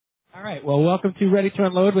All right. Well, welcome to Ready to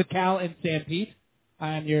Unload with Cal and Sanpete.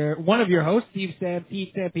 I'm one of your hosts, Steve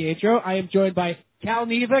Sanpete Sanpietro. I am joined by Cal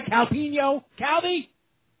Neva, Cal Pino, Calvi.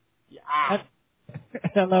 Yeah.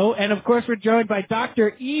 Hello. And of course, we're joined by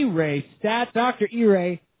Dr. E-Ray Stat. Dr.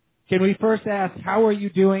 E-Ray, can we first ask, how are you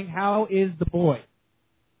doing? How is the boy?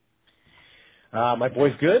 My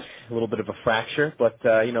boy's good. A little bit of a fracture, but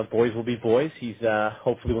boys will be boys. He's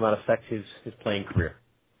hopefully will not affect his playing career.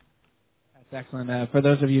 That's excellent. For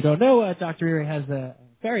those of you who don't know, Dr. E-Ray has a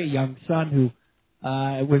very young son who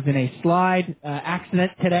was in a slide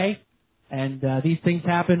accident today, and these things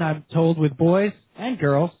happen, I'm told, with boys and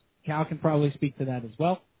girls. Cal can probably speak to that as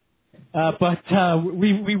well. But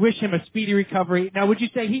we wish him a speedy recovery. Now, would you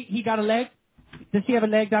say he got a leg? Does he have a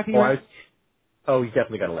leg, Dr. E-Ray? He's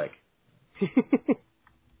definitely got a leg.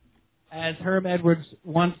 As Herm Edwards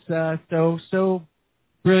once so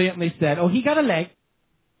brilliantly said, he got a leg.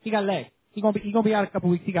 He got a leg. He's gonna be out a couple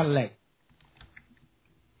weeks. He got a leg.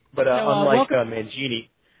 But unlike Mangini,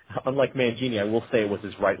 I will say it was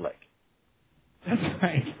his right leg. That's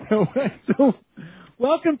right. So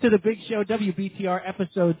welcome to the big show, WBTR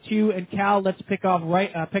episode 2. And Cal, let's pick up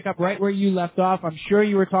right where you left off. I'm sure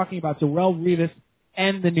you were talking about Darrelle Revis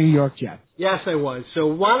and the New York Jets. Yes, I was. So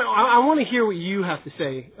I want to hear what you have to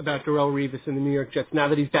say about Darrelle Revis and the New York Jets now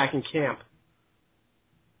that he's back in camp.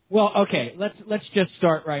 Well, okay, let's just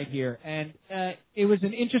start right here. And it was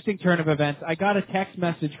an interesting turn of events. I got a text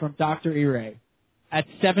message from Dr. E-Ray at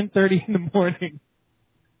 7:30 in the morning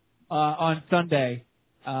on Sunday,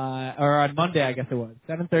 or on Monday, I guess it was,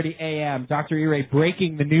 7:30 a.m., Dr. E-Ray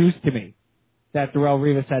breaking the news to me that Darrelle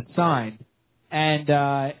Revis had signed. And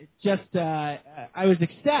I was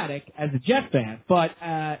ecstatic as a Jet fan, but,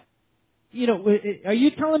 are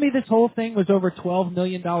you telling me this whole thing was over $12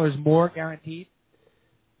 million more guaranteed?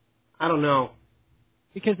 I don't know.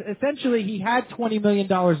 Because essentially he had $20 million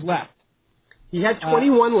left. He had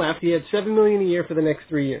 21 left. He had $7 million a year for the next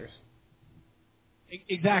 3 years.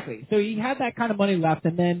 Exactly. So he had that kind of money left,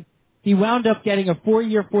 and then he wound up getting a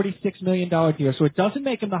 4-year, $46 million deal. So it doesn't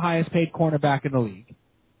make him the highest paid cornerback in the league,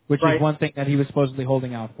 which is one thing that he was supposedly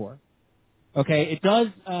holding out for. Okay, it does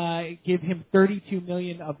give him $32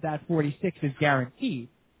 million of that 46 is guaranteed.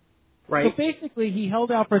 Right. So basically, he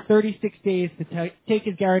held out for 36 days to take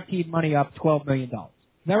his guaranteed money up $12 million. Is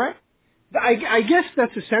that right? I guess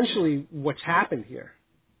that's essentially what's happened here.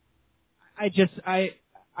 I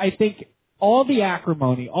think all the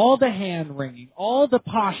acrimony, all the hand-wringing, all the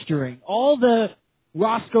posturing, all the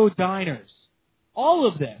Roscoe diners, all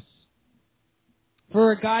of this,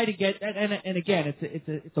 for a guy to get, and again,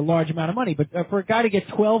 it's a large amount of money, but for a guy to get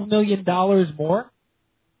 $12 million more?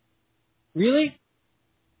 Really?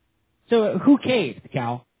 So who caved,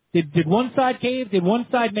 Cal? Did one side cave? Did one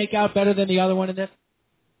side make out better than the other one in this?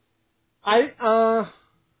 I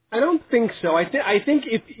don't think so. I think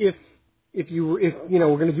if we're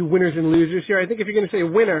going to do winners and losers here, I think if you're going to say a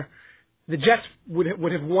winner, the Jets would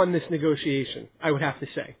have won this negotiation, I would have to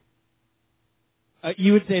say.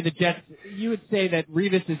 You would say the Jets. You would say that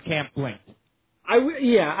Revis's camp blinked. I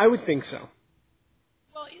would think so.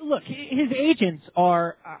 Well, look, his agents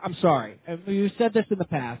are. I'm sorry, we've said this in the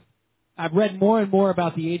past. I've read more and more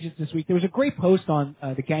about the agents this week. There was a great post on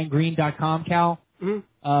thegangrene.com, Cal,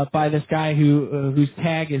 by this guy whose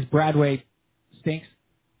tag is Bradway stinks.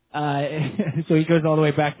 So he goes all the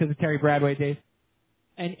way back to the Terry Bradway days,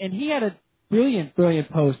 and he had a brilliant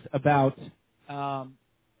post about.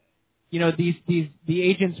 The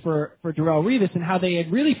agents for Darrelle Revis and how they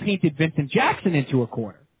had really painted Vincent Jackson into a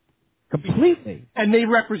corner. Completely. And they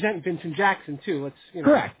represent Vincent Jackson, too.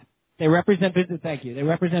 Correct. They represent Vincent, thank you. They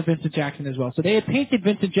represent Vincent Jackson as well. So they had painted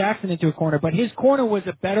Vincent Jackson into a corner, but his corner was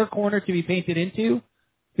a better corner to be painted into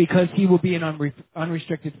because he will be an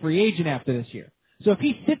unrestricted free agent after this year. So if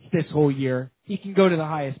he sits this whole year, he can go to the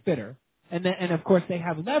highest bidder. And of course, they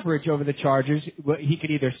have leverage over the Chargers. He could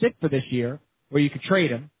either sit for this year, or you could trade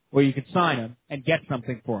him, or you could sign him and get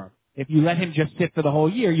something for him. If you let him just sit for the whole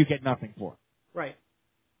year, you get nothing for him. Right.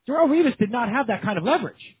 Darrelle Revis did not have that kind of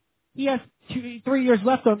leverage. He has 3 years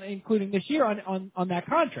left, including this year, on that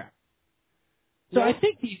contract. So yeah.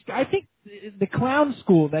 I think the clown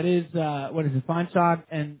school that is Feinsod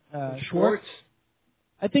and Schwartz.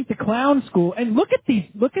 I think the clown school, and look at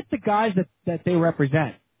the guys that they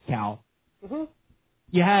represent, Cal. Mm-hmm.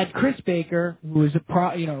 You had Chris Baker, who was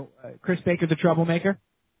Chris Baker, the troublemaker.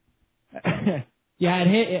 You had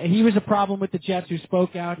he was a problem with the Jets who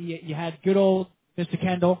spoke out. You had good old Mr.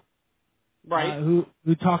 Kendall, right? Who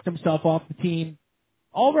talked himself off the team.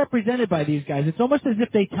 All represented by these guys. It's almost as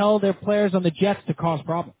if they tell their players on the Jets to cause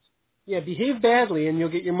problems. Yeah, behave badly and you'll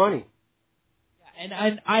get your money.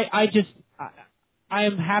 And I I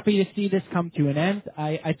am happy to see this come to an end.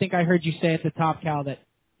 I think I heard you say at the top, Cal, that,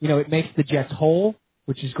 it makes the Jets whole,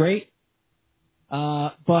 which is great.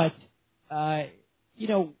 But is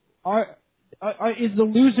the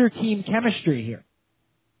loser team chemistry here?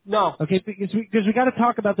 No. Okay, because we got to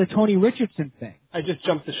talk about the Tony Richardson thing. I just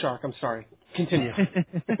jumped the shark. I'm sorry. Continue.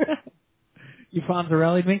 You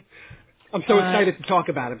Fonzarelli'd me? I'm so excited to talk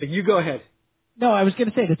about it, but you go ahead. No, I was going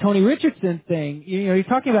to say the Tony Richardson thing. You're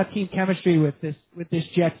talking about team chemistry with this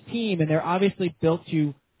Jets team, and they're obviously built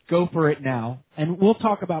to go for it now. And we'll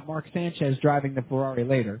talk about Mark Sanchez driving the Ferrari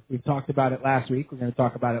later. We've talked about it last week. We're going to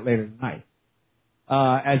talk about it later tonight.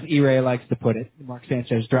 As E-Ray likes to put it, Mark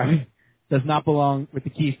Sanchez driving does not belong with the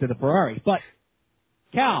keys to the Ferrari. But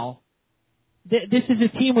Cal, this is a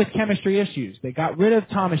team with chemistry issues. They got rid of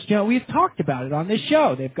Thomas Jones. We've talked about it on this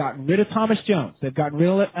show. They've gotten rid of Thomas Jones. They've gotten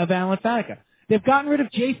rid of Alan Faneca. They've gotten rid of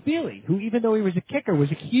Jay Feely, who, even though he was a kicker, was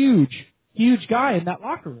a huge guy in that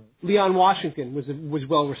locker room. Leon Washington was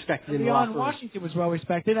well respected in the locker room. Leon Washington was well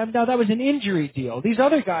respected. Now that was an injury deal. These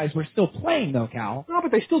other guys were still playing, though, Cal. No,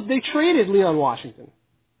 but they traded Leon Washington.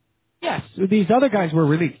 Yes, these other guys were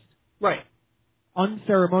released. Right.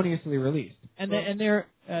 Unceremoniously released. And they're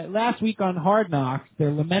last week on Hard Knocks,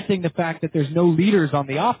 they're lamenting the fact that there's no leaders on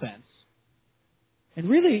the offense. And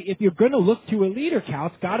really, if you're going to look to a leader, Cal,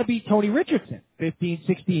 it's got to be Tony Richardson. 15,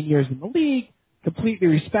 16 years in the league, completely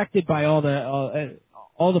respected by all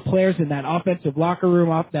the players in that offensive locker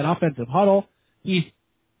room, that offensive huddle. He's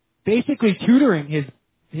basically tutoring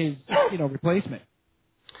his replacement.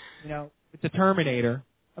 It's a Terminator.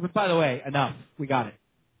 I mean, by the way, enough. We got it.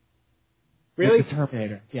 Really? It's the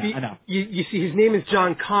Terminator. Yeah, enough. You see, his name is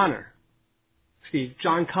John Connor. Steve,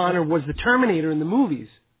 John Connor was the Terminator in the movies.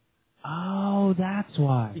 Oh, that's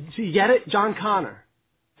why. You get it? John Connor.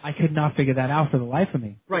 I could not figure that out for the life of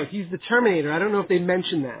me. Right, he's the Terminator. I don't know if they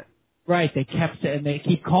mentioned that. Right, they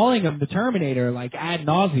keep calling him the Terminator, like ad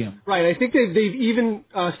nauseum. Right, I think they've even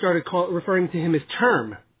started referring to him as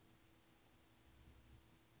Term.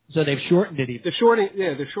 So they've shortened it even.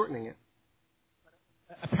 They're shortening it.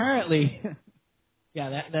 Apparently,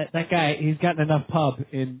 yeah, that guy, he's gotten enough pub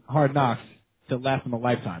in Hard Knocks to last him a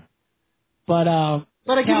lifetime. But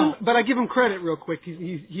I give him credit real quick.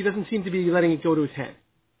 He doesn't seem to be letting it go to his head.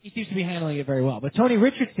 He seems to be handling it very well. But Tony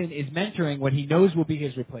Richardson is mentoring what he knows will be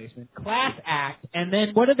his replacement. Class act. And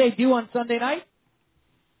then what do they do on Sunday night?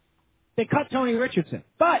 They cut Tony Richardson.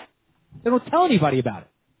 But they don't tell anybody about it.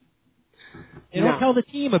 They don't tell the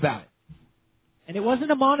team about it. And it wasn't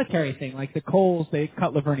a monetary thing like the Coles. They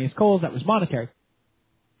cut Lavernius Coles. That was monetary.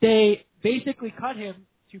 They basically cut him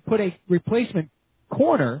to put a replacement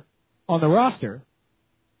corner on the roster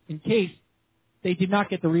in case they did not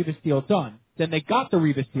get the Revis deal done. Then they got the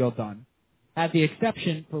Revis deal done, had the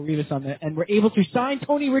exception for Revis and were able to sign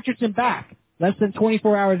Tony Richardson back less than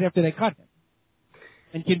 24 hours after they cut him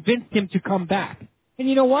and convinced him to come back. And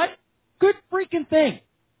you know what? Good freaking thing.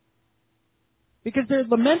 Because they're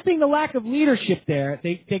lamenting the lack of leadership there.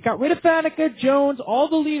 They got rid of Faneca, Jones, all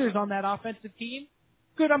the leaders on that offensive team.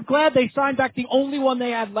 Good, I'm glad they signed back the only one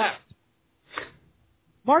they had left.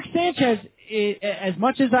 Mark Sanchez, as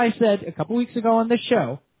much as I said a couple weeks ago on this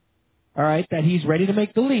show, all right, that he's ready to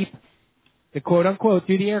make the leap, the quote-unquote,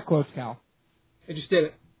 do the air quotes, Cal. I just did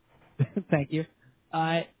it. Thank you.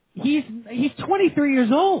 He's 23 years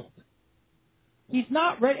old. He's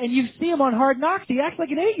not ready, and you see him on Hard Knocks, he acts like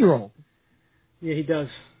an 8-year-old. Yeah, he does.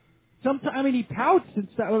 He pouts.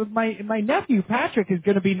 And my nephew, Patrick, is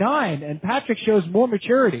going to be 9, and Patrick shows more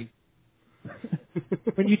maturity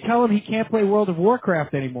when you tell him he can't play World of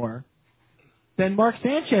Warcraft anymore than Mark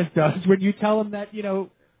Sanchez does when you tell him that,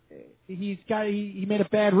 he made a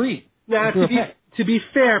bad read. Now, to be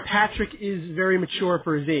fair, Patrick is very mature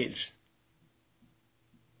for his age.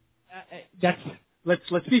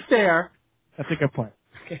 Let's be fair. That's a good point.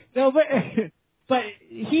 Okay. No, but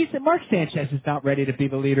Mark Sanchez is not ready to be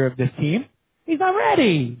the leader of this team. He's not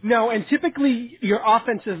ready. No, and typically your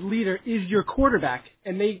offensive leader is your quarterback,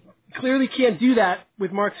 and they clearly can't do that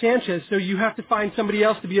with Mark Sanchez, so you have to find somebody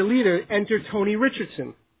else to be a leader. Enter Tony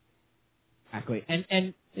Richardson. Exactly.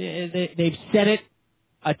 And they've said it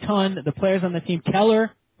a ton. The players on the team,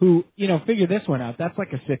 Keller, who, figure this one out. That's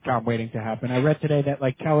like a sitcom waiting to happen. I read today that,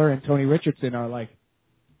 Keller and Tony Richardson are,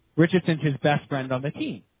 Richardson's his best friend on the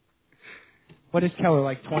team. What is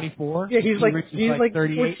Keller, 24? Yeah, he's like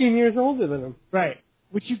 38? 14 years older than him. Right.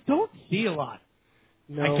 Which you don't see a lot,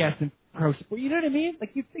 no. I guess, in pro sport. You know what I mean?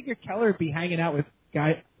 You'd figure Keller would be hanging out with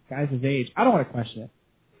guys his age. I don't want to question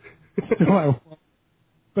it.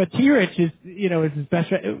 But T-Rich is his best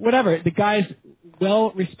friend. Whatever. The guy's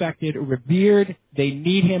well-respected, revered. They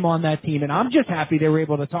need him on that team, and I'm just happy they were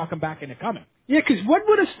able to talk him back into coming. Yeah, because what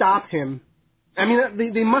would have stopped him? I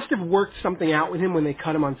mean, they must have worked something out with him when they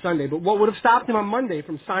cut him on Sunday, but what would have stopped him on Monday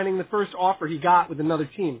from signing the first offer he got with another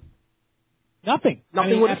team? Nothing.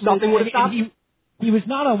 Nothing would have stopped him. He was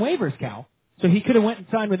not on waivers, Cal, so he could have went and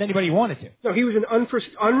signed with anybody he wanted to. No, he was an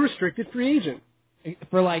unrestricted free agent.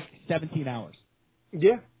 For like 17 hours.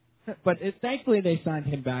 Yeah. But thankfully they signed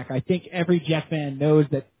him back. I think every Jet fan knows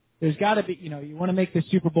that there's got to be, you want to make the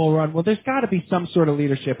Super Bowl run. Well, there's got to be some sort of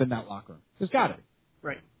leadership in that locker room. There's got to be.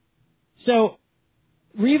 Right. So,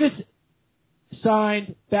 Revis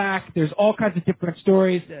signed back. There's all kinds of different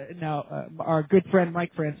stories. Now, our good friend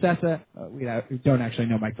Mike Francesa, we don't actually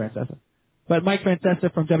know Mike Francesa, but Mike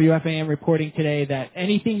Francesa from WFAN reporting today that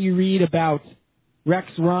anything you read about Rex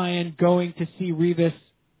Ryan going to see Revis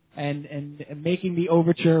and making the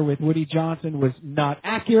overture with Woody Johnson was not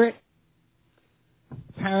accurate.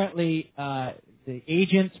 Apparently, the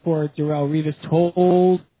agents for Darrelle Revis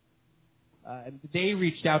told they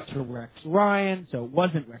reached out to Rex Ryan, so it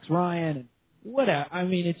wasn't Rex Ryan. And whatever. I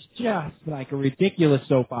mean, it's just like a ridiculous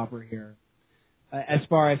soap opera here as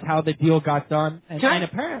far as how the deal got done. And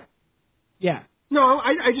apparently, yeah. No,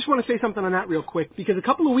 I just want to say something on that real quick, because a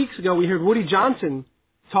couple of weeks ago we heard Woody Johnson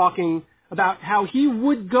talking about how he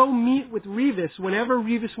would go meet with Revis whenever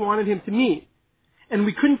Revis wanted him to meet. And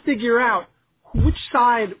we couldn't figure out which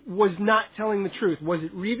side was not telling the truth. Was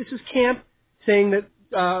it Revis's camp saying that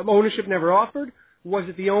ownership never offered? Was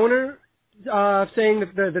it the owner saying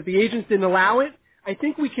that the agents didn't allow it? I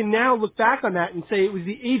think we can now look back on that and say it was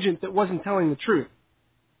the agent that wasn't telling the truth.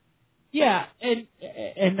 Yeah,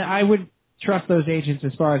 and I would trust those agents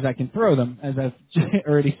as far as I can throw them, as I've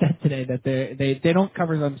already said today, that they don't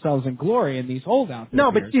cover themselves in glory in these holdouts.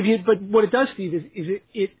 No, but Steve, but what it does, Steve, is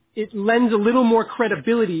it lends a little more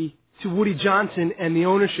credibility to Woody Johnson and the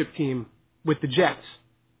ownership team with the Jets.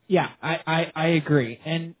 Yeah, I agree.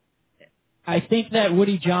 And I think that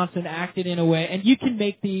Woody Johnson acted in a way, and you can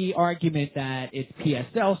make the argument that it's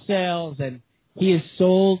PSL sales, and he has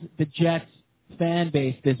sold the Jets fan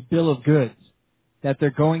base this bill of goods, that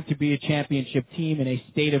they're going to be a championship team in a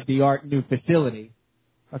state-of-the-art new facility.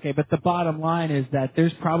 Okay, but the bottom line is that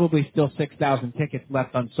there's probably still 6,000 tickets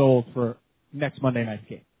left unsold for next Monday night's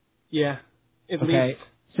game. Yeah, at okay? least.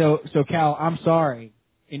 So Cal, I'm sorry.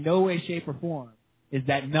 In no way, shape, or form is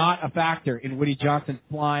that not a factor in Woody Johnson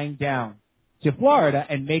flying down to Florida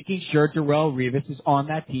and making sure Darrelle Revis is on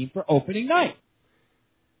that team for opening night.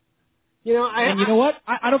 You know, you know what?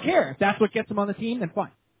 I don't care. If that's what gets him on the team, then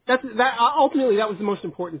fine. Ultimately, that was the most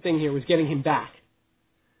important thing here, was getting him back.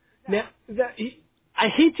 Now, I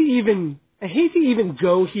hate to even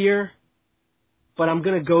go here, but I'm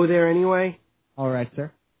going to go there anyway. All right,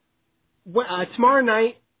 sir. Tomorrow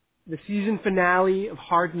night, the season finale of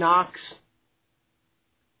Hard Knocks.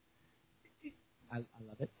 I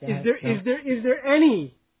love it. Is there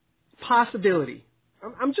any possibility?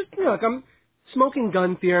 I'm just I'm smoking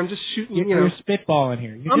guns here. I'm just shooting. You're spitballing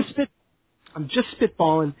here. I'm just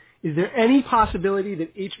spitballing. Is there any possibility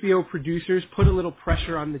that HBO producers put a little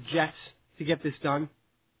pressure on the Jets to get this done?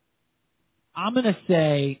 I'm going to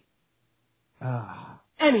say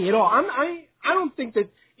any at all. I don't think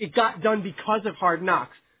that it got done because of Hard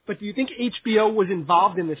Knocks. But do you think HBO was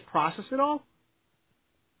involved in this process at all?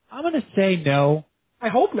 I'm going to say no. I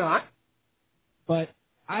hope not. But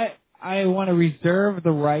I want to reserve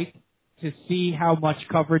the right to see how much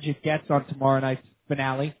coverage it gets on tomorrow night's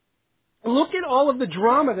finale. Look at all of the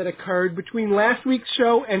drama that occurred between last week's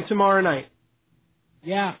show and tomorrow night.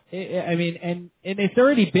 Yeah, I mean, and it's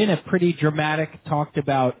already been a pretty dramatic, talked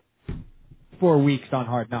about 4 weeks on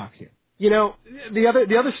Hard Knocks here. You know, the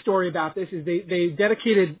other story about this is they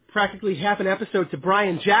dedicated practically half an episode to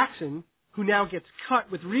Brian Jackson, who now gets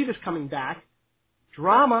cut with Revis coming back.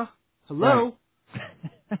 Drama. Hello.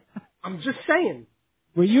 Right. I'm just saying.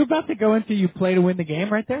 Were you about to go into you play to win the game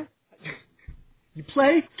right there? You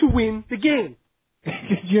play to win the game.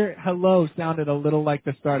 Your hello sounded a little like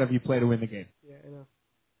the start of you play to win the game. Yeah, I know.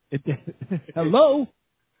 It did. Hello. A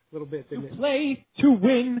little bit, didn't it? Play to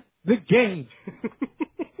win the game.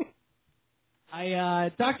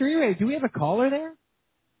 Dr. Ire, do we have a caller there?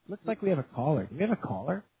 Looks like we have a caller. Do we have a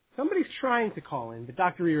caller? Somebody's trying to call in, but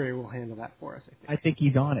Dr. Ire will handle that for us, I think. I think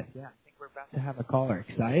he's on it. Yeah, I think we're about to have a caller.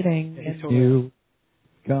 Exciting and new.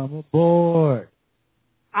 Come aboard.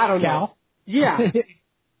 I don't know. Yeah.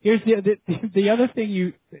 Here's the other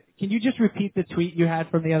thing can you just repeat the tweet you had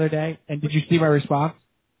from the other day? And did you see my response?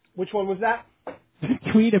 Which one was that?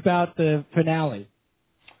 The tweet about the finale.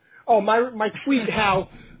 Oh, my tweet how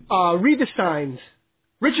Revis signs,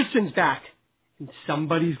 Richardson's back, and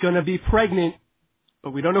somebody's gonna be pregnant.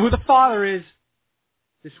 But we don't know who the father is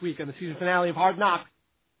this week on the season finale of Hard Knocks.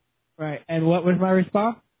 Right. And what was my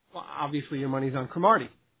response? Well, obviously your money's on Cromartie.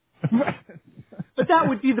 But that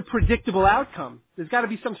would be the predictable outcome. There's got to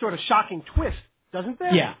be some sort of shocking twist, doesn't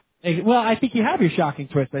there? Yeah. Well, I think you have your shocking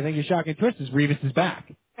twist. I think your shocking twist is Revis is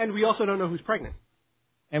back. And we also don't know who's pregnant.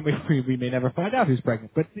 And we may never find out who's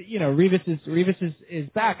pregnant. But, you know, Revis is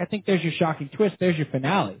back. I think there's your shocking twist. There's your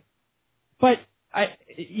finale. But,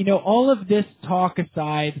 all of this talk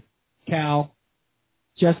aside, Cal,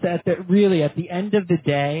 just at the end of the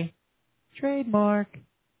day, trademark.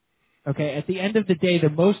 Okay, at the end of the day, the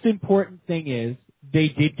most important thing is they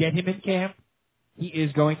did get him in camp. He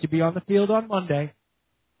is going to be on the field on Monday.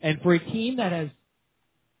 And for a team that has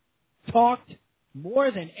talked more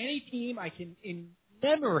than any team I can in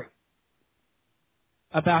memory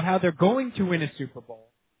about how they're going to win a Super Bowl,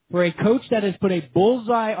 for a coach that has put a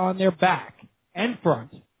bullseye on their back and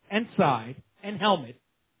front and side and helmet,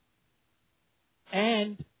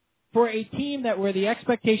 and for a team where the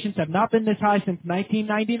expectations have not been this high since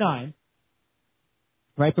 1999,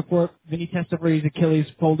 right before Vinny Testavere's Achilles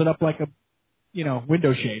folded up like a,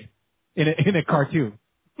 window shade in a cartoon.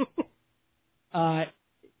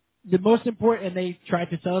 The most important, and they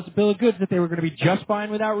tried to sell us a bill of goods that they were going to be just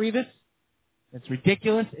fine without Revis. It's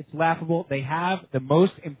ridiculous. It's laughable. They have the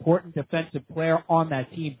most important defensive player on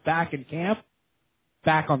that team back in camp,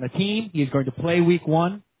 back on the team. He is going to play week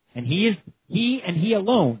 1, and he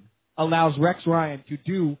alone allows Rex Ryan to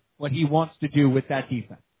do what he wants to do with that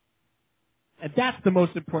defense. And that's the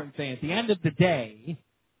most important thing. At the end of the day,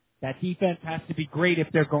 that defense has to be great if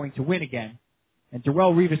they're going to win again. And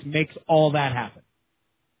Darrelle Revis makes all that happen.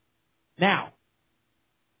 Now,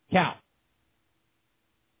 Cal,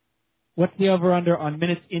 what's the over-under on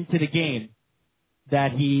minutes into the game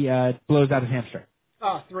that he blows out his hamstring?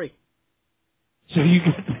 3. So you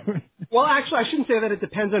get... Well, actually, I shouldn't say that. It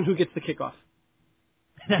depends on who gets the kickoff.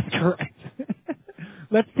 That's correct.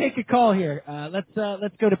 Let's take a call here. Let's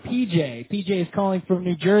go to PJ. PJ is calling from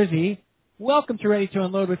New Jersey. Welcome to Ready to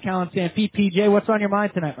Unload with Cal and Sanpete. PJ, what's on your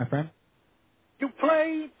mind tonight, my friend? You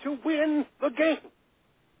play to win the game.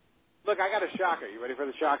 Look, I got a shocker. You ready for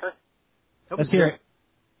the shocker? Let's hear it.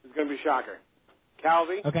 It's going to be a shocker.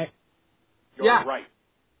 Calvi, Okay. you're right.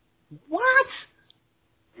 What?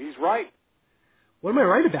 He's right. What am I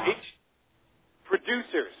right about?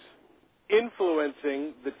 Producers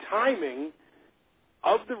influencing the timing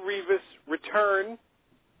of the Revis return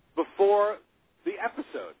before the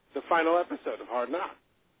episode, the final episode of Hard Knocks.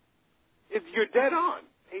 You're dead on.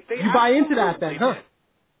 You buy into that then, huh? Did.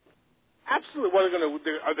 Absolutely. What are they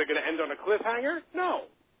going to end on a cliffhanger? No.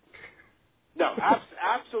 No,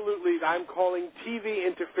 absolutely. I'm calling TV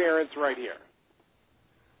interference right here.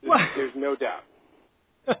 There's no doubt.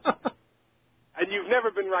 And you've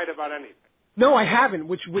never been right about anything. No, I haven't,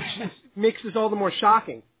 which makes this all the more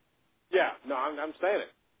shocking. Yeah, no, I'm saying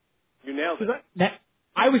it. You nailed it.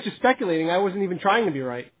 I was just speculating. I wasn't even trying to be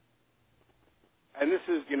right. And this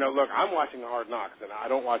is, look, I'm watching Hard Knocks, and I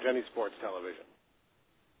don't watch any sports television.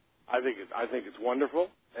 I think it's wonderful,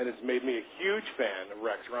 and it's made me a huge fan of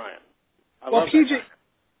Rex Ryan. Well, PJ,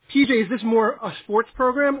 is this more a sports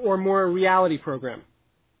program or more a reality program?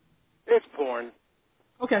 It's porn.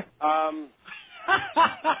 Okay.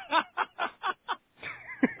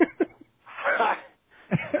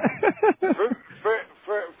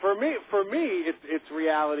 For me, it's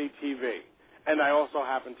reality TV, and I also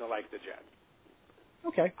happen to like the Jets.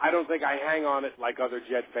 Okay. I don't think I hang on it like other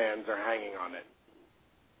Jet fans are hanging on it.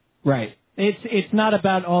 Right. It's not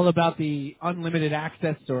all about the unlimited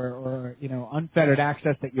access or unfettered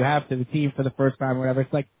access that you have to the team for the first time or whatever.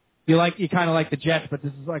 It's like you kind of like the Jets, but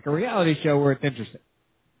this is like a reality show where it's interesting.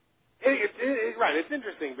 Right. It's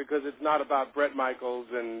interesting because it's not about Brett Michaels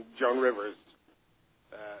and Joan Rivers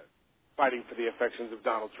fighting for the affections of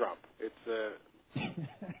Donald Trump.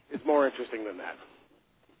 It's more interesting than that,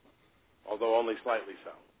 although only slightly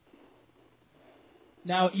so.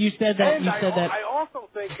 Now you said that. I also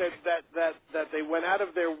think that they went out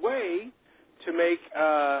of their way to make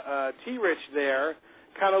T-Rich there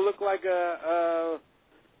kind of look like a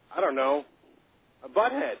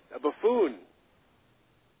butthead, a buffoon.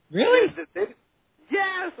 Really?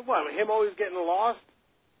 Yes. What? Him always getting lost,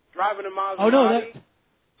 driving a Maserati. Oh no, that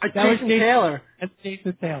was Jason Taylor. That's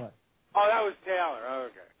Jason Taylor. Oh, that was Taylor. Oh,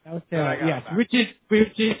 okay. That was Taylor. Yes, which is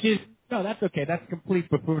no, that's okay. That's complete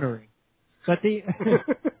buffoonery. But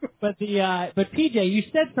PJ, you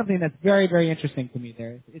said something that's very, very interesting to me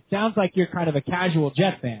there. It sounds like you're kind of a casual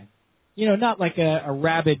Jet fan. Not like a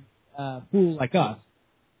rabid fool like us.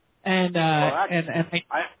 And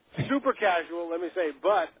super casual, let me say,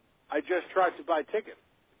 but I just tried to buy tickets.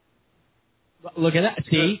 Look at that.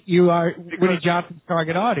 See, you are Woody Johnson's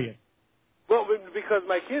target audience. Well, because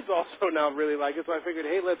my kids also now really like it, so I figured,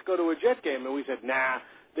 hey, let's go to a Jet game. And we said, nah,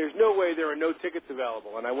 there's no way there are no tickets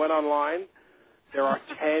available. And I went online. There are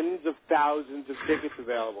tens of thousands of tickets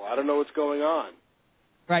available. I don't know what's going on.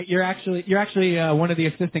 Right, you're actually one of the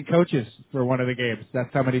assistant coaches for one of the games.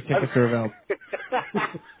 That's how many tickets are available.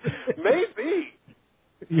 Maybe.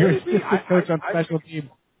 You're assistant coach on special teams.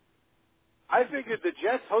 I figured the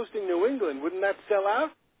Jets hosting New England, wouldn't that sell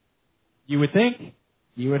out? You would think.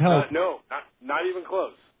 You would hope. No, not even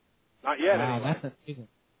close. Not yet. Wow, anyway. that's amazing.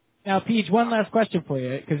 Now, Peach, one last question for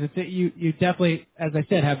you, because you definitely, as I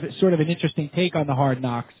said, have sort of an interesting take on the Hard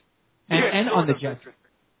Knocks and on the Jets.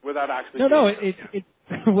 Without actually.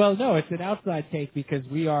 It's an outside take because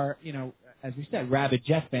we are, as we said, rabid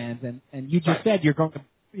Jet fans, and you just said you're going to,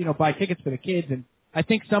 buy tickets for the kids, and I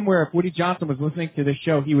think somewhere if Woody Johnson was listening to this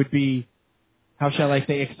show, he would be, how shall I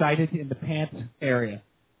say, excited in the pants area.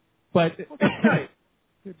 But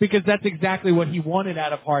because that's exactly what he wanted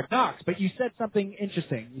out of Hard Knocks. But you said something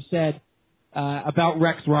interesting. You said about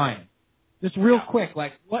Rex Ryan. Just real quick,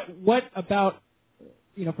 like what about,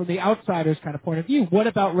 from the outsider's kind of point of view, what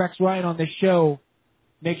about Rex Ryan on this show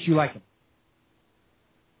makes you like him?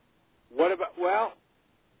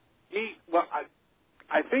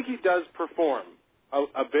 I think he does perform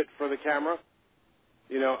a bit for the camera.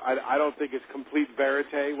 I don't think it's complete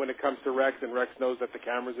verite when it comes to Rex, and Rex knows that the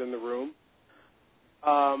camera's in the room.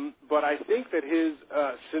 But I think that his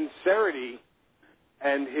sincerity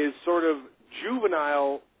and his sort of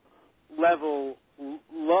juvenile level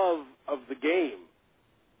love of the game,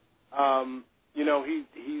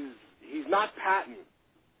 he's not Patton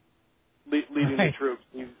leading the troops.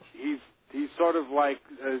 He's sort of like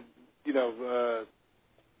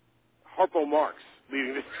Harpo Marx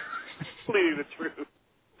leading the troops.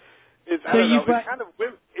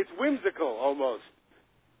 It's whimsical almost.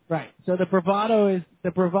 Right. So the bravado is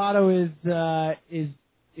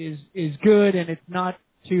good, and it's not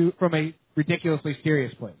from a ridiculously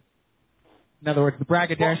serious place. In other words, the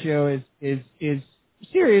braggadocio is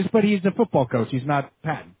serious, but he's a football coach. He's not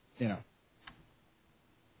Patton. He's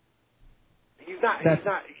not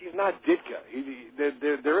Ditka.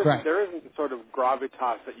 There isn't the sort of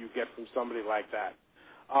gravitas that you get from somebody like that.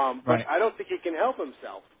 But I don't think he can help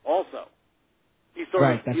himself. Also, he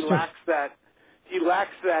lacks that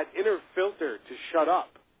inner filter to shut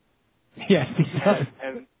up. Yes, he does.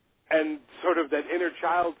 And sort of that inner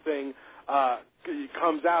child thing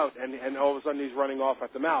comes out, and all of a sudden he's running off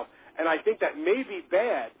at the mouth. And I think that may be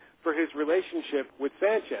bad for his relationship with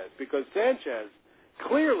Sanchez, because Sanchez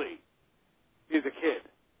clearly is a kid.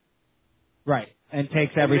 Right, and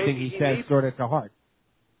takes everything he says sort of to heart.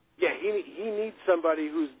 Yeah, he needs somebody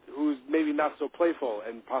who's maybe not so playful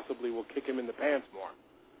and possibly will kick him in the pants more.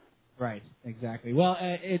 Right, exactly. Well,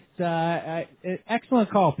 it's an excellent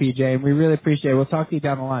call, PJ, and we really appreciate it. We'll talk to you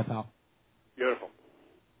down the line, pal. Beautiful.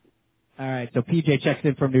 All right, so PJ checks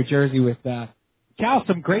in from New Jersey with Cal.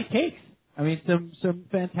 Some great takes. I mean, some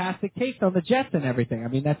fantastic takes on the Jets and everything. I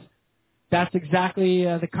mean, that's exactly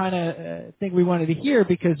the kind of thing we wanted to hear,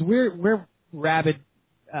 because we're rabid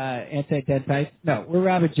anti-dentites. No, we're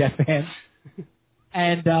rabid Jet fans,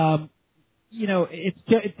 and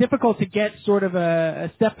it's difficult to get sort of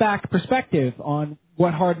a step back perspective on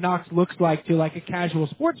what Hard Knocks looks like to like a casual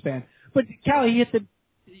sports fan. But Cal, he hit the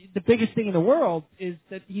biggest thing in the world is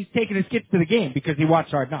that he's taking his kids to the game because he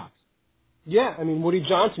watched Hard Knocks. Yeah, I mean, Woody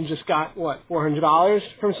Johnson just got, $400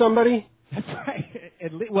 from somebody? That's right.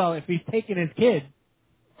 Well, if he's taking his kid,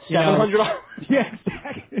 $700. Yeah,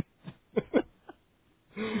 exactly.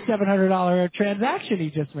 $700 transaction he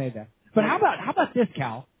just made there. But how about this,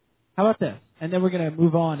 Cal? How about this? And then we're going to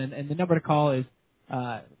move on, and the number to call is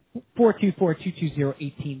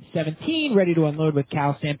 424-220-1817, ready to unload with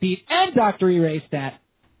Cal Sanpete and Dr. E-Ray Stat.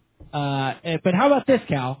 But how about this,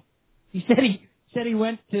 Cal? He said he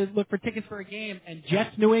went to look for tickets for a game, and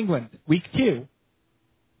Jets New England, week 2,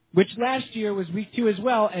 which last year was week 2 as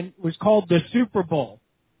well, and was called the Super Bowl.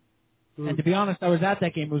 And to be honest, I was at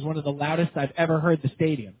that game. It was one of the loudest I've ever heard the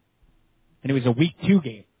stadium. And it was a week 2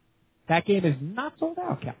 game. That game is not sold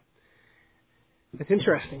out, Cal. That's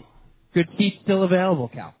interesting. Good seats still available,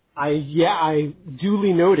 Cal. I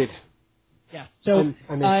duly noted. Yeah. So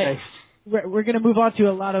we're going to move on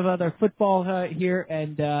to a lot of other football here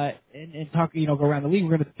and talk, go around the league.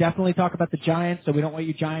 We're going to definitely talk about the Giants, so we don't want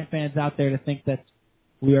you Giant fans out there to think that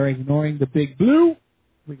we are ignoring the Big Blue,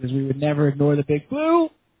 because we would never ignore the Big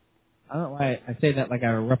Blue. I don't know why I say that like I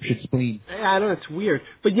have a ruptured spleen. I know, it's weird.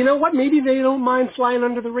 But you know what? Maybe they don't mind flying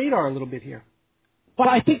under the radar a little bit here. Well,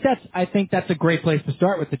 I think that's a great place to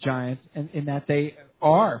start with the Giants, in that they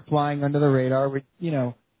are flying under the radar, with,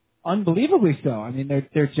 unbelievably so. I mean,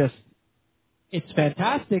 they're just, it's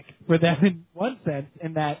fantastic for them in one sense,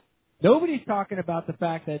 in that nobody's talking about the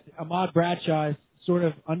fact that Ahmad Bradshaw is sort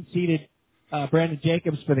of unseated Brandon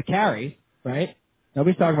Jacobs for the carry, right?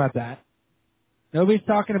 Nobody's talking about that. Nobody's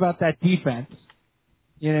talking about that defense.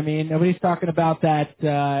 You know what I mean? Nobody's talking about that,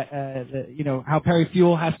 how Perry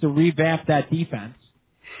Fuel has to revamp that defense.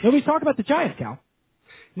 Nobody's talking about the Giants, Cal.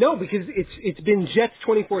 No, because it's been Jets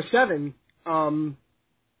 24/7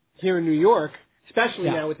 here in New York, especially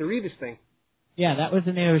now with the Revis thing. Yeah, that was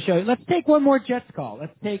the name of the show. Let's take one more Jets call.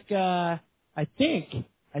 Let's take, I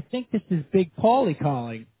think this is Big Paulie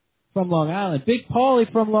calling from Long Island. Big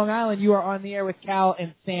Paulie from Long Island, you are on the air with Cal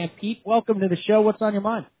and Sanpete. Welcome to the show. What's on your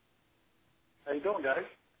mind? How you doing, guys?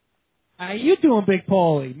 How you doing, Big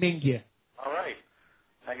Paulie? Mingya. All right.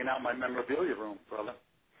 Hanging out in my memorabilia room, brother.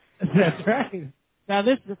 That's right. Now,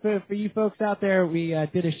 this is for you folks out there. We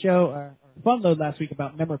did a show, Fun Load last week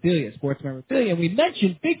about memorabilia, sports memorabilia, and we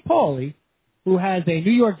mentioned Big Paulie, who has a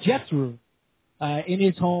New York Jets room in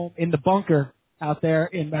his home in the bunker out there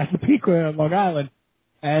in Massapequa, Long Island.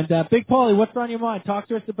 And Big Paulie, what's on your mind? Talk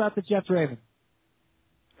to us about the Jets Ravens.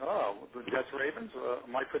 Oh, the Jets Ravens.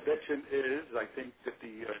 My prediction is I think that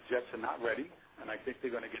the Jets are not ready, and I think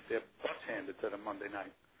they're going to get their butts handed to them Monday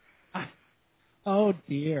night. Oh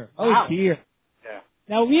dear! Oh wow. dear! Yeah.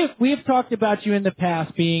 Now we have talked about you in the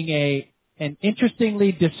past being an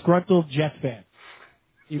interestingly disgruntled Jets fan.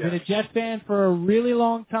 You've been a Jets fan for a really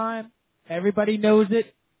long time. Everybody knows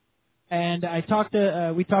it. And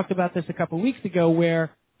we talked about this a couple of weeks ago, where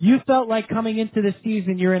you felt like coming into the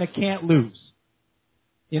season you're in a can't lose.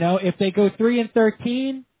 If they go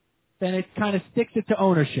 3-13, then it kind of sticks it to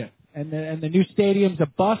ownership, and the new stadium's a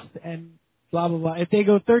bust, and blah blah blah. If they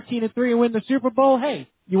go 13-3 and win the Super Bowl, hey,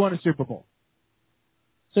 you won a Super Bowl.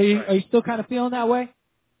 So are you still kind of feeling that way?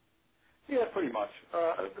 Yeah, pretty much.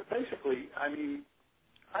 Basically, I mean,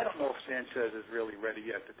 I don't know if Sanchez is really ready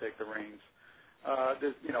yet to take the reins.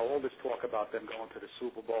 There's, all this talk about them going to the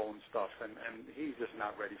Super Bowl and stuff, and he's just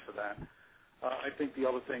not ready for that. I think the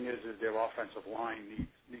other thing is their offensive line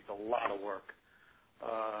needs a lot of work.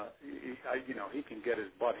 He can get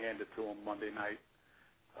his butt handed to him Monday night.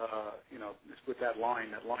 With that line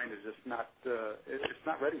is just not it's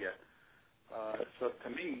not ready yet. So to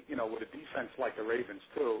me, with a defense like the Ravens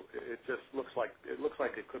too, it just looks like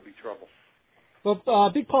it could be trouble. Well,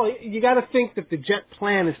 Big Paul, you got to think that the Jet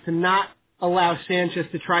plan is to not allow Sanchez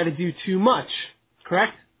to try to do too much,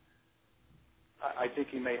 correct? I think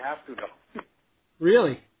he may have to, though.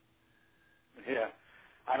 Really? Yeah.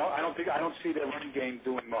 I don't see their running game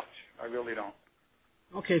doing much. I really don't.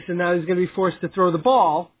 Okay, so now he's going to be forced to throw the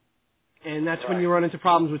ball, and that's when Right. you run into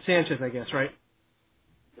problems with Sanchez, I guess, right?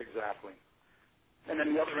 Exactly. And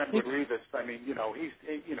then the other end with Revis, I mean,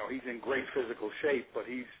 he's in great physical shape, but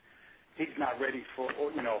he's not ready for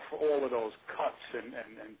all of those cuts and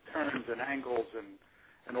turns and angles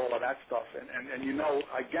and all of that stuff. And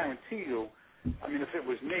I guarantee you, I mean, if it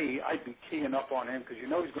was me, I'd be keying up on him because he's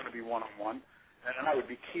going to be one-on-one, and I would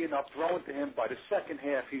be keying up, throwing to him. By the second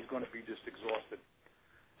half, he's going to be just exhausted.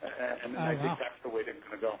 And I think that's the way they're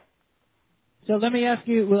going to go. So let me ask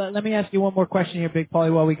you one more question here, Big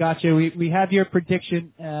Paulie, while we got you. We have your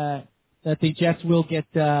prediction that the Jets will get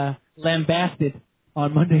lambasted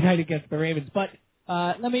on Monday night against the Ravens. But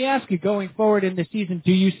let me ask you, going forward in the season,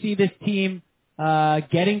 do you see this team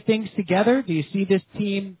getting things together? Do you see this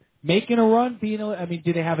team making a run?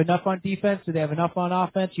 Do they have enough on defense? Do they have enough on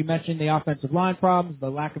offense? You mentioned the offensive line problems, the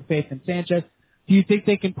lack of faith in Sanchez. Do you think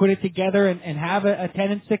they can put it together and have a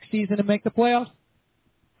 10-6 season and make the playoffs?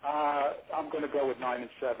 I'm going to go with 9-7.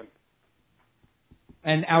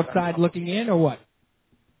 And outside looking in, or what?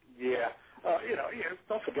 Yeah.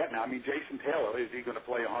 Don't forget now. I mean, Jason Taylor, is he going to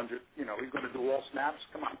play 100? He's going to do all snaps.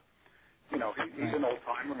 Come on. He's an old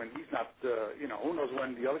timer, and he's not. Who knows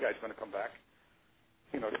when the other guy's going to come back?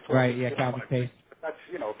 Right. Yeah, Calvin Pace. That's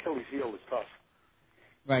Achilles' heel is tough.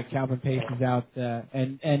 Right, Calvin Pace is out,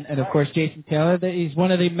 and of course Jason Taylor. He's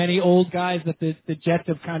one of the many old guys that the Jets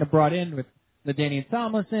have kind of brought in with LaDainian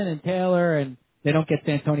Tomlinson and Taylor, and they don't get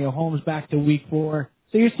Santonio Holmes back to week 4.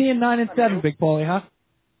 So you're seeing 9-7, Big Paulie, huh?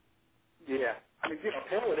 Yeah, I mean,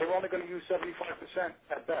 Taylor, they were only going to use 75%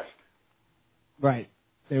 at best. Right,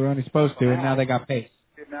 they were only supposed to, and now they got Pace.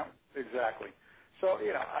 Now, exactly. So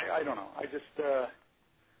I don't know. I just.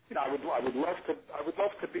 I would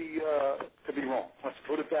love to be wrong. Let's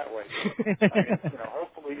put it that way. I mean,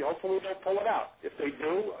 hopefully they'll pull it out. If they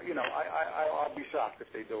do, I'll be shocked if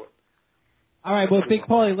they do it. All right, well, Big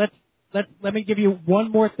Paulie, let me give you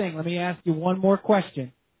one more thing. Let me ask you one more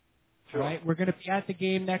question. Sure. All right, we're going to be at the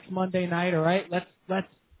game next Monday night. All right, let's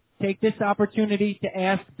take this opportunity to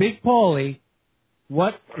ask Big Paulie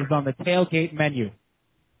what is on the tailgate menu.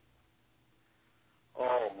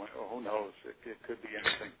 Oh, who knows? It could be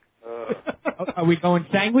anything. Are we going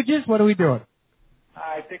sandwiches? What are we doing?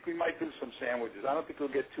 I think we might do some sandwiches. I don't think we'll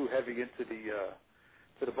get too heavy into the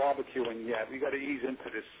barbecuing yet. We got to ease into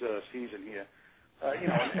this season here.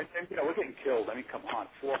 And we're getting killed. I mean, come on,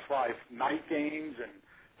 4 or 5 night games and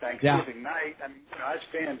Thanksgiving night. I mean, as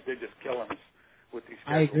fans, they're just killing us with these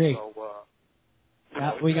schedules. I agree. So,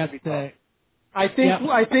 we got I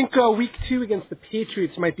think week 2 against the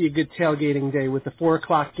Patriots might be a good tailgating day with the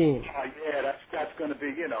 4:00 game. Yeah, that's going to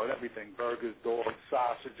be everything: burgers, dogs,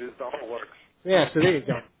 sausages, the whole works. Yeah, so there you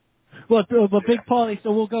go. Well, Big Paulie,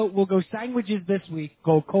 so we'll go sandwiches this week.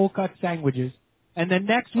 Go cold cut sandwiches, and then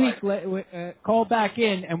next week call back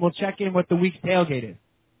in and we'll check in what the week's tailgate is.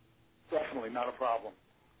 Definitely, not a problem.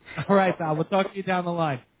 All right, pal. We'll talk to you down the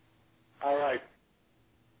line. All right.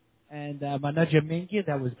 And Manaja Minky,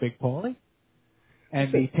 that was Big Paulie.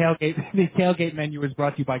 And the tailgate menu is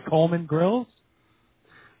brought to you by Coleman Grills.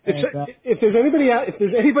 If there's anybody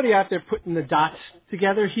out there putting the dots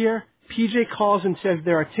together here, PJ calls and says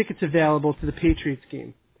there are tickets available to the Patriots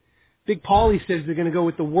game. Big Paulie says they're going to go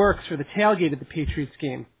with the works for the tailgate of the Patriots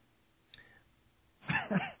game.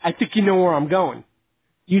 I think you know where I'm going.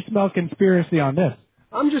 You smell conspiracy on this.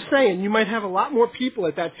 I'm just saying, you might have a lot more people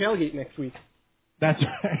at that tailgate next week. That's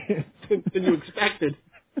right. than you expected.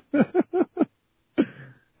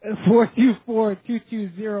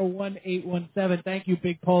 424-220-1817. Thank you,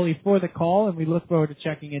 Big Paulie, for the call, and we look forward to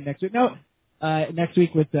checking in next week. Next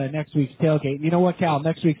week with next week's tailgate. You know what, Cal?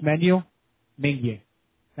 Next week's menu? Mingyu.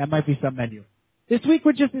 That might be some menu. This week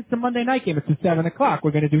it's a Monday night game. It's at 7 o'clock.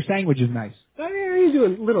 We're going to do sandwiches nice. You do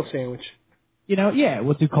a little sandwich.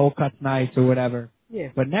 We'll do cold cuts nice or whatever. Yeah.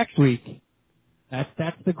 But next week, that's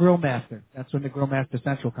the Grill Master. That's when the Grill Master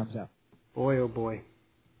Central comes out. Boy, oh boy.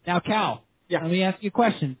 Now, Cal. Yeah. Let me ask you a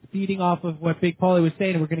question. Feeding off of what Big Paulie was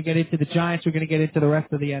saying, we're going to get into the Giants. We're going to get into the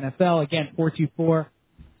rest of the NFL. Again,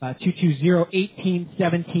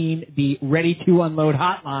 424-220-1817, the Ready to Unload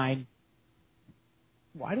hotline.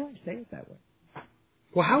 Why do I say it that way?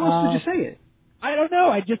 Well, how else did you say it? I don't know.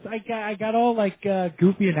 I got all like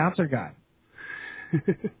goofy announcer guy.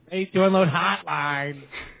 Ready to Unload hotline.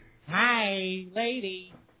 Hi,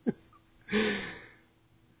 lady.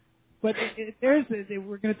 But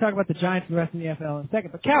we're going to talk about the Giants and the rest of the NFL in a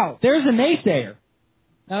second. But Cal, there's a naysayer.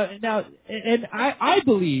 Now, and I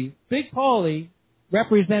believe Big Paulie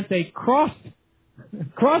represents a cross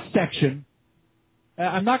section.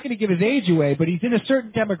 I'm not going to give his age away, but he's in a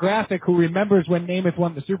certain demographic who remembers when Namath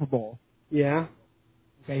won the Super Bowl. Yeah.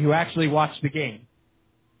 Okay, who actually watched the game.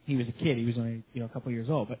 He was a kid. He was only a couple years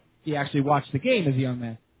old, but he actually watched the game as a young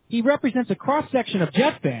man. He represents a cross section of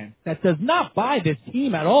Jet fans that does not buy this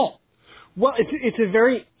team at all. Well, it's a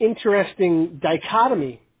very interesting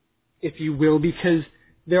dichotomy, if you will, because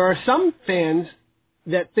there are some fans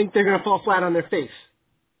that think they're going to fall flat on their face.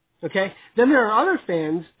 Okay? Then there are other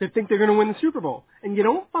fans that think they're going to win the Super Bowl. And you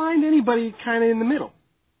don't find anybody kind of in the middle.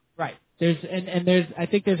 Right. I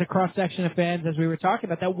think there's a cross-section of fans, as we were talking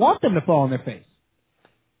about, that want them to fall on their face.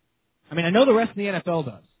 I mean, I know the rest of the NFL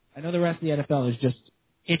does. I know the rest of the NFL is just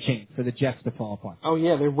itching for the Jets to fall apart. Oh,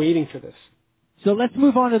 yeah, they're waiting for this. So let's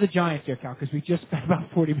move on to the Giants here, Cal, because we just spent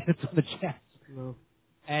about 40 minutes on the Jets. No.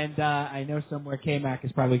 And I know somewhere K-Mac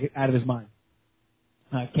is probably out of his mind.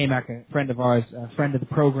 K-Mac, a friend of ours, a friend of the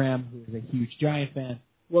program, who is a huge Giant fan.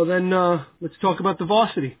 Well, then let's talk about the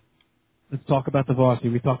varsity. Let's talk about the varsity.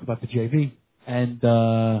 We talked about the JV and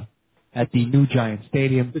at the new Giant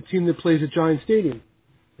Stadium. The team that plays at Giant Stadium.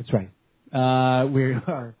 That's right. We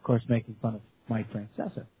are, of course, making fun of Mike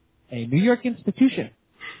Francesa, a New York institution.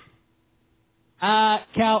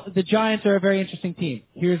 Cal, the Giants are a very interesting team.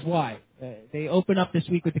 Here's why. They open up this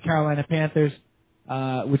week with the Carolina Panthers,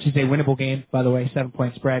 which is a winnable game, by the way,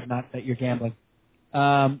 7-point spread, not that you're gambling.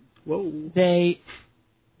 Whoa.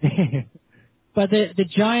 But the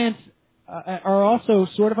Giants are also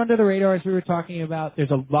sort of under the radar, as we were talking about. There's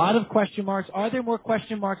a lot of question marks. Are there more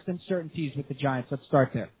question marks than certainties with the Giants? Let's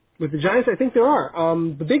start there. With the Giants, I think there are.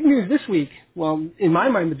 The big news this week, well, in my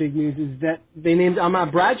mind, the big news is that they named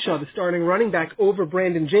Ahmad Bradshaw the starting running back over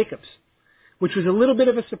Brandon Jacobs, which was a little bit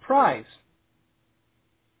of a surprise.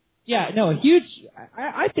 Yeah, no,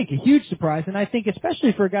 I think a huge surprise, and I think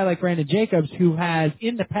especially for a guy like Brandon Jacobs, who has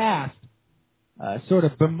in the past sort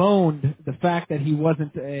of bemoaned the fact that he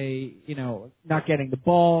wasn't not getting the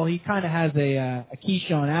ball. He kind of has a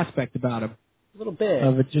Keyshawn aspect about him. A little bit.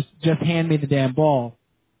 Of just hand me the damn ball.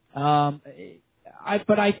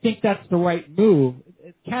 But I think that's the right move.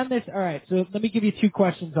 All right, so let me give you two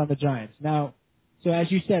questions on the Giants. Now, so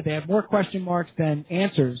as you said, they have more question marks than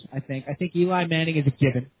answers, I think. I think Eli Manning is a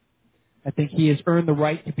given. I think he has earned the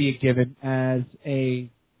right to be a given as a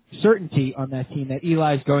certainty on that team that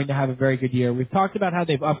Eli is going to have a very good year. We've talked about how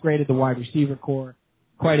they've upgraded the wide receiver core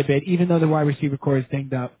quite a bit, even though the wide receiver core is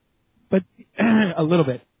dinged up, but a little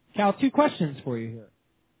bit. Cal, two questions for you here.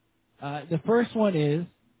 The first one is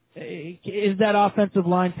that offensive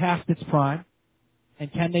line past its prime?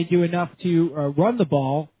 And can they do enough to run the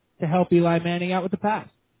ball to help Eli Manning out with the pass?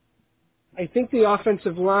 I think the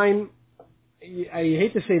offensive line, I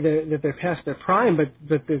hate to say that they're past their prime, but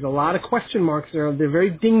there's a lot of question marks there. They're very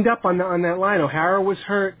dinged up on that line. O'Hara was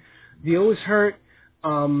hurt. Dio was hurt.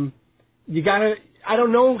 I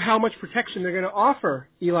don't know how much protection they're going to offer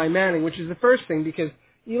Eli Manning, which is the first thing, because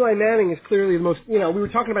Eli Manning is clearly the most, we were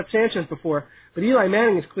talking about Sanchez before, but Eli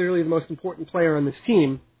Manning is clearly the most important player on this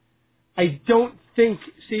team. I don't think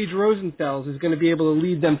Sage Rosenfels is going to be able to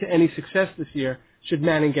lead them to any success this year should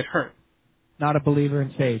Manning get hurt. Not a believer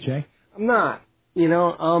in Sage, eh? I'm not.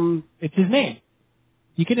 It's his name.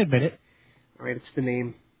 You can admit it. All right, it's the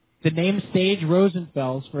name. The name Sage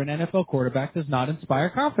Rosenfels for an NFL quarterback does not inspire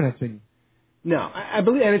confidence in you. No, I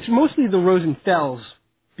believe, and it's mostly the Rosenfels,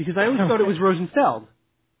 because I always thought it was Rosenfeld.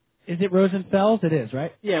 Is it Rosenfels? It is,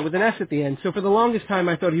 right? Yeah, with an S at the end. So for the longest time,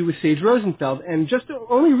 I thought he was Sage Rosenfeld, and just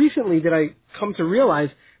only recently did I come to realize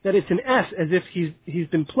that it's an S, as if he's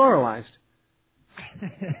been pluralized.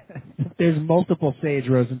 There's multiple Sage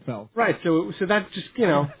Rosenfels. Right. So that's just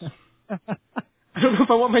I don't know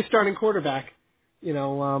if I want my starting quarterback.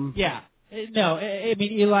 Yeah. No, I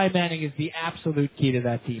mean Eli Manning is the absolute key to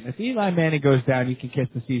that team. If Eli Manning goes down, you can kiss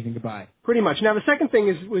the season goodbye. Pretty much. Now the second thing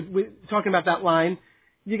is with talking about that line.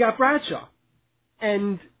 You got Bradshaw.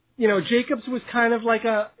 And, Jacobs was kind of like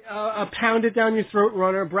a pound it down your throat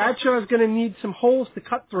runner. Bradshaw is going to need some holes to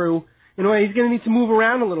cut through. He's going to need to move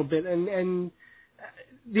around a little bit. And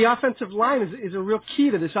the offensive line is a real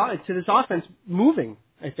key to this offense moving,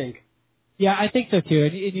 I think. Yeah, I think so too.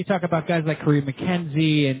 And you talk about guys like Kareem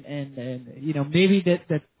McKenzie and maybe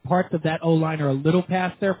that parts of that O-line are a little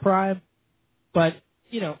past their prime. But,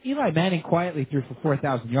 Eli Manning quietly threw for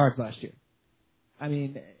 4,000 yards last year. I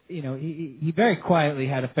mean, he very quietly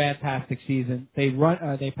had a fantastic season. They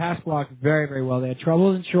pass blocked very, very well. They had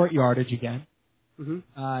trouble in short yardage again,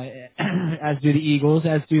 as do the Eagles,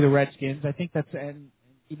 as do the Redskins. I think and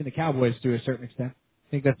even the Cowboys to a certain extent.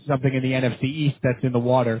 I think that's something in the NFC East that's in the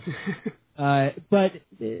water. But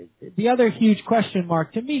the other huge question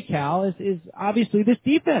mark to me, Cal, is obviously this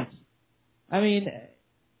defense. I mean,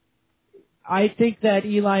 I think that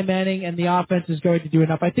Eli Manning and the offense is going to do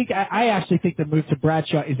enough. I actually think the move to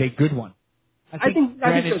Bradshaw is a good one. I think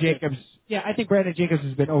Brandon Jacobs. Yeah, I think Brandon Jacobs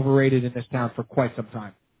has been overrated in this town for quite some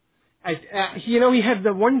time. He had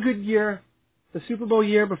the one good year, the Super Bowl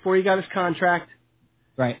year before he got his contract.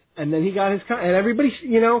 Right. And then he got his and everybody,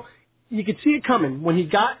 you could see it coming when he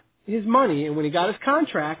got his money and when he got his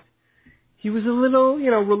contract. He was a little,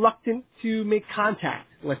 reluctant to make contact.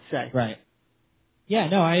 Let's say. Right. Yeah,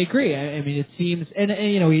 no, I agree. I mean, it seems, and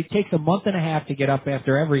he takes a month and a half to get up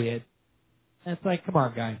after every hit. And it's like, come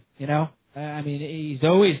on, guy, I mean, he's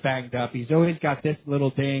always banged up. He's always got this little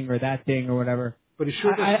ding or that ding or whatever. But he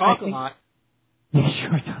sure does talk a lot. He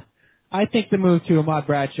sure does. I think the move to Ahmad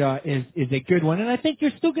Bradshaw is a good one, and I think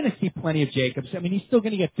you're still going to see plenty of Jacobs. I mean, he's still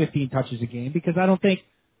going to get 15 touches a game because I don't think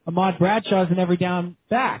Ahmad Bradshaw is an every down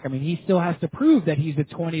back. I mean, he still has to prove that he's a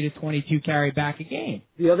 20 to 22 carry back a game.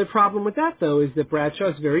 The other problem with that, though, is that Bradshaw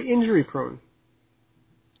is very injury prone.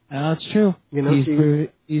 That's true.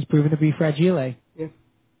 He's proven to be fragile. Yeah.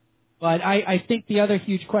 But I think the other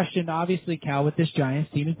huge question, obviously, Cal, with this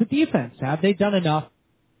Giants team is the defense. Have they done enough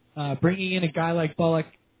bringing in a guy like Bullock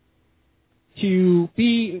to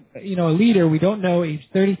be, a leader? We don't know. He's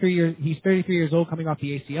 33 years old, coming off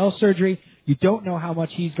the ACL surgery. You don't know how much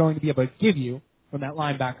he's going to be able to give you from that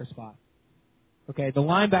linebacker spot. Okay, the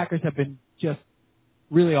linebackers have been just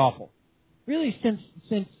really awful. Really since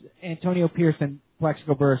Antonio Pierce and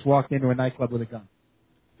Plexico Burress walked into a nightclub with a gun.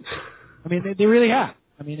 I mean, they really have.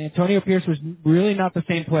 I mean, Antonio Pierce was really not the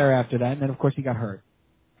same player after that, and then of course he got hurt.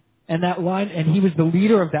 And he was the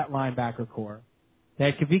leader of that linebacker core. They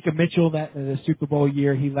had Kavika Mitchell the Super Bowl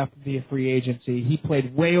year. He left via free agency. He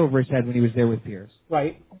played way over his head when he was there with Pierce.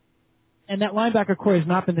 Right. And that linebacker core has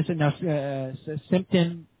not been this enough. Clint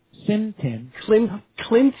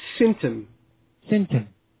Sinton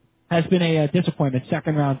has been a disappointment.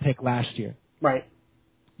 Second round pick last year. Right.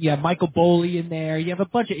 You have Michael Boley in there. You have a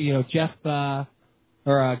bunch of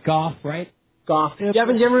Goff, right? Goff. You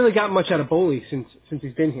haven't really gotten much out of Paulie since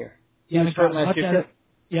he's been here. He was hurt last year.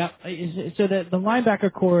 Yeah, so the linebacker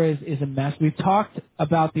core is a mess. We've talked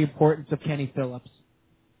about the importance of Kenny Phillips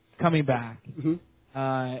coming back. Mm-hmm.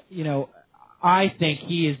 I think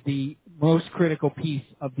he is the most critical piece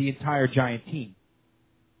of the entire Giant team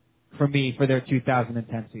for me for their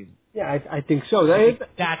 2010 season. Yeah, I think so.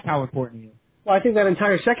 That's how important he is. Well, I think that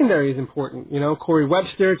entire secondary is important. Corey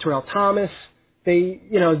Webster, Terrell Thomas. These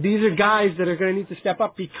are guys that are going to need to step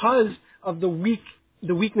up because of the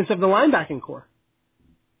weakness of the linebacking core.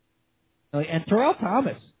 And Terrell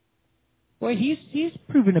Thomas, boy, he's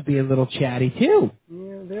proven to be a little chatty too.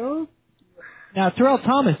 Yeah, they are. Now Terrell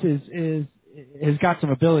Thomas has got some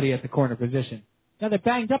ability at the corner position. Now they're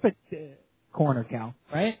banged up at corner, Cal,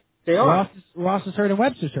 right? They are. Ross is hurt and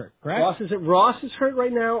Webster's hurt, correct? Ross is hurt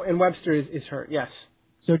right now, and Webster is hurt. Yes.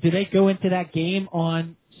 So do they go into that game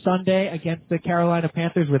on Sunday against the Carolina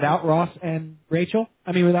Panthers without Ross and Rachel?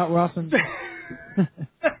 I mean, without Ross and.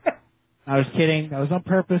 I was kidding. That was on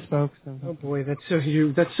purpose, folks. Oh boy, that's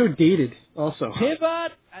so dated. Also.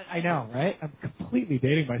 Pivot. I know, right? I'm completely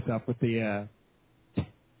dating myself with the.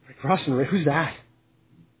 Ross and Rachel. Who's that?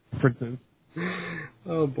 Princes.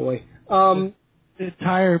 Oh boy. The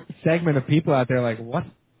entire segment of people out there like, what?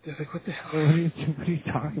 They're like, what the hell? What are you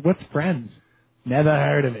talking? What's Friends? Never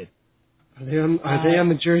heard of it. Are they on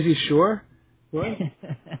the Jersey Shore? What?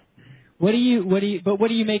 What do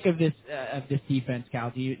you make of this defense,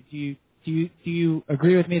 Cal? Do you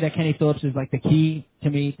agree with me that Kenny Phillips is like the key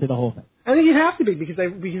to the whole thing? I think he'd have to be because I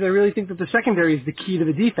really think that the secondary is the key to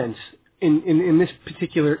the defense in this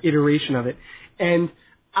particular iteration of it, and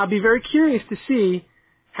I'll be very curious to see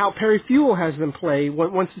how Perry Fuel has them play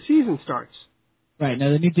once the season starts. Right.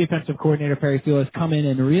 Now, the new defensive coordinator, Perry Fuel, has come in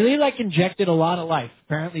and really, injected a lot of life.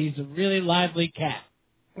 Apparently, he's a really lively cat.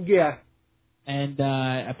 Yeah. And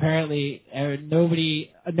apparently,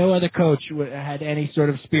 no other coach had any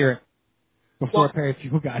sort of spirit before Perry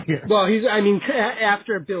Fuel got here. Well,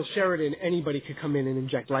 after Bill Sheridan, anybody could come in and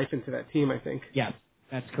inject life into that team, I think. Yes,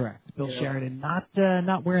 that's correct. Bill Sheridan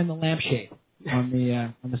not wearing the lampshade on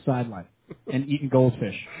the sideline and eating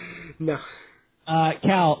goldfish. No.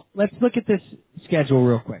 Cal, let's look at this schedule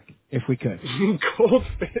real quick, if we could.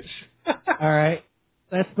 Goldfish. All right.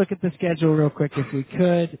 Let's look at the schedule real quick, if we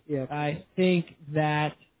could. Yeah. I think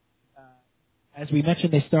that, as we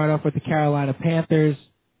mentioned, they start off with the Carolina Panthers,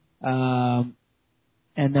 and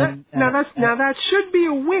then that should be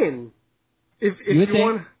a win. If you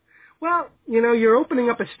want. Well, you're opening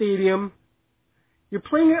up a stadium. You're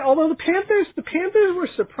playing it. Although the Panthers were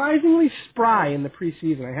surprisingly spry in the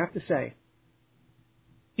preseason, I have to say.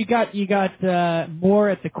 You got Moore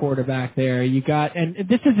at the quarterback there. And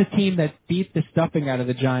this is a team that beat the stuffing out of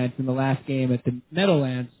the Giants in the last game at the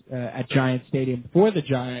Meadowlands at Giants Stadium before the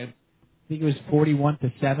Giants. I think it was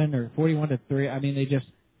 41-7 or 41-3. I mean,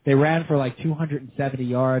 they ran for 270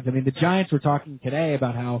 yards. I mean, the Giants were talking today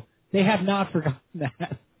about how they have not forgotten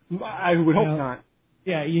that. I would hope not.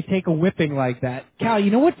 Yeah, you take a whipping like that. Cal, you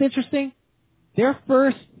know what's interesting? Their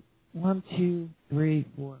first 1, 2, 3,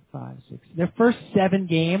 4, 5, 6. Their first 7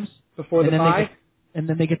 games before the bye, and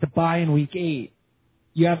then they get the bye in week 8.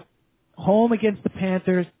 You have home against the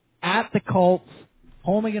Panthers, at the Colts,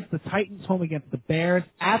 home against the Titans, home against the Bears,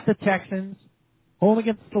 at the Texans, home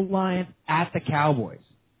against the Lions, at the Cowboys.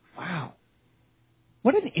 Wow,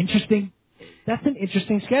 that's an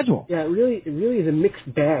interesting schedule. Yeah, it really is a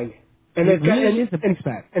mixed bag. And it really is a mixed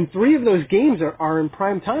bag. And 3 of those games are in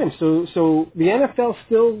prime time. So the NFL's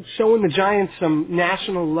still showing the Giants some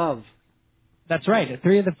national love. That's right.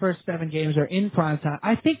 3 of the first 7 games are in prime time.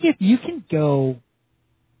 I think if you can go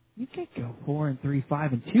 4-3,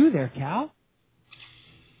 5-2 there, Cal.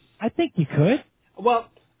 I think you could. Well,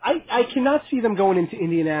 I cannot see them going into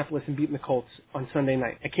Indianapolis and beating the Colts on Sunday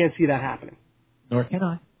night. I can't see that happening. Nor can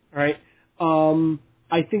I. All right.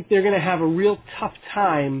 I think they're going to have a real tough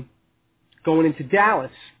time going into Dallas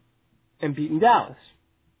and beating Dallas.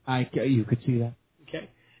 You could see that. Okay.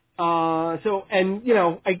 I'm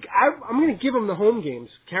going to give them the home games: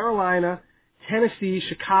 Carolina, Tennessee,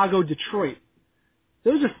 Chicago, Detroit.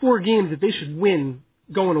 Those are 4 games that they should win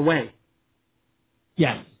going away.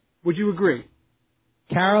 Yes. Would you agree?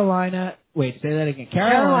 Carolina. Wait, say that again.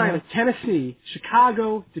 Carolina, Tennessee,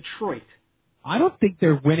 Chicago, Detroit. I don't think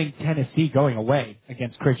they're winning Tennessee going away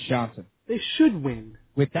against Chris Johnson. They should win.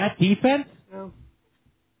 With that defense? No.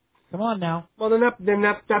 Come on now. Well, then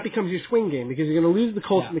that becomes your swing game because you're going to lose the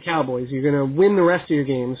Colts and the Cowboys. You're going to win the rest of your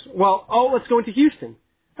games. Well, let's go into Houston.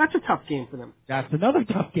 That's a tough game for them. That's another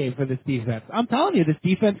tough game for this defense. I'm telling you, this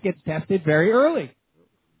defense gets tested very early.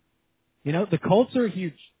 The Colts are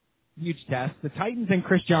huge. huge test. The Titans and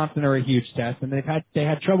Chris Johnson are a huge test, and they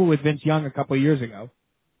had trouble with Vince Young a couple of years ago.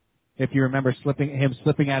 If you remember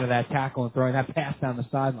slipping out of that tackle and throwing that pass down the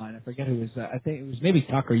sideline. I forget who it was. I think it was maybe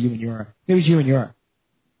Tucker, you and Ura. It was you and Ura.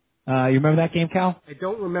 You remember that game, Cal? I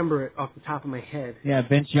don't remember it off the top of my head. Yeah,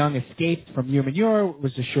 Vince Young escaped from Human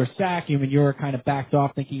was a sure sack. Human kind of backed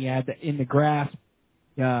off thinking he had in the grasp.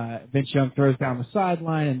 Vince Young throws down the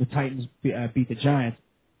sideline, and the Titans beat the Giants.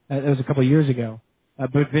 That was a couple of years ago.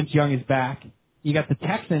 But Vince Young is back. You got the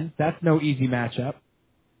Texans. That's no easy matchup.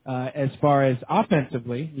 As far as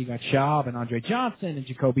offensively, you got Schaub and Andre Johnson and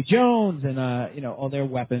Jacoby Jones and, all their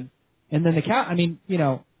weapons. And then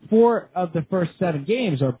 4 of the first 7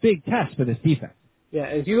 games are big tests for this defense. Yeah,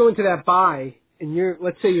 if you go into that bye, and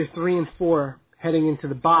let's say you're 3-4 heading into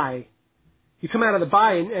the bye, you come out of the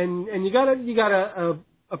bye and you got a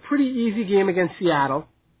pretty easy game against Seattle,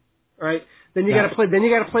 right? Then you got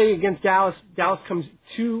to play against Dallas. Dallas comes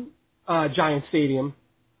to Giant Stadium.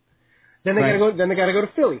 Then they got to go to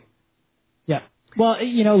Philly. Yeah. Well,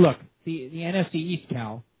 look, the NFC East,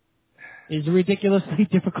 Cal, is a ridiculously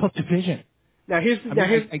difficult division. Now here's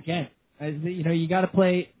again, you got to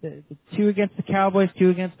play the 2 against the Cowboys,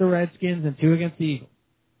 2 against the Redskins, and 2 against the Eagles.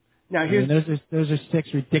 Now those are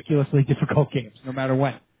 6 ridiculously difficult games, no matter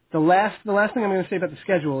what. The last thing I'm going to say about the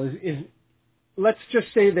schedule is let's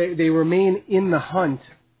just say they remain in the hunt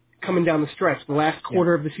coming down the stretch, the last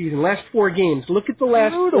quarter of the season, last 4 games. Look at the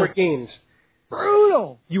last 4 games.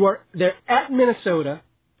 Brutal. They're at Minnesota,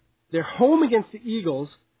 they're home against the Eagles,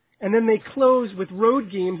 and then they close with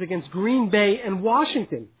road games against Green Bay and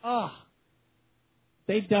Washington. Oh.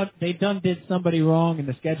 They did somebody wrong in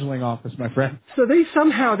the scheduling office, my friend. So they've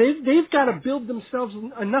got to build themselves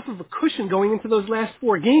enough of a cushion going into those last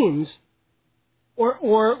 4 games,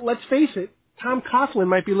 or let's face it, Tom Coughlin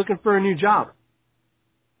might be looking for a new job.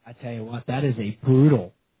 I tell you what, that is a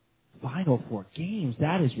brutal final 4 games.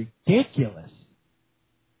 That is ridiculous.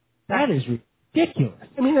 That is ridiculous.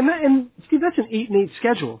 I mean, and Steve, that's an 8-8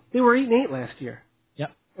 schedule. They were 8-8 last year.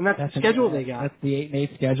 Yep. And that's the schedule they got. That's the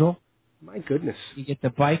 8-8 schedule. My goodness. You get the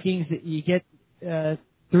Vikings. You get 3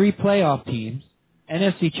 playoff teams,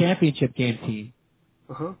 NFC Championship game team,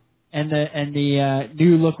 and the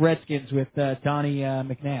new look Redskins with Donnie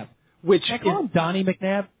McNabb. Which I call him Donnie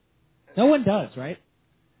McNabb. No one does, right?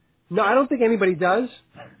 No, I don't think anybody does.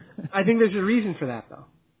 I think there's a reason for that, though.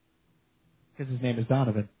 Because his name is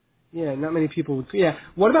Donovan. Yeah, not many people would. Yeah.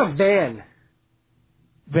 What about Van?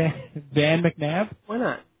 Van McNabb? Why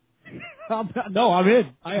not? I'm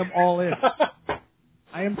in. I am all in.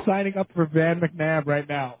 I am signing up for Van McNabb right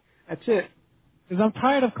now. That's it. Because I'm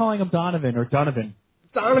tired of calling him Donovan or Donovan.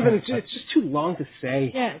 Donovan, it's just too long to say.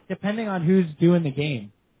 Yeah, depending on who's doing the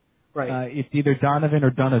game. Right. It's either Donovan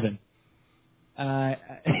or Donovan. I'm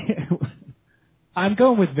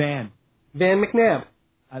going with Van. Van McNabb.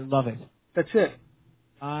 I love it. That's it.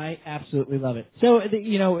 I absolutely love it. So,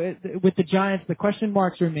 with the Giants, the question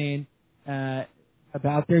marks remain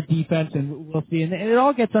about their defense, and we'll see. And it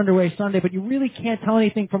all gets underway Sunday, but you really can't tell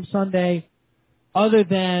anything from Sunday other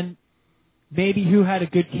than maybe who had a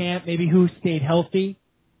good camp, maybe who stayed healthy.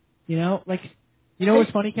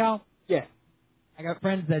 What's funny, Cal? Yeah. I got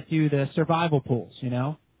friends that do the survival pools,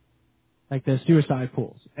 like the suicide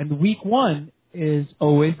pools. And week 1 is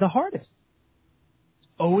always the hardest.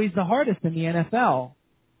 Always the hardest in the NFL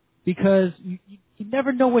because you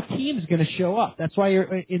never know what team is going to show up. That's why you're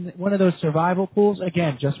in one of those survival pools,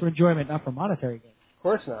 again, just for enjoyment, not for monetary gain. Of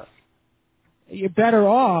course not. You're better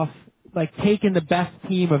off, taking the best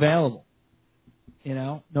team available,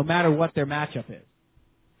 no matter what their matchup is.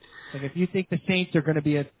 Like, if you think the Saints are going to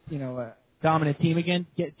be a dominant team again,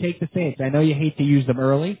 take the Saints. I know you hate to use them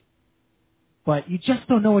early, but you just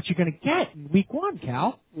don't know what you're going to get in week 1,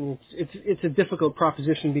 Cal. It's a difficult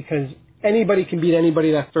proposition because anybody can beat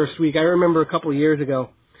anybody that first week. I remember a couple of years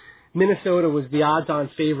ago, Minnesota was the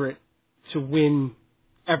odds-on favorite to win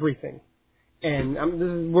everything.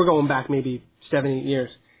 And we're going back maybe 7-8 years.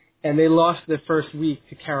 And they lost the first week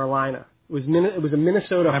to Carolina. It was a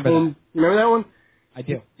Minnesota home. Remember that one? I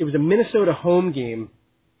do. It was a Minnesota home game.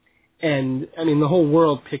 And, the whole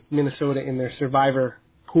world picked Minnesota in their survivor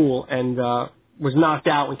pool and was knocked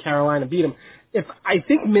out when Carolina beat them. I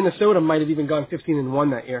think Minnesota might have even gone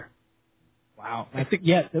 15-1 that year. Wow. I think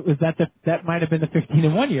that might have been the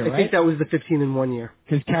 15-1 year, right? I think that was the 15-1 year.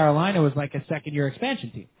 Because Carolina was like a second-year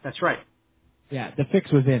expansion team. That's right. Yeah, the fix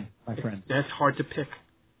was in, my friend. That's hard to pick.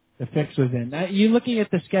 The fix was in. You're looking at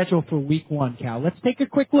the schedule for week 1, Cal. Let's take a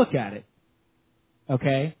quick look at it.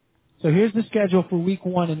 Okay? So here's the schedule for week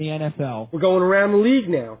 1 in the NFL. We're going around the league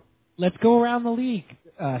now. Let's go around the league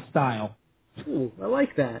style. Ooh, I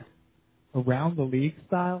like that. Around the league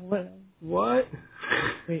style? What?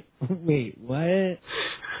 Wait, what?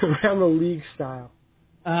 Around the league style.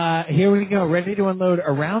 Here we go. Ready to unload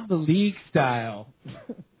Around the League Style.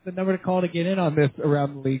 The number to call to get in on this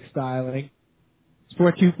Around the League styling is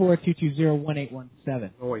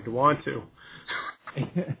 424-220-1817. Oh, wait, you want to?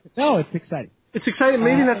 No, it's exciting. It's exciting.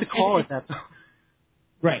 Maybe not to call it that, though.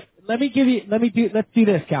 Right. Let's do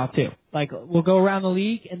this, Cal, too. Like, we'll go around the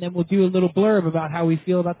league, and then we'll do a little blurb about how we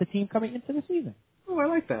feel about the team coming into the season. Oh, I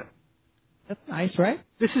like that. That's nice, right?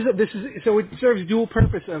 So it serves dual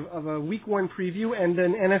purpose of a week 1 preview and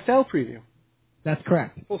an NFL preview. That's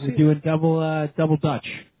correct. We're doing double Dutch.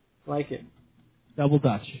 Like it. Double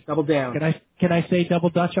Dutch. Double down. Can I say double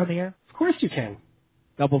Dutch on the air? Of course you can.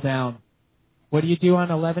 Double down. What do you do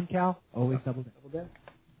on 11, Cal? Always double down. Double down.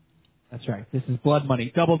 That's right. This is blood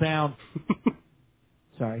money. Double down.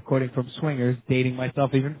 Sorry, quoting from Swingers, dating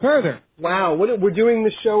myself even further. Wow, we're doing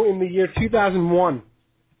this show in the year 2001.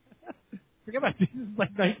 Forget about this. This is like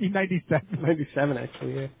 1997. 97,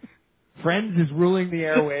 actually, yeah. Friends is ruling the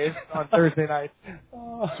airwaves on Thursday night.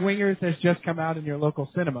 Swingers has just come out in your local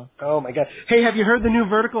cinema. Oh, my God. Hey, have you heard the new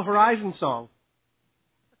Vertical Horizon song?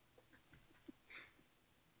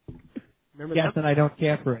 Remember Yes, that? and I don't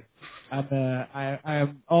care for it.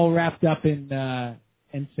 I'm all wrapped up in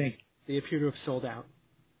sync. They appear to have sold out.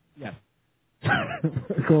 Yes.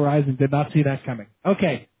 Horizon did not see that coming.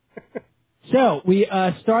 Okay. So we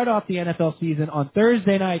start off the NFL season on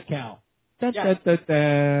Thursday night, Cal. I'm going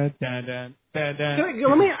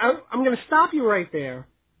to stop you right there,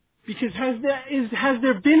 because has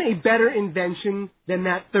there been a better invention than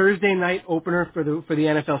that Thursday night opener for the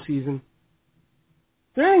NFL season? Is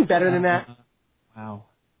there anything better than that? Wow.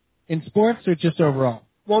 In sports or just overall?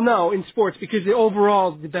 Well, no, in sports, because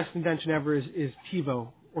overall the best invention ever is TiVo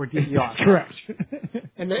or DVR. Correct.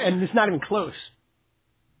 and it's not even close.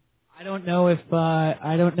 I don't know if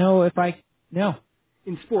I know.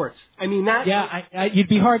 In sports, I mean that. Yeah, you'd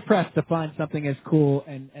be hard pressed to find something as cool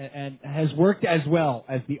and has worked as well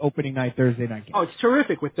as the opening night Thursday night game. Oh, it's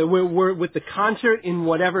terrific with the concert in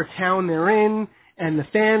whatever town they're in and the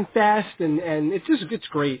fan fest and it's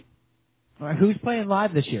great. All right, who's playing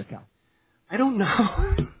live this year, Cal? I don't know.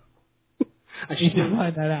 I need to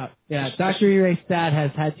find that out. Yeah, Dr. Erase Dad has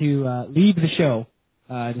had to leave the show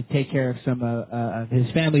to take care of some of his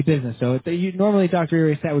family business. So normally Dr.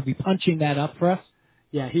 Erase Dad would be punching that up for us.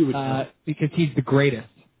 Yeah, he would. Because he's the greatest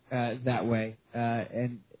that way.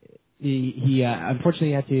 And he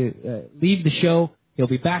unfortunately had to leave the show. He'll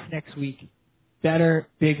be back next week, better,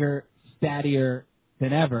 bigger, stattier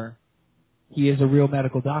than ever. He is a real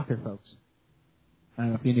medical doctor, folks. I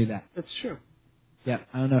don't know if you knew that. That's true. Yeah,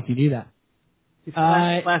 I don't know if you knew that. He's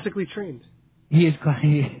classically trained. He is,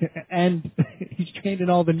 and he's trained in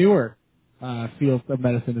all the newer fields of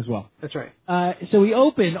medicine as well. That's right. So we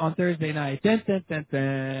open on Thursday night. Dun, dun, dun,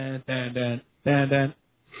 dun, dun, dun, dun, dun.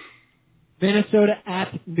 Minnesota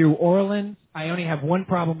at New Orleans. I only have one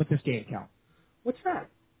problem with this game, Cal. What's that?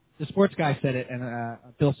 The sports guy said it, and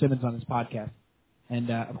Bill Simmons on his podcast. And,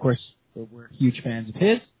 of course, we're huge fans of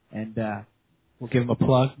his, and we'll give him a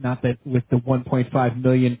plug. Not that with the 1.5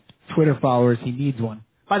 million Twitter followers, he needs one.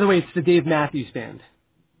 By the way, it's the Dave Matthews Band.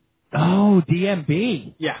 Oh,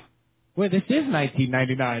 DMB. Yeah. Well, this is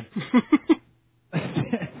 1999.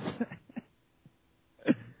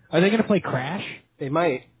 Are they going to play Crash? They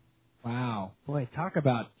might. Wow. Boy, talk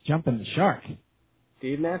about jumping the shark.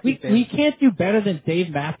 Dave Matthews Band. We can't do better than Dave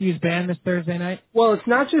Matthews Band this Thursday night? Well, it's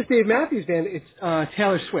not just Dave Matthews Band. It's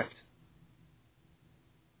Taylor Swift.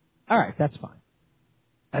 All right, that's fine.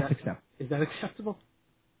 That's acceptable. Is that acceptable?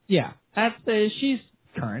 Yeah. She's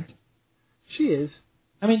current. She is.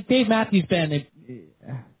 I mean, Dave Matthews Band,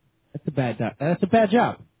 that's a bad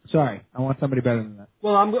job. Sorry. I want somebody better than that.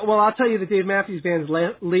 Well, I'll tell you that Dave Matthews Band's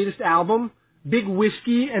latest album, Big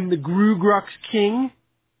Whiskey and the Grugrux King.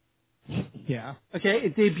 Yeah. Okay,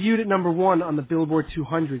 it debuted at number 1 on the Billboard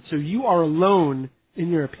 200. So you are alone in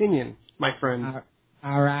your opinion, my friend.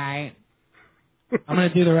 All right. I'm going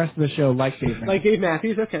to do the rest of the show like Dave Matthews. Like Dave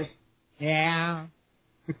Matthews? Okay. Yeah.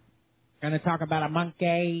 Going to talk about a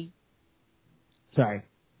monkey. Sorry.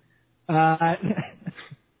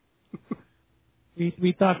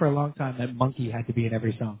 We thought for a long time that monkey had to be in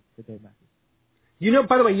every song for Dave Matthews.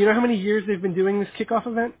 By the way, you know how many years they've been doing this kickoff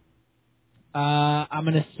event? I'm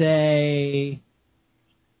going to say,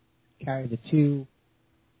 carry the 2,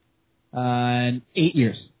 8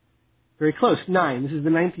 years. Very close. 9. This is the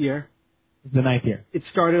 9th year. It's the 9th year. It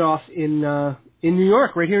started off in New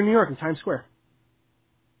York, right here in New York, in Times Square.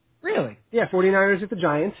 Really? Yeah, 49ers at the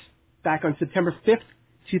Giants, back on September 5th,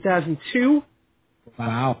 2002.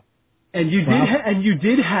 Wow. And you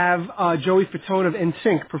did have Joey Fatone of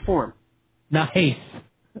NSYNC perform. Nice.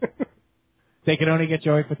 They could only get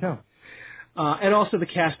Joey Fatone. And also the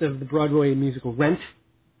cast of the Broadway musical Rent.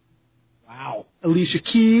 Wow. Alicia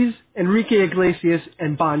Keys, Enrique Iglesias,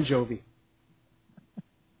 and Bon Jovi.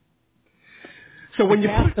 So when you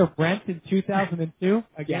cast of Rent in 2002,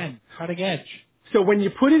 again, cutting edge. So when you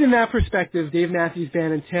put it in that perspective, Dave Matthews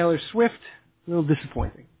Band and Taylor Swift, a little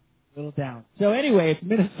disappointing. A little down. So anyway, it's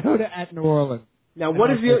Minnesota at New Orleans. Now,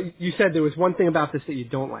 you said there was one thing about this that you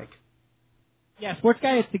don't like. Yeah, Sports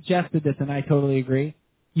Guy had suggested this, and I totally agree.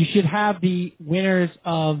 You should have the winners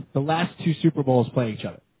of the last two Super Bowls play each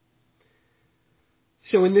other.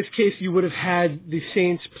 So in this case, you would have had the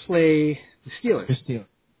Saints play the Steelers.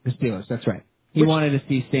 The Steelers, that's right. He wanted to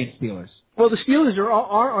see Saints Steelers. Well, the Steelers are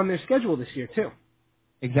on their schedule this year too.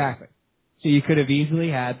 Exactly. So you could have easily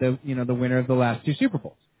had the winner of the last two Super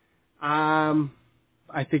Bowls.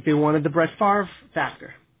 I think they wanted the Brett Favre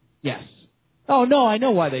factor. Yes. Oh no, I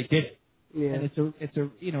know why they did it. Yeah. And it's a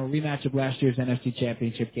rematch of last year's NFC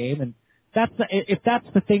Championship game, and if that's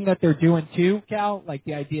the thing that they're doing too, Cal, like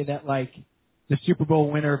the idea that like the Super Bowl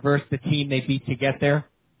winner versus the team they beat to get there,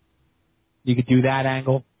 you could do that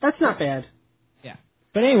angle. That's not bad. Yeah.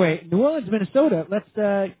 But anyway, New Orleans, Minnesota. Let's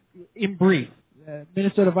in brief.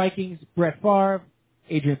 Minnesota Vikings, Brett Favre,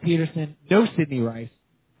 Adrian Peterson, no Sidney Rice.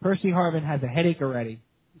 Percy Harvin has a headache already.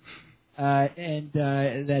 And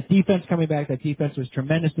that defense coming back, that defense was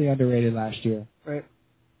tremendously underrated last year. Right.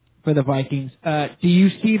 For the Vikings. Do you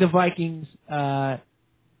see the Vikings,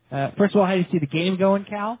 first of all, how do you see the game going,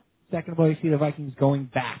 Cal? Second of all, you see the Vikings going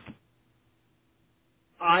back?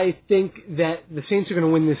 I think that the Saints are going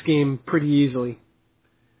to win this game pretty easily.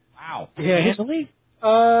 Wow. Yeah. Handily?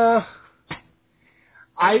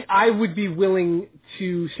 I would be willing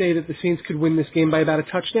to say that the Saints could win this game by about a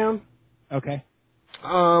touchdown. Okay.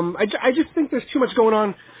 I just think there's too much going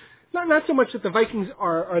on. Not so much that the Vikings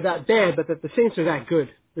are that bad, but that the Saints are that good.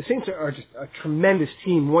 The Saints are just a tremendous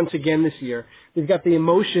team once again this year. They've got the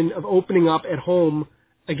emotion of opening up at home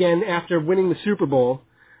again after winning the Super Bowl.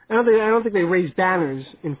 I don't think they raise banners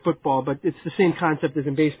in football, but it's the same concept as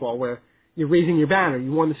in baseball, where you're raising your banner.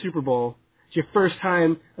 You won the Super Bowl. It's your first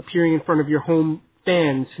time appearing in front of your home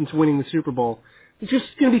fans since winning the Super Bowl. There's just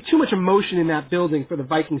going to be too much emotion in that building for the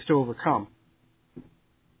Vikings to overcome.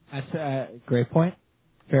 That's a great point.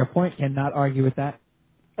 Fair point. Cannot argue with that.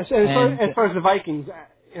 As far as the Vikings,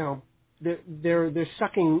 they're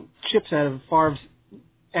sucking chips out of Favre's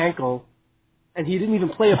ankle, and he didn't even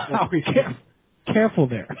play a full preseason. Careful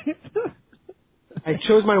there. I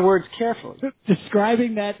chose my words carefully.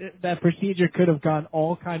 Describing that procedure could have gone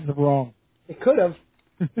all kinds of wrong. It could have.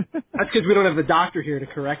 That's because we don't have the doctor here to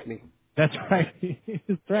correct me. That's right.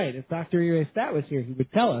 That's right. If Dr. Stat was here, he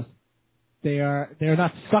would tell us they're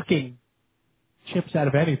not sucking chips out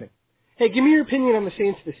of anything. Hey, give me your opinion on the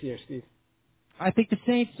Saints this year, Steve. I think the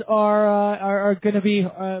Saints are going to be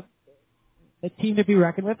a team to be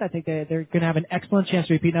reckoned with. I think they're going to have an excellent chance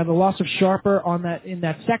to repeat. Now, the loss of Sharper in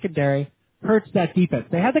that secondary hurts that defense.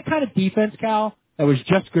 They had the kind of defense, Cal, that was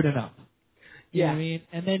just good enough. You know what I mean?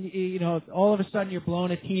 And then, all of a sudden you're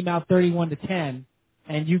blowing a team out 31-10,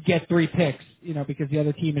 and you get 3 picks, because the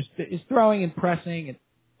other team is throwing and pressing.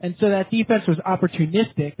 And so that defense was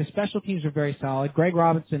opportunistic. The special teams are very solid. Greg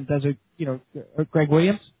Robinson does Greg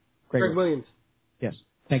Williams? Greg Williams. Yes.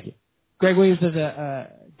 Thank you. Greg Williams did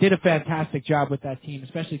a fantastic job with that team,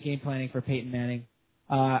 especially game planning for Peyton Manning.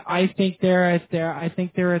 I think they're at 13-3. I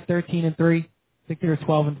think they're at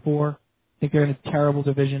 12-4. I think they're in a terrible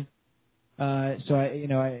division. So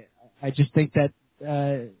I just think that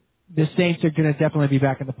the Saints are going to definitely be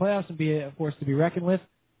back in the playoffs and be a force to be reckoned with.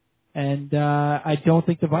 And I don't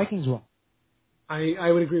think the Vikings will.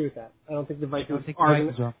 I would agree with that. I don't think the Vikings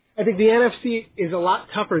will. I think the NFC is a lot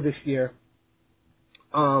tougher this year.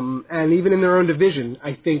 And even in their own division,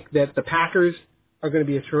 I think that the Packers are going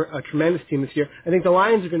to be a tremendous team this year. I think the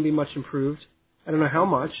Lions are going to be much improved. I don't know how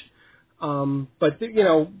much. But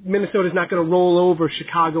Minnesota's not going to roll over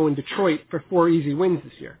Chicago and Detroit for 4 easy wins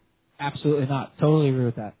this year. Absolutely not. Totally agree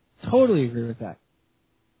with that.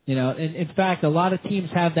 In fact, a lot of teams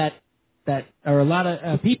have or a lot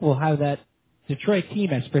of people have that Detroit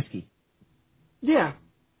team as frisky. Yeah.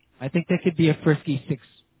 I think that could be a frisky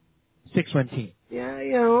six-run team.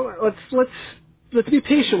 Yeah, let's be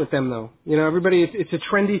patient with them though. Everybody, it's a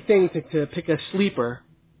trendy thing to pick a sleeper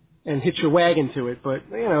and hitch your wagon to it, but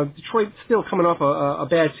Detroit's still coming off a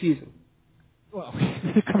bad season. Well,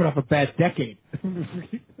 they're coming off a bad decade.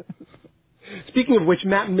 Speaking of which,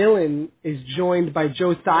 Matt Millen is joined by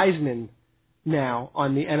Joe Theismann now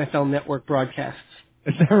on the NFL Network broadcasts.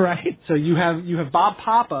 Is that right? So you have Bob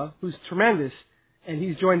Papa, who's tremendous, and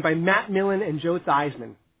he's joined by Matt Millen and Joe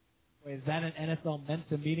Theismann. Wait, is that an NFL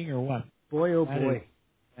Mensa meeting or what? Boy, oh That boy. is-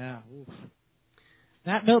 yeah. Oof.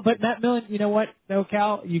 Matt Millen, you know what, though,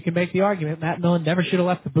 Cal? You can make the argument Matt Millen never should have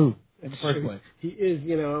left the booth in the first place. He is,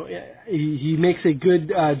 he makes a good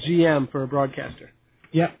GM for a broadcaster.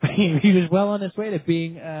 Yep. He was well on his way to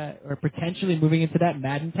being, or potentially moving into that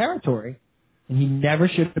Madden territory, and he never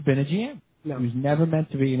should have been a GM. No. He was never meant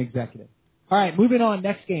to be an executive. All right, moving on.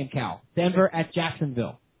 Next game, Cal. Denver at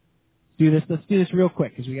Jacksonville. Let's do this real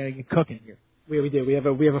quick because we got to get cooking here. We do. We have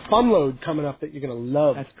a fun load coming up that you're going to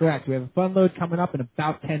love. That's correct. We have a fun load coming up in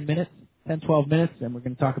about 10 minutes, 12 minutes, and we're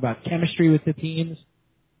going to talk about chemistry with the teams,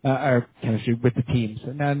 or chemistry with the teams.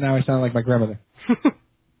 Now I sound like my grandmother.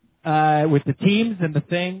 With the teams and the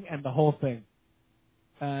thing and the whole thing.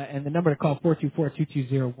 And the number to call,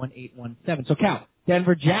 424-220-1817. So, Cal,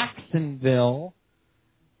 Denver, Jacksonville.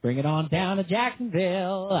 Bring it on down to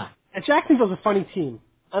Jacksonville. And Jacksonville's a funny team.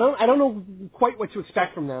 I don't know quite what to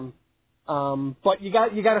expect from them. But you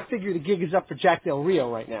got to figure the gig is up for Jack Del Rio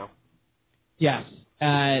right now. Yes.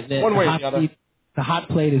 One way or the other. The hot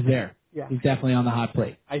plate is there. Yeah. He's definitely on the hot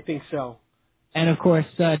plate. I think so. And of course,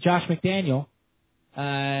 Josh McDaniel,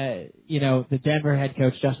 the Denver head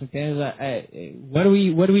coach, Josh McDaniel, what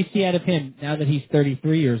do we see out of him now that he's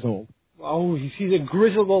 33 years old? Oh, he's a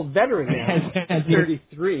grizzled old veteran now. Has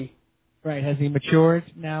 33. Right. Has he matured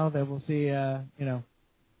now that we'll see,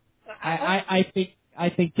 I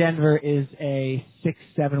think Denver is a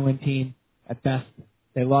 6-7 win team at best.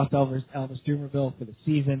 They lost Elvis Dumerville for the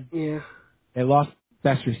season. Yeah. They lost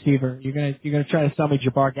best receiver. You're gonna try to sell me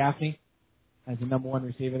Jabbar Gaffney as the number one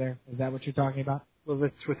receiver there. Is that what you're talking about? Well,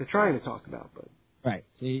 that's what they're trying to talk about, but. Right.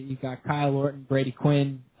 So you got Kyle Orton, Brady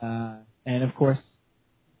Quinn, and of course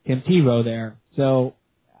Tim Tebow there. So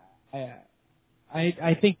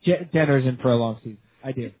I think Denver's in for a long season.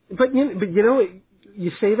 I do. But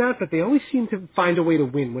you say that, but they always seem to find a way to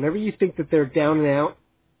win. Whenever you think that they're down and out,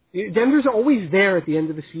 Denver's always there at the end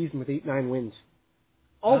of the season with 8-9 wins.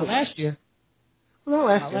 Not last year. Well,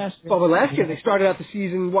 not last year. Well, but last year they started out the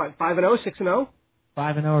season, 5-0, 6-0? 5-0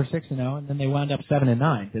 or 6-0, and then they wound up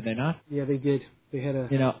 7-9, did they not? Yeah, they did. They had a...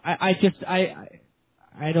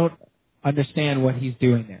 I don't understand what he's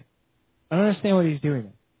doing there. I don't understand what he's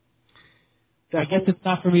doing there. I guess it's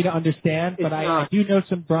not for me to understand, but I do know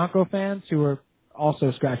some Bronco fans who are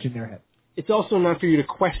also scratching their head. It's also not for you to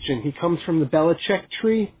question. He comes from the Belichick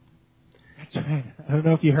tree. That's right. I don't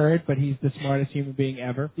know if you heard, but he's the smartest human being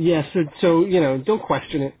ever. Yeah, so don't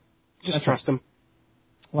question it. Just trust him.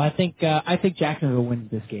 Well, I think Jacksonville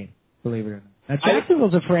wins this game, believe it or not. Now,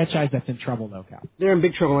 Jacksonville's a franchise that's in trouble, though, Cal. They're in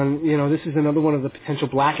big trouble, and, this is another one of the potential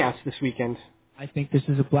blackouts this weekend. I think this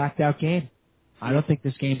is a blacked out game. I don't think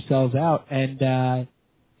this game sells out. And,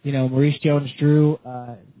 Maurice Jones-Drew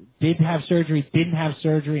did have surgery, didn't have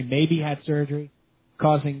surgery, maybe had surgery,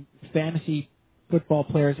 causing fantasy football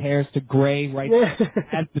players' hairs to gray right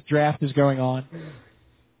as the draft is going on.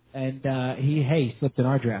 And he slipped in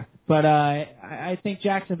our draft. But I think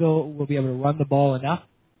Jacksonville will be able to run the ball enough.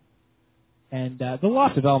 And the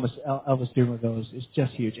loss of Elvis Dumerville is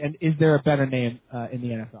just huge. And is there a better name in the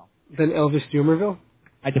NFL? Than Elvis Dumerville?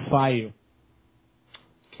 I defy you.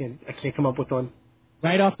 I can't come up with one.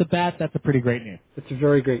 Right off the bat, that's a pretty great name. It's a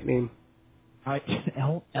very great name.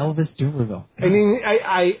 Elvis Dumerville. I mean,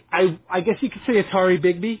 I guess you could say Atari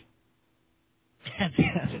Bigby.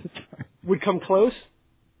 Would come close.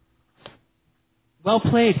 Well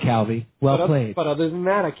played, Calvi. Well played. But other than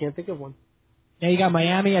that, I can't think of one. Now you got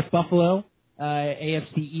Miami at Buffalo,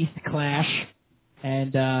 AFC East clash,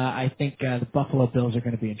 and I think the Buffalo Bills are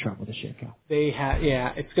going to be in trouble this year, Cal.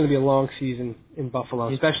 It's going to be a long season in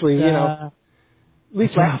Buffalo, especially at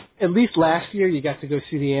least last year you got to go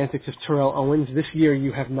see the antics of Terrell Owens. This year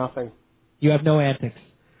you have nothing. You have no antics.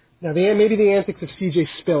 Now maybe the antics of C.J.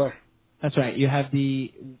 Spiller. That's right. You have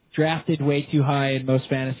the drafted way too high in most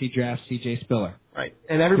fantasy drafts, C.J. Spiller. Right,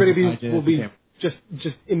 and everybody will be just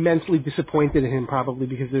immensely disappointed in him probably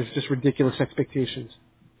because there's just ridiculous expectations.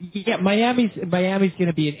 Yeah, Miami's going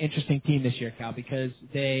to be an interesting team this year, Cal, because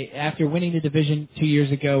they, after winning the division 2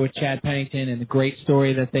 years ago with Chad Pennington and the great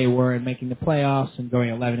story that they were in making the playoffs and going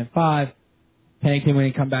 11-5, Pennington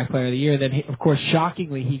winning comeback player of the year, then of course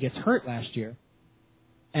shockingly he gets hurt last year,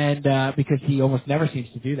 and because he almost never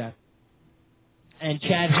seems to do that. And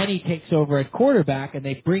Chad Henne takes over at quarterback, and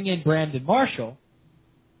they bring in Brandon Marshall.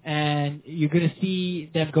 And you're going to see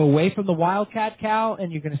them go away from the Wildcat, Cal,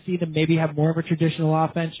 and you're going to see them maybe have more of a traditional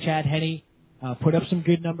offense. Chad Henne put up some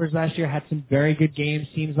good numbers last year, had some very good games.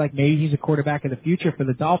 Seems like maybe he's a quarterback of the future for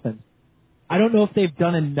the Dolphins. I don't know if they've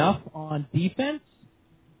done enough on defense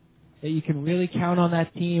that you can really count on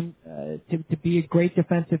that team to be a great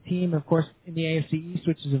defensive team. Of course, in the AFC East,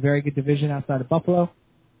 which is a very good division outside of Buffalo.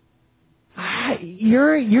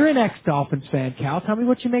 You're an ex-Dolphins fan, Cal. Tell me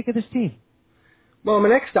what you make of this team. Well, I'm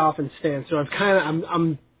an ex-Dolphins fan, so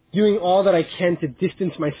I'm doing all that I can to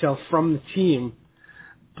distance myself from the team.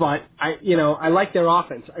 But I like their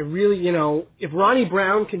offense. I really, if Ronnie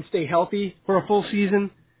Brown can stay healthy for a full season,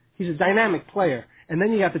 he's a dynamic player. And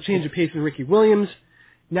then you got the change of pace with Ricky Williams.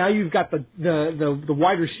 Now you've got the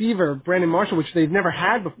wide receiver Brandon Marshall, which they've never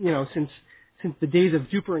had, since the days of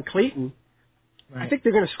Duper and Clayton. Right. I think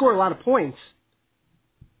they're going to score a lot of points,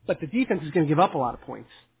 but the defense is going to give up a lot of points.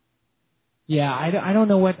 Yeah, I don't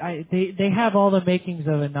know what they have all the makings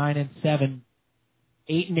of a 9-7,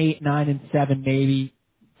 8-8, 9-7 maybe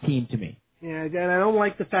team to me. Yeah, and I don't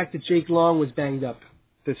like the fact that Jake Long was banged up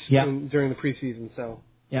during the preseason. So.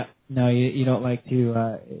 Yeah, no, you don't like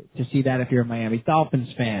to see that if you're a Miami Dolphins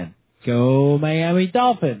fan. Go Miami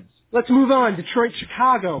Dolphins. Let's move on. Detroit,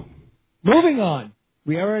 Chicago. Moving on.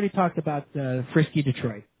 We already talked about frisky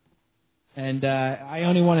Detroit. And I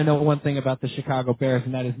only want to know one thing about the Chicago Bears,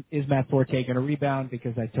 and that is Matt Forte going to rebound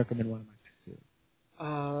because I took him in one of my picks.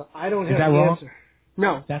 I don't have the wrong? Answer.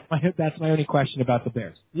 No. That's my only question about the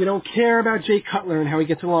Bears. You don't care about Jay Cutler and how he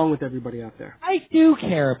gets along with everybody out there. I do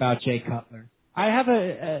care about Jay Cutler. I have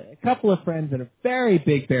a couple of friends that are very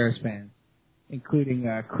big Bears fans, including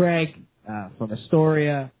Craig from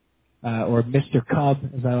Astoria, or Mr. Cub,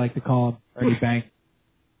 as I like to call him, Ernie Banks.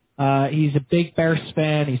 He's a big Bears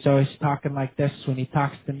fan. He's always talking like this when he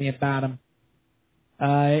talks to me about him.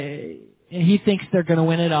 And he thinks they're going to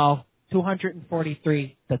win it all,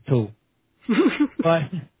 243-2. But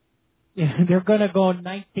they're going to go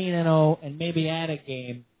 19-0 and maybe add a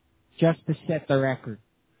game just to set the record.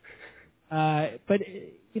 But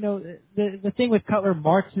the thing with Cutler,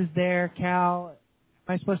 Martz is there. Cal,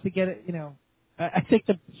 am I supposed to get it? I think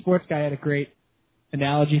the sports guy had a great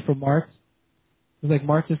analogy for Martz. It was like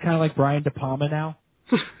Martz is kind of like Brian De Palma now.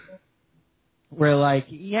 Where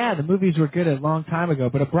the movies were good a long time ago,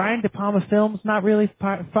 but a Brian De Palma film's not really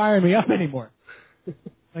firing me up anymore.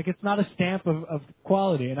 It's not a stamp of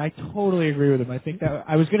quality, and I totally agree with him. I think that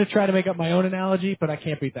I was going to try to make up my own analogy, but I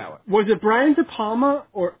can't beat that one. Was it Brian De Palma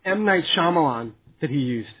or M. Night Shyamalan that he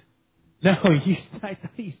used? No, he used De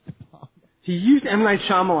Palma. He used M. Night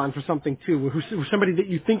Shyamalan for something too, who's somebody that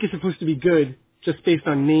you think is supposed to be good just based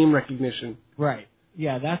on name recognition. Right.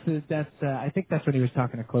 Yeah, I think that's when he was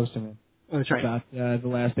talking to Klosterman. Oh, that's right. About The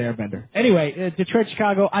Last Airbender. Anyway, Detroit,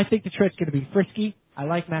 Chicago, I think Detroit's going to be frisky. I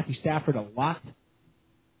like Matthew Stafford a lot.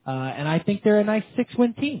 And I think they're a nice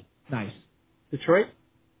 6-win team. Nice. Detroit?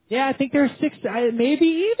 Yeah, I think they're a 6, maybe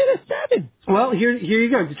even a 7. Well, here you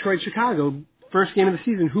go. Detroit, Chicago, first game of the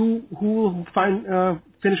season. Who will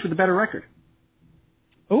finish with a better record?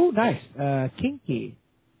 Oh, nice. Kinky.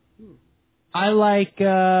 I like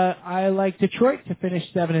Detroit to finish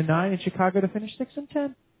 7-9 and Chicago to finish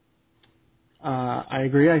 6-10. I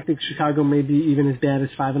agree. I think Chicago may be even as bad as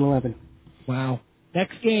 5-11. Wow.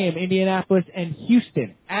 Next game, Indianapolis and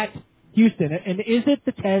Houston at Houston. And is it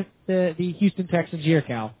the Houston Texans year,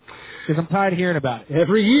 Cal? Because I'm tired of hearing about it.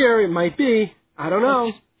 Every year it might be. I don't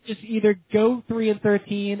know. Just either go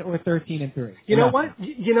 3-13 or 13-3. You know what?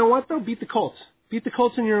 You know what though? Beat the Colts. Beat the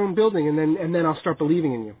Colts in your own building, and then I'll start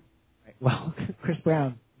believing in you. Right. Well, Chris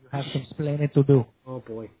Brown, you have some explaining to do. Oh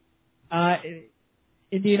boy.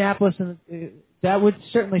 Indianapolis, that would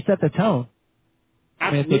certainly set the tone.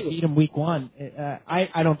 Absolutely. I mean, if they beat them week 1,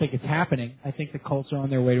 I don't think it's happening. I think the Colts are on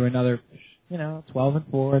their way to another, 12-4,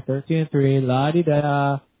 13-3,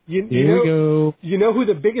 la-di-da. Here we go. You know who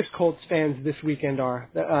the biggest Colts fans this weekend are?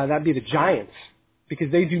 That'd be the Giants,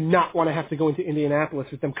 because they do not want to have to go into Indianapolis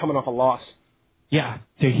with them coming off a loss. Yeah,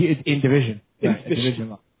 in division. Yeah, division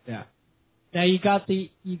loss. Yeah. Now you got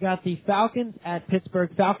the Falcons at Pittsburgh.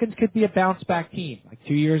 Falcons could be a bounce back team. Like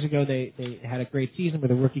 2 years ago, they had a great season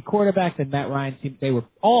with a rookie quarterback. Then Matt Ryan, they were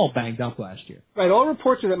all banged up last year. Right. All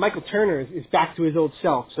reports are that Michael Turner is back to his old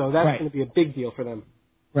self, so that's going to be a big deal for them.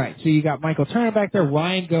 Right. So you got Michael Turner back there.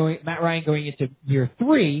 Matt Ryan going into year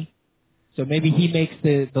 3. So maybe he makes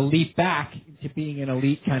the leap back into being an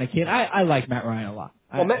elite kind of kid. I like Matt Ryan a lot.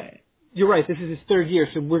 Well, you're right. This is his 3rd year,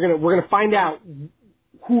 so we're gonna find out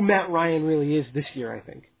who Matt Ryan really is this year, I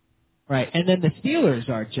think. Right, and then the Steelers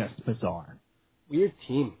are just bizarre. Weird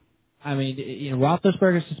team. I mean,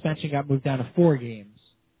 Roethlisberger's suspension got moved down to 4 games.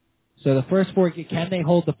 So the first 4, can they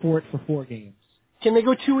hold the fort for 4 games? Can they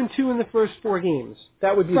go 2-2 in the first 4 games?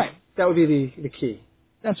 That would be right. That would be the key.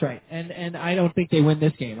 That's right, and I don't think they win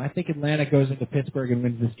this game. I think Atlanta goes into Pittsburgh and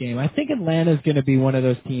wins this game. I think Atlanta's going to be one of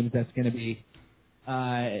those teams that's going to be.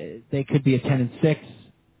 They could be a 10-6.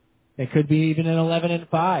 They could be even an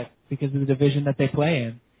 11-5 because of the division that they play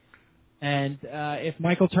in. And if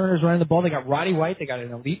Michael Turner's running the ball, they got Roddy White, they got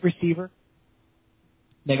an elite receiver.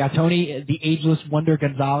 They got Tony, the ageless wonder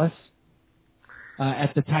Gonzalez,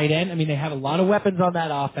 at the tight end. I mean, they have a lot of weapons on that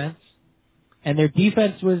offense. And their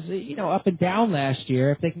defense was, up and down last year.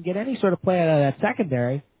 If they can get any sort of play out of that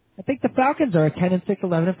secondary, I think the Falcons are a 10-6,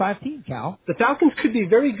 11-5 team, Cal. The Falcons could be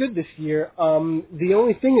very good this year. The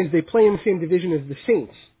only thing is they play in the same division as the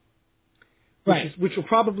Saints. Which will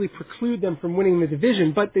probably preclude them from winning the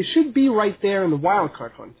division, but they should be right there in the wild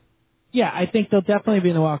card hunt. Yeah, I think they'll definitely be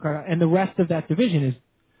in the wild card, and the rest of that division is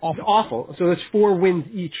awful. Awful. So it's 4 wins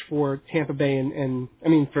each for Tampa Bay and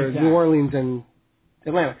New Orleans and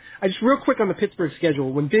Atlanta. I just real quick on the Pittsburgh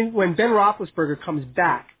schedule. When Ben Roethlisberger comes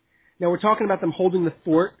back, now we're talking about them holding the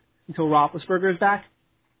fort until Roethlisberger is back.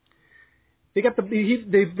 They got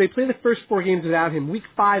they play the first 4 games without him. Week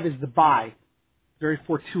 5 is the bye. Very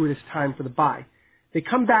fortuitous time for the bye. They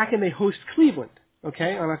come back and they host Cleveland,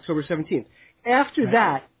 okay, on October 17th. After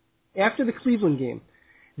that, after the Cleveland game,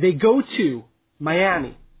 they go to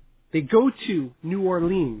Miami. They go to New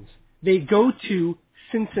Orleans. They go to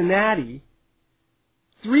Cincinnati.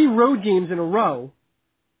 3 road games in a row.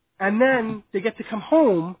 And then they get to come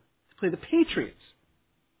home to play the Patriots.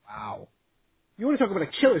 Wow. You want to talk about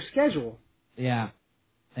a killer schedule. Yeah.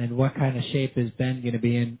 And what kind of shape is Ben going to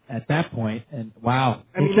be in at that point? And wow.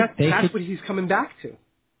 I mean, that's what he's coming back to.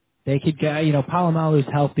 They could get, Palomalu's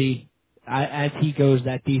healthy. As he goes,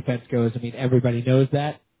 that defense goes. I mean, everybody knows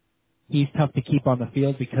that. He's tough to keep on the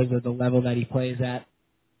field because of the level that he plays at.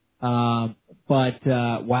 But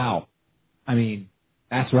wow. I mean,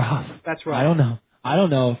 that's rough. That's rough. I don't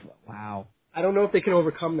know wow. I don't know if they can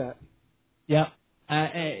overcome that. Yep.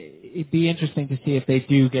 It'd be interesting to see if they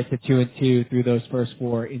do get to 2-2 through those first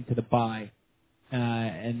 4 into the bye.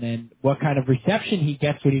 And then what kind of reception he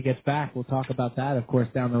gets when he gets back. We'll talk about that, of course,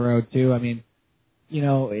 down the road, too. I mean, you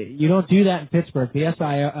don't do that in Pittsburgh. The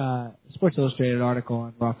SI Sports Illustrated article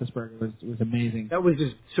on Roethlisberger was amazing. That was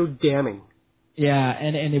just so damning. Yeah,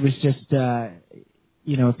 and it was just,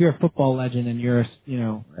 if you're a football legend and you're,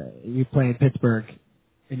 you play in Pittsburgh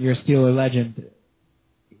and you're a Steeler legend,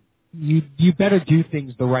 you better do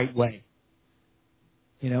things the right way.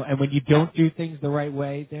 And when you don't do things the right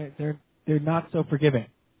way, they're not so forgiving.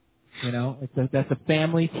 That's a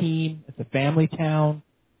family team, it's a family town.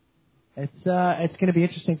 It's going to be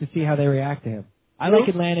interesting to see how they react to him. I like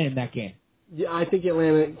Atlanta in that game. Yeah, I think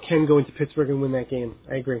Atlanta can go into Pittsburgh and win that game.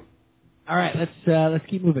 I agree. All right, let's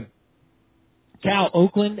keep moving. Cal,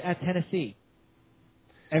 Oakland at Tennessee.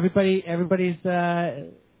 Everybody's there's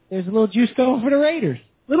a little juice going for the Raiders.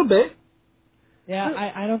 A little bit.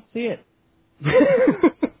 Yeah, I don't see it.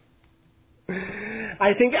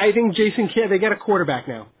 I think Jason Campbell, they got a quarterback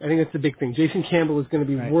now. I think that's the big thing. Jason Campbell is going to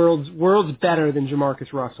be worlds better than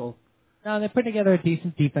Jamarcus Russell. No, they're putting together a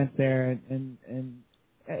decent defense there, and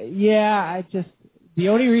the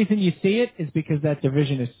only reason you see it is because that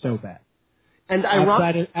division is so bad. And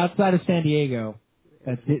outside of San Diego,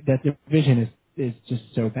 that division is just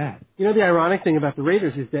so bad. The ironic thing about the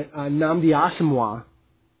Raiders is that Nnamdi Asomugha,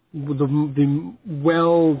 the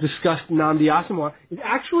well-discussed Nnamdi Asomugha, is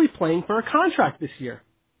actually playing for a contract this year.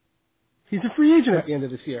 He's a free agent at the end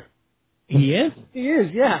of this year. He is? He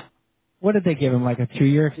is, yeah. What did they give him, like a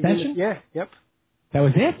 2-year extension? Yeah, yep. That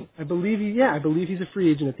was it? I believe he's a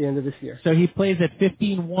free agent at the end of this year. So he plays at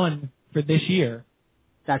 15-1 for this year.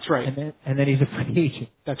 That's right. And then he's a free agent.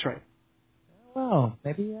 That's right. Well,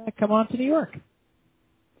 maybe come on to New York.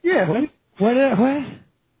 Yeah. What?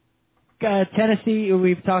 Tennessee,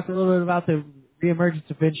 we've talked a little bit about the reemergence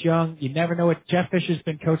of Vince Young. You never know what. Jeff Fisher's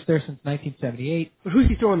been coached there since 1978. But who's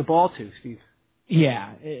he throwing the ball to, Steve?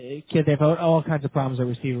 Yeah, kid, they've had all kinds of problems at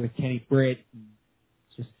receiver with Kenny Britt, and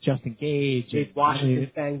just Justin Gage. Nate Washington's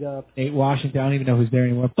banged up. Nate Washington, I don't even know who's there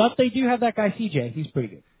anymore. But they do have that guy CJ. He's pretty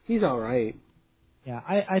good. He's all right. Yeah,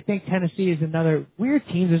 I think Tennessee is another weird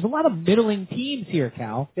team. There's a lot of middling teams here,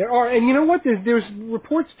 Cal. There are, and you know what? There's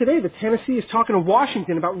reports today that Tennessee is talking to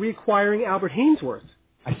Washington about reacquiring Albert Haynesworth.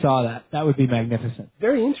 I saw that. That would be magnificent.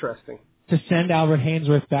 Very interesting. To send Albert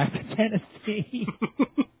Haynesworth back to Tennessee.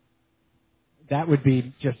 That would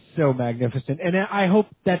be just so magnificent. And I hope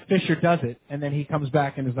that Fisher does it, and then he comes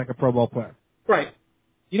back and is like a Pro Bowl player. Right.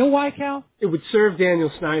 You know why, Cal? It would serve Daniel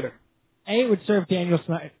Snyder. It would serve Daniel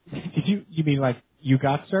Snyder. You mean like you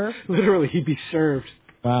got served? Literally, he'd be served.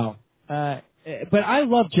 Wow. But I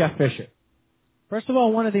love Jeff Fisher. First of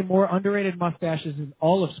all, one of the more underrated mustaches in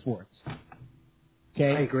all of sports.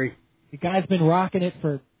 Okay? I agree. The guy's been rocking it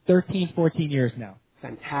for 13, 14 years now.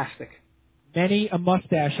 Fantastic. Many a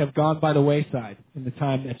mustache have gone by the wayside in the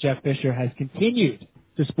time that Jeff Fisher has continued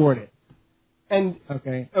to sport it. And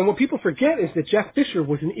Okay. and what people forget is that Jeff Fisher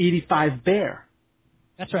was an 85 Bear.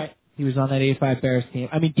 That's right. He was on that 85 Bears team.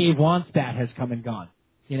 I mean, Dave Wannstedt has come and gone.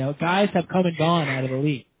 You know, guys have come and gone out of the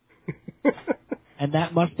league. And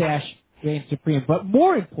that mustache reigns supreme. But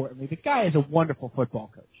more importantly, the guy is a wonderful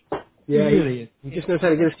football coach. Yeah, he really is. He just knows how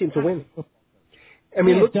to get his team to win. I He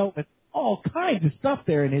mean, has look. dealt with all kinds of stuff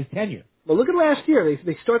there in his tenure. Well, look at last year.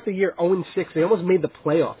 They start the year 0-6. They almost made the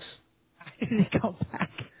playoffs. He come back.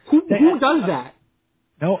 Who does that?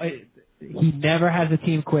 No, he never has a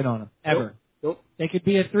team quit on him ever. Nope. They could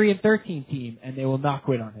be a 3-13 team, and they will not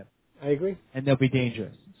quit on him. I agree. And they'll be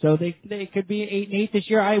dangerous. So they could be 8-8 this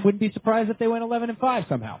year. I wouldn't be surprised if they went 11-5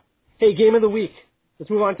 somehow. Hey, game of the week. Let's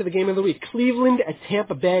move on to the game of the week. Cleveland at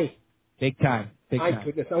Tampa Bay. Big time. My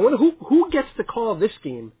goodness. I wonder who gets to call this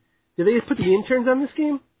game. Did they just put the interns on this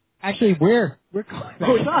game? Actually, we're calling that.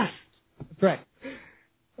 Oh, it's us. That's right.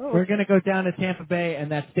 Oh. We're going to go down to Tampa Bay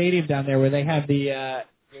and that stadium down there where they have the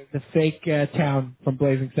fake town from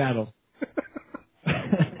Blazing Saddles.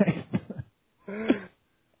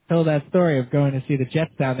 Told that story of going to see the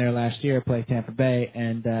Jets down there last year play Tampa Bay,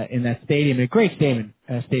 and in that stadium, a great stadium,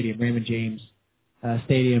 Raymond James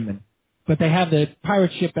Stadium, but they have the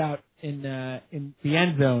pirate ship out in the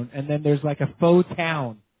end zone, and then there's like a faux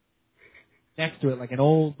town next to it, like an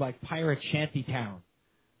old like pirate shanty town.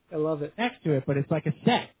 I love it. Next to it, but it's like a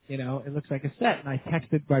set, you know, it looks like a set. And I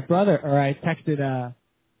texted my brother, or I texted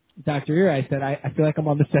Dr. Ear, I said, I feel like I'm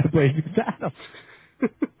on the set of Blazing Saddles.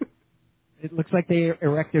 It looks like they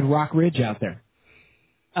erected Rock Ridge out there.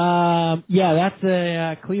 Yeah,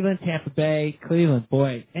 that's Cleveland, Tampa Bay, Cleveland,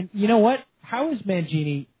 boy. And you know what? How is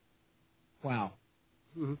Mangini? Wow.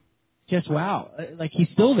 Mm-hmm. Just wow. Like, he's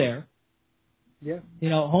still there. Yeah. You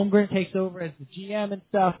know, Holmgren takes over as the GM and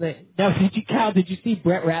stuff. Now, did you see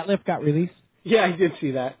Brett Ratliff got released? Yeah, I did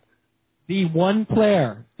see that. The one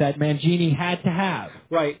player that Mangini had to have.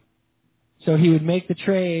 Right. So he would make the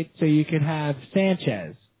trade so you could have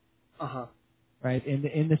Sanchez. Uh-huh. Right,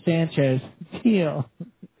 in the Sanchez deal.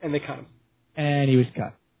 And they cut him. And he was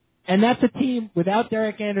cut. And that's a team without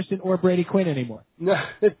Derek Anderson or Brady Quinn anymore. No,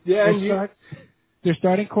 yeah, their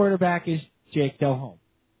starting quarterback is Jake Delhomme.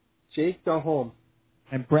 Jake Delhomme.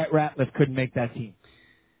 And Brett Ratliff couldn't make that team.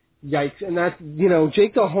 Yikes. And that's, you know,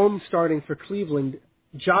 Jake Delhomme starting for Cleveland,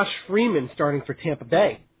 Josh Freeman starting for Tampa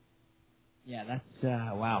Bay. Yeah, that's,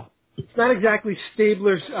 wow. It's not exactly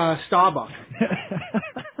Stabler's Starbucks.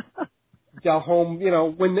 Delhomme, you know,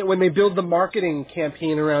 when they build the marketing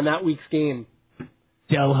campaign around that week's game.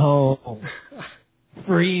 Delhomme.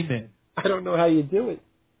 Freeman. I don't know how you do it.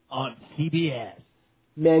 On CBS.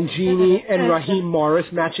 Mangini and Raheem Morris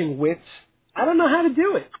matching wits. I don't know how to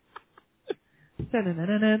do it.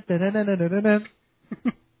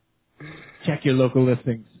 Check your local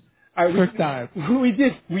listings. First time. We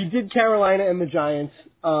did Carolina and the Giants.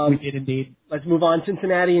 We did indeed. Let's move on.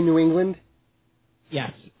 Cincinnati and New England.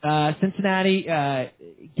 Yes. Cincinnati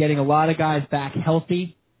getting a lot of guys back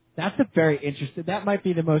healthy. That's a very interesting. That might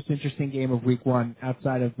be the most interesting game of Week 1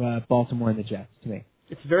 outside of Baltimore and the Jets to me.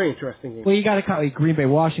 It's a very interesting game. Well, you got to call it. Green Bay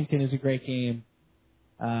Washington is a great game.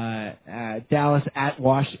 Dallas at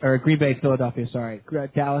Green Bay Philadelphia. Sorry,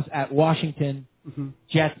 Dallas at Washington. Mm-hmm.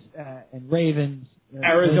 Jets and Ravens.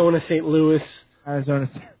 Arizona St. Louis. Arizona.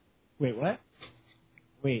 Wait, what?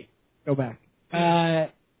 Wait, go back.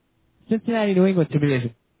 Cincinnati, New England to me is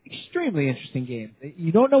an extremely interesting game.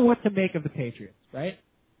 You don't know what to make of the Patriots, right?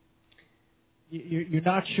 You're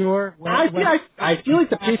not sure. I feel like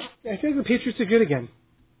the Patriots are good again.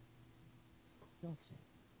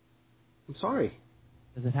 I'm sorry.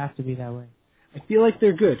 Does it have to be that way? I feel like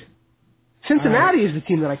they're good. Cincinnati is the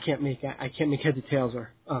team that I can't make heads or tails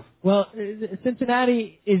of. Well,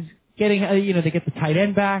 Cincinnati is getting they get the tight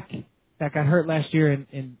end back that got hurt last year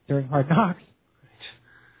during Hard Knocks.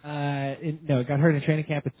 It got hurt in training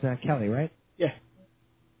camp. It's Kelly, right? Yeah.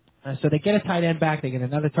 So they get a tight end back. They get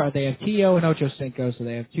another target. They have T.O. and Ocho Cinco, so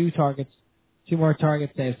they have two more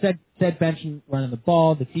targets. They have Sed Benson running the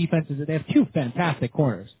ball. The defense they have two fantastic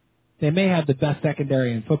corners. They may have the best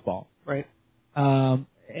secondary in football. Right.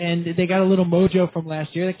 And they got a little mojo from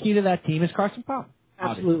last year. The key to that team is Carson Palmer.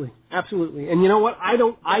 Absolutely. And you know what? I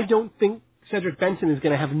don't think Cedric Benson is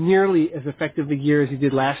going to have nearly as effective a year as he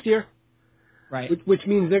did last year. Right. Which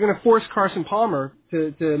means they're going to force Carson Palmer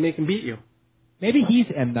to make him beat you. Maybe he's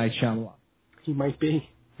M. Night Shyamalan. He might be.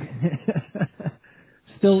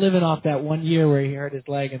 Still living off that 1 year where he hurt his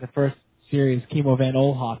leg in the first series, Kimo Van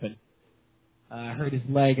Oelhoffen. Hurt his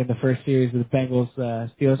leg in the first series of the Bengals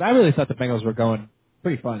Steelers. I really thought the Bengals were going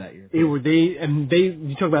pretty fun that year.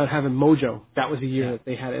 You talk about having mojo. That was the year that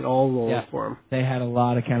they had it all rolling for them. They had a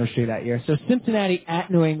lot of chemistry that year. So Cincinnati at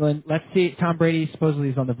New England. Let's see. Tom Brady supposedly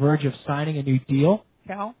is on the verge of signing a new deal.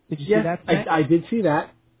 Cal, did you see that today? I did see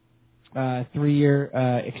that. 3-year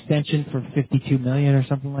extension for $52 million or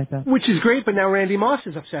something like that. Which is great, but now Randy Moss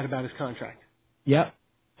is upset about his contract. Yep.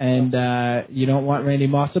 And you don't want Randy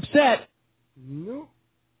Moss upset. No.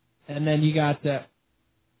 And then you got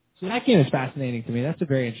so that game is fascinating to me. That's a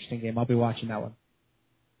very interesting game. I'll be watching that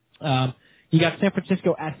one. You got San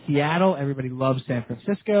Francisco at Seattle. Everybody loves San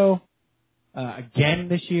Francisco again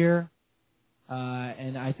this year.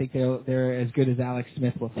 And I think they're as good as Alex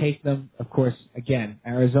Smith will take them. Of course, again,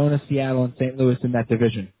 Arizona, Seattle, and St. Louis in that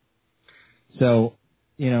division. So,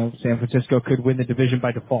 San Francisco could win the division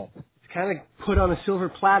by default. It's kind of put on a silver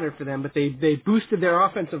platter for them, but they boosted their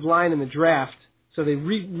offensive line in the draft, so they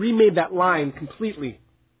remade that line completely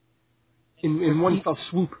in one fell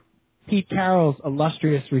swoop. Pete Carroll's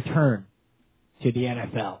illustrious return to the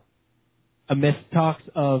NFL amidst talks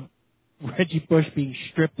of Reggie Bush being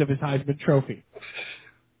stripped of his Heisman Trophy.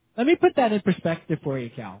 Let me put that in perspective for you,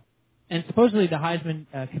 Cal. And supposedly the Heisman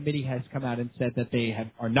committee has come out and said that they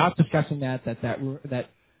are not discussing that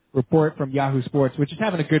report from Yahoo Sports, which is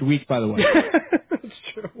having a good week, by the way. That's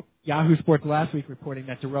true. Yahoo Sports last week reporting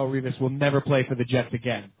that Darrell Revis will never play for the Jets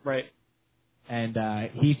again. Right. And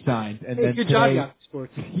he signed. And hey, then good today, job, Yahoo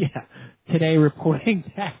Sports. Yeah. Today reporting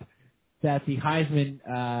that the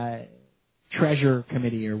Heisman Treasure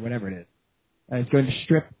Committee, or whatever it is going to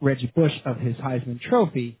strip Reggie Bush of his Heisman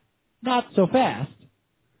Trophy. Not so fast.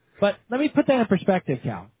 But let me put that in perspective,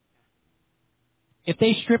 Cal. If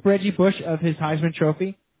they strip Reggie Bush of his Heisman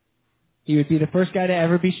Trophy, he would be the first guy to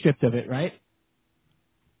ever be stripped of it, right?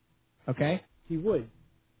 Okay? He would.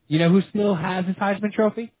 You know who still has his Heisman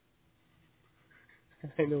Trophy?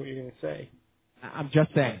 I know what you're going to say. I'm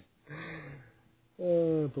just saying.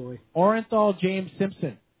 Oh, boy. Orenthal James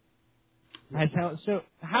Simpson. So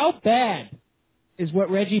how bad is what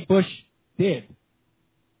Reggie Bush did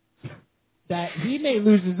that he may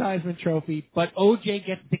lose his Heisman Trophy, but OJ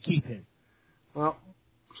gets to keep his? Well,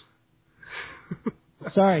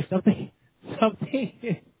 sorry, something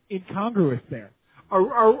incongruous there.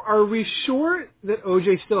 Are we sure that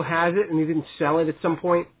OJ still has it and he didn't sell it at some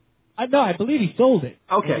point? No, I believe he sold it.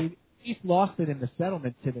 Okay. He's lost it in the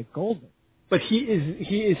settlement to the Goldman. But he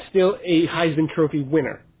is still a Heisman Trophy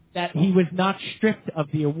winner. That he was not stripped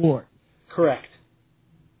of the award. Correct.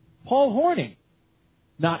 Paul Hornung,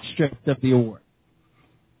 not stripped of the award.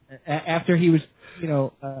 After he was,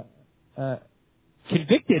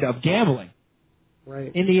 convicted of gambling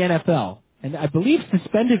in the NFL. And I believe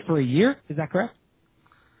suspended for a year. Is that correct?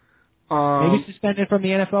 Maybe suspended from the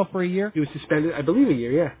NFL for a year? He was suspended, I believe, a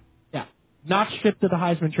year, yeah. Yeah. Not stripped of the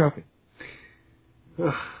Heisman Trophy.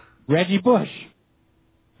 Reggie Bush,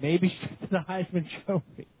 maybe stripped of the Heisman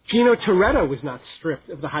Trophy. Gino Toretta was not stripped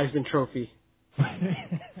of the Heisman Trophy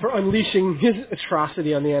for unleashing his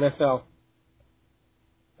atrocity on the NFL.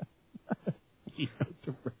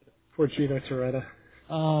 Poor Gino Toretta.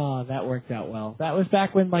 Oh, that worked out well. That was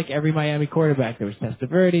back when, every Miami quarterback, there was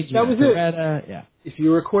Testaverde, Gino that was Toretta. It. Yeah. If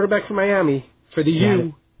you were a quarterback for Miami, for the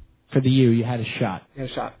U. For the U, you had a shot. You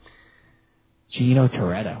had a shot. Gino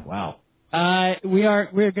Toretta, wow.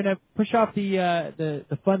 We're gonna push off the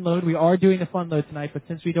fun load. We are doing the fun load tonight, but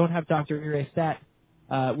since we don't have Dr. Ire Stat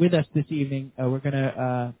with us this evening, we're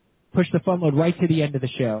gonna push the fun load right to the end of the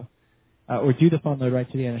show, or do the fun load right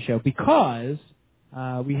to the end of the show, because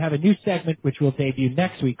we have a new segment which will debut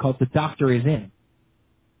next week called "The Doctor Is In."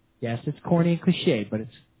 Yes, it's corny and cliche, but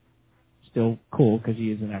it's still cool because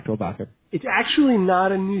he is an actual doctor. It's actually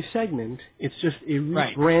not a new segment. It's just a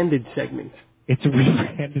rebranded segment. It's a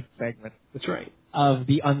rebranded segment. That's right. Of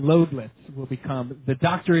the unload list will become "The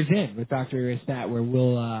Doctor Is In" with Dr. Ire Stat, where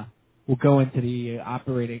we'll go into the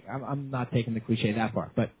operating. I'm not taking the cliche that far,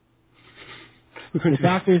 but the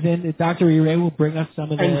Doctor Is In. Dr. Ire will bring us some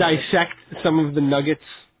of the... And dissect some of the nuggets.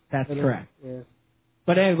 That's correct. Yeah.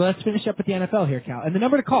 But anyway, let's finish up with the NFL here, Cal. And the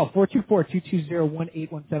number to call,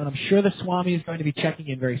 424-220-1817. I'm sure the Swami is going to be checking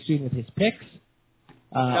in very soon with his picks.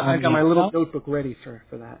 I got my little notebook ready for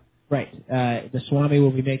that. Right. The Swami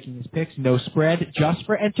will be making his picks. No spread, just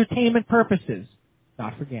for entertainment purposes,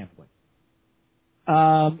 not for gambling.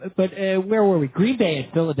 But where were we? Green Bay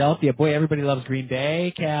and Philadelphia. Boy, everybody loves Green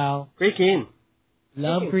Bay, Cal. Great game.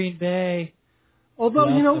 Love Green Bay. Although,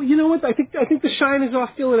 you know what? I think the shine is off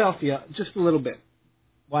Philadelphia just a little bit.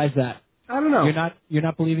 Why is that? I don't know. You're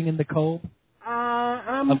not believing in the Kolb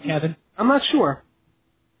of Kevin? I'm not sure.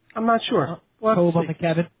 Kolb on the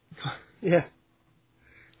Kevin? Yeah.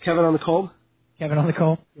 Kevin on the Kolb? Kevin on the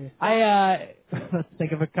call. Yeah. Let's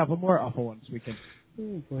think of a couple more awful ones we can.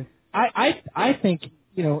 Oh, boy. I think,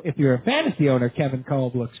 if you're a fantasy owner, Kevin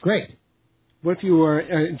Kolb looks great. What if you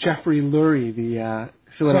were Jeffrey Lurie, the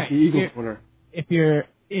Philadelphia Eagles owner? If you're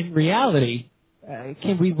in reality,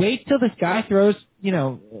 can we wait till this guy throws,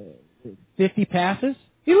 50 passes?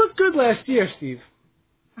 He looked good last year, Steve.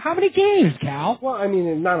 How many games, Cal? Well, I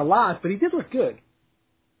mean, not a lot, but he did look good.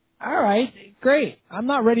 All right, great. I'm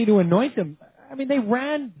not ready to anoint him. I mean, they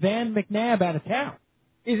ran Van McNabb out of town.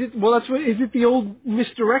 Is it the old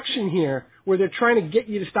misdirection here, where they're trying to get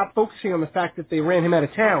you to stop focusing on the fact that they ran him out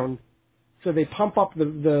of town, so they pump up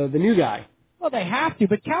the new guy? Well, they have to,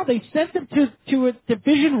 but Cal, they sent him to a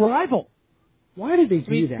division rival. Why did they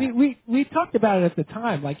do that? We talked about it at the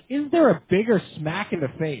time. Like, is there a bigger smack in the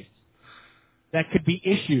face that could be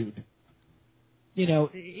issued?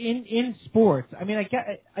 In sports. I mean,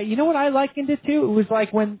 you know what I likened it to? It was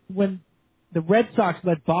like when the Red Sox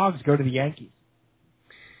let Boggs go to the Yankees.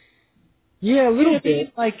 Yeah, a little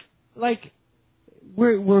bit. Like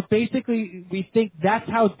we're basically, we think that's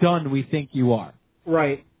how done we think you are.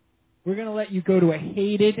 Right. We're gonna let you go to a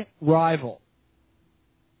hated rival,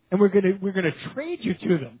 and we're gonna trade you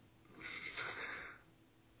to them.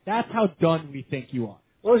 That's how done we think you are.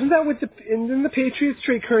 Well, isn't that what didn't the Patriots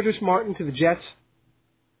trade Curtis Martin to the Jets?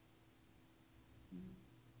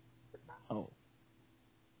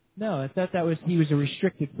 No, I thought he was a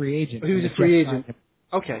restricted free agent. Oh, he was a free agent.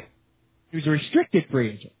 Okay. He was a restricted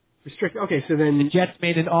free agent. Okay, so then the Jets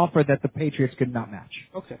made an offer that the Patriots could not match.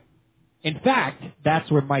 Okay. In fact,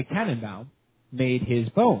 that's where Mike Tannenbaum made his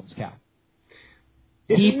bones, Cal.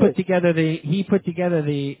 He put together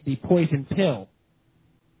the poison pill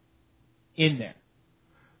in there.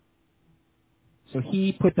 So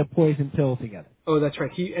he put the poison pill together. Oh, that's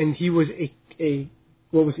right. He was a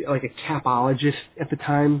what was he, like a capologist at the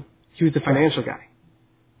time? He was the financial guy.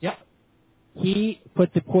 Yep. He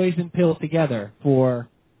put the poison pill together for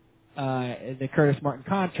the Curtis Martin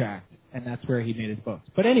contract, and that's where he made his bones.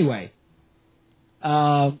 But anyway,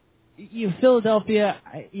 Philadelphia,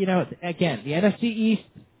 again, the NFC East,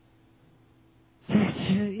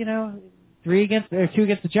 2 against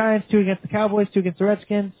the Giants, 2 against the Cowboys, 2 against the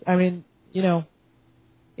Redskins. I mean,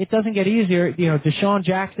 it doesn't get easier. Deshaun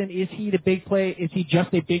Jackson, is he the big play? Is he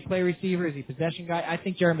just a big play receiver? Is he a possession guy? I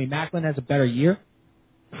think Jeremy Maclin has a better year.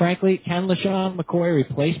 Frankly, can LaShawn McCoy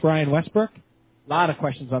replace Brian Westbrook? A lot of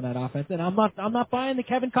questions on that offense, and I'm not buying the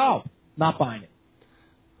Kevin Kolb. Not buying it.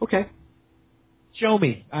 Okay. Show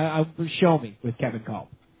me. Show me with Kevin Kolb.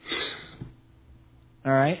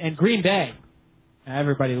 All right, and Green Bay.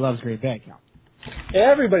 Everybody loves Green Bay, Cal.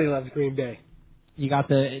 Everybody loves Green Bay. You got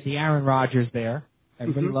the Aaron Rodgers there.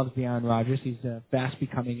 Everybody loves the Aaron Rodgers. He's fast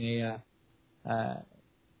becoming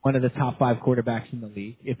one of the top 5 quarterbacks in the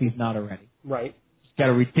league, if he's not already. Right. He's got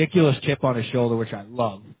a ridiculous chip on his shoulder, which I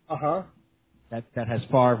love. Uh-huh. That has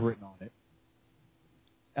Favre written on it.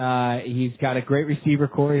 He's got a great receiver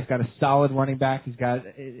core. He's got a solid running back. He's got,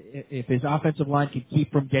 if his offensive line can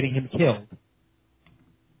keep from getting him killed,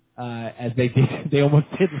 as they almost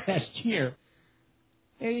did last year.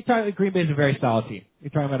 You're talking, Green Bay's a very solid team.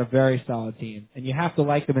 You're talking about a very solid team, and you have to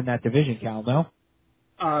like them in that division, Cal. No?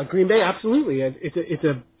 Green Bay, absolutely.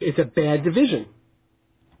 It's a bad division.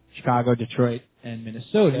 Chicago, Detroit, and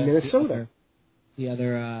Minnesota. The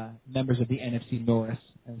other members of the NFC North.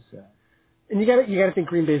 And you got to think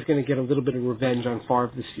Green Bay's going to get a little bit of revenge on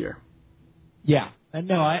Favre this year. Yeah,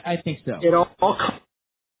 no, I think so. It all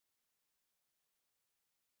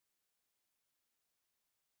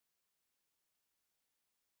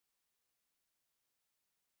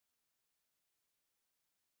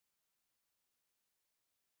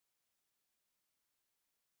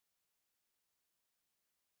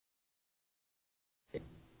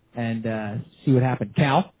and see what happened.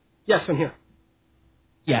 Cal? Yes, I'm here.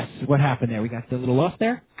 Yes, what happened there? We got the little loss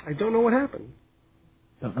there? I don't know what happened.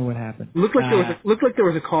 Don't know what happened. Looked like there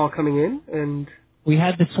was a call coming in, and we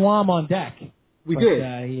had the Swam on deck. We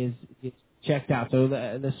did. He's checked out. So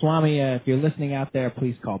the Swami, if you're listening out there,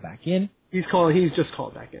 please call back in. He's just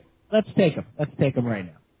called back in. Let's take him. Let's take him right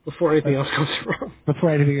now. Before anything else goes wrong. Before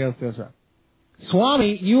anything else goes wrong.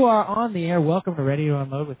 Swami, you are on the air. Welcome to Ready to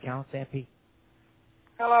Unload with Cal and Sanpete.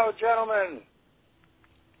 Hello, gentlemen.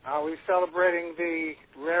 Are we celebrating the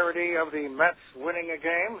rarity of the Mets winning a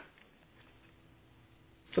game?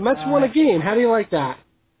 The Mets won a game. How do you like that?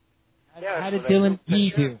 Yes, How did Dylan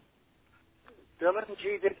G do? Dylan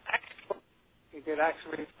G did excellent. He did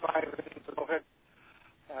actually 5 innings of hit,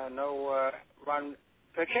 no run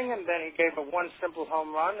pitching, and then he gave a 1 simple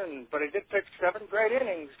home run, but he did pitch 7 great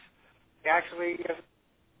innings. He actually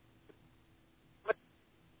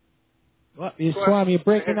Well, Swami, you're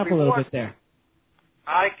breaking up a little bit there.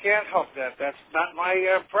 I can't help that. That's not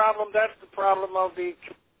my problem. That's the problem of the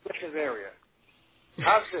commissions area.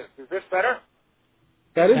 How's this? Is this better?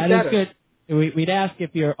 That is good. We'd ask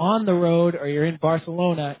if you're on the road or you're in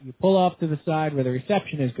Barcelona, you pull off to the side where the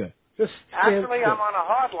reception is good. Actually, I'm on a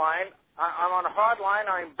hard line.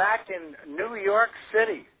 I'm back in New York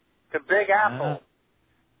City, the Big Apple.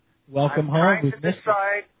 Welcome home.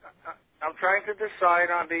 I'm trying to decide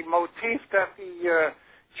on the motif that the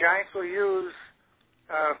Giants will use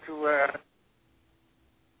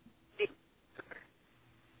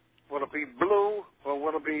will it be blue or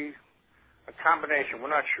will it be a combination? We're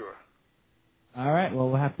not sure. All right. Well,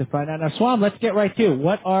 we'll have to find out. Now, Swam, let's get right to it.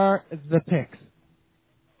 What are the picks?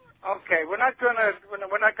 Okay, we're not going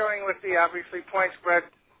with the obviously point spread.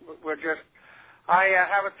 I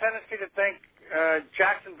have a tendency to think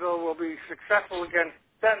Jacksonville will be successful against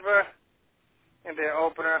Denver in their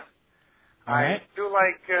opener. All right. I do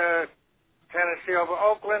like Tennessee over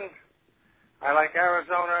Oakland. I like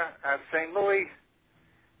Arizona at St. Louis.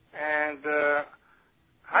 And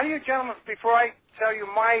how do you gentlemen, before I tell you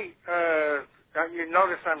you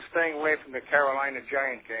notice I'm staying away from the Carolina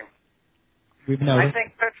Giant game. We've noticed. I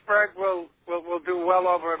think Pittsburgh will do well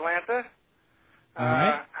over Atlanta. All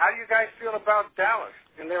right. How do you guys feel about Dallas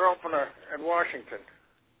in their opener at Washington?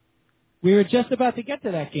 We were just about to get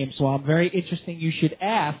to that game, Swam. Very interesting. You should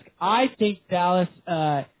ask. I think Dallas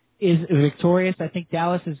is victorious. I think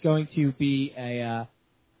Dallas is going to be a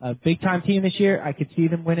big-time team this year. I could see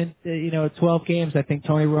them winning, 12 games. I think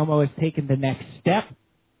Tony Romo has taken the next step.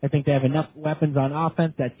 I think they have enough weapons on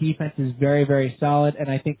offense. That defense is very, very solid, and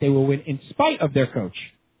I think they will win in spite of their coach.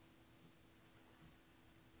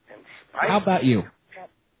 How about you?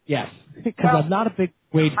 Yes, because I'm not a big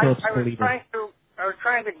Wade Phillips believer. I was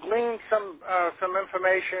trying to glean some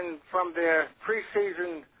information from their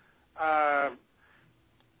preseason.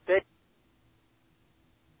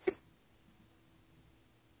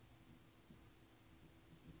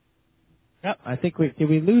 Yep, I think did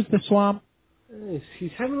we lose the Swamp?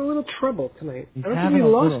 He's having a little trouble tonight. He's I don't having think we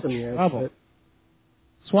a lost little him yet. trouble.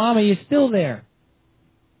 Swami, you still there?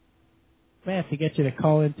 I have to get you to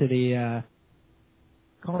call into the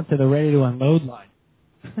ready to unload line.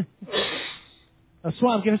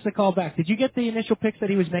 Swam, give us a call back. Did you get the initial picks that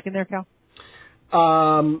he was making there, Cal?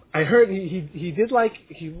 I heard he did like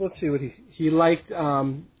let's see what he liked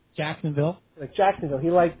Jacksonville. Like Jacksonville. He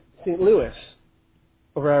liked St. Louis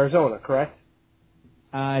over Arizona, correct?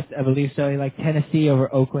 I believe so. He liked Tennessee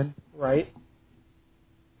over Oakland. Right.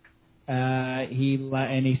 He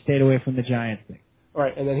stayed away from the Giants thing. All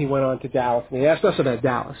right, and then he went on to Dallas, and he asked us about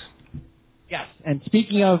Dallas. Yes, and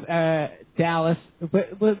speaking of Dallas,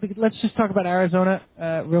 let's just talk about Arizona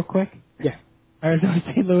real quick. Yeah. Arizona,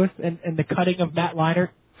 St. Louis, and the cutting of Matt Leinart.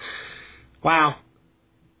 Wow.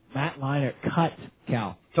 Matt Leinart cut,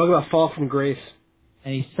 Cal. Talk about fall from grace.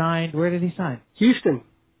 And he signed, where did he sign? Houston.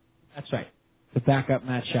 That's right, to back up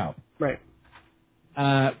Matt Schaub. Right.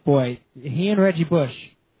 Boy, he and Reggie Bush,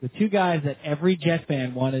 the two guys that every Jet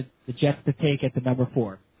fan wanted the Jets to take at the number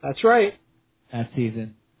 4. That's right. That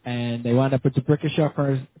season. And they wound up with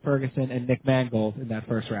DeBrickashaw, Ferguson, and Nick Mangold in that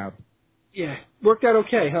first round. Yeah. Worked out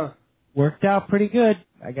okay, huh? Worked out pretty good.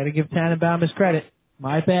 I got to give Tannenbaum his credit.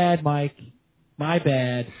 My bad, Mike. My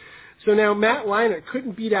bad. So now Matt Leinart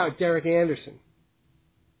couldn't beat out Derek Anderson.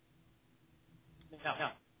 No.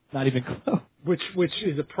 Not even close. Which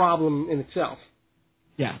is a problem in itself.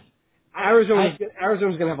 Yeah. Arizona's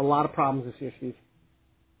going to have a lot of problems this year, Steve.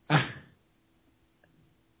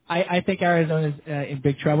 I think Arizona's in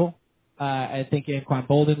big trouble. I think Anquan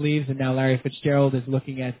Bolden leaves, and now Larry Fitzgerald is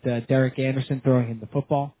looking at Derek Anderson throwing him the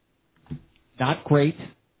football. Not great.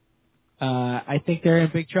 I think they're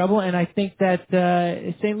in big trouble, and I think that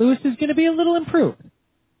St. Louis is going to be a little improved.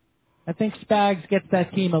 I think Spags gets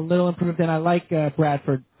that team a little improved, and I like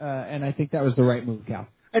Bradford, and I think that was the right move, Cal.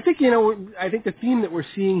 I think, the theme that we're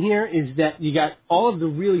seeing here is that you got all of the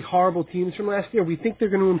really horrible teams from last year. We think they're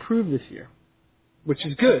going to improve this year, which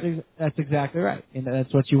is good. That's exactly right. And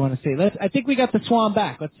that's what you want to see. I think we got the Swam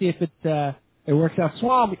back. Let's see if it works out.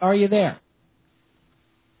 Swam, are you there?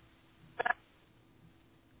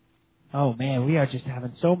 Oh, man, we are just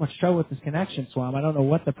having so much trouble with this connection, Swam. I don't know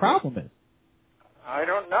what the problem is. I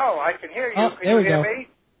don't know. I can hear you. Oh, can you hear me?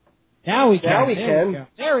 Now we can. Now we can.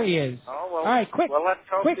 There he is. Oh, well, all right, quick. Well, let's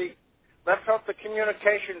hope the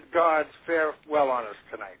communications gods fare well on us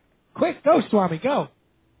tonight. Quick, go, Swami, go.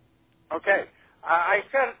 Okay. I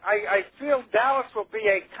feel Dallas will be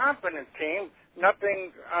a competent team.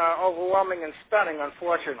 Nothing overwhelming and stunning,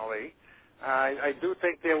 unfortunately. I do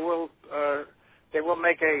think they will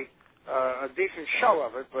make a a decent show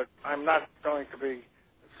of it, but I'm not going to be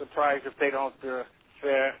surprised if they don't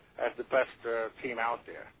fare as the best team out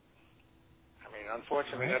there. I mean,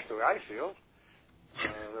 unfortunately, that's the way I feel.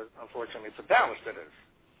 Unfortunately for Dallas, it is.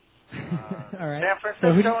 All right. San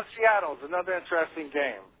Francisco and Seattle is another interesting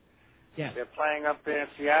game. Yes. They're playing up there in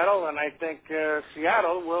Seattle, and I think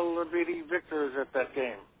Seattle will be the victors at that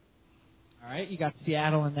game. All right, you got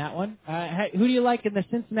Seattle in that one. Who do you like in the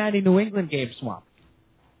Cincinnati-New England game, Swamp?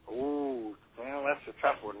 Ooh, well, that's a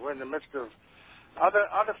tough one. We're in the midst of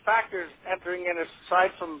other factors entering in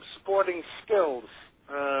aside from sporting skills.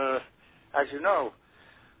 As you know,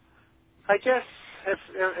 I guess if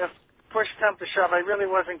push comes to shove, I really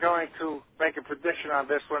wasn't going to make a prediction on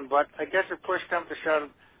this one, but I guess if push comes to shove,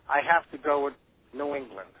 I have to go with New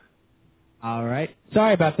England. All right.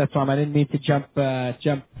 Sorry about that, Swamp. I didn't mean to jump,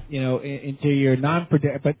 into your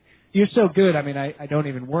non-predict, but you're so good. I mean, I don't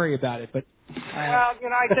even worry about it. But well, I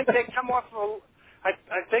think they come off. I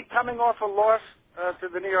think coming off a loss to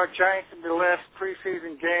the New York Giants in the last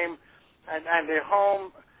preseason game, and they're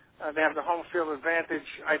home. They have the home field advantage.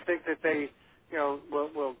 I think that they,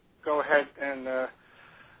 will go ahead and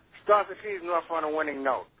start the season off on a winning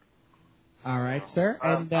note. All right, sir.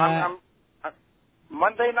 And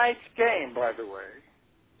Monday night's game, by the way.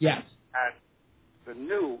 Yes. At the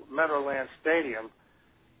new Meadowlands Stadium,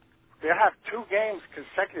 they have two games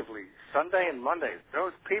consecutively, Sunday and Monday.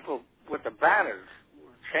 Those people with the banners,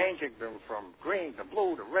 changing them from green to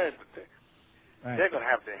blue to red, they're going to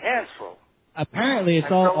have their hands full. Apparently, it's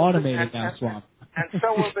all automated now, Swamp. And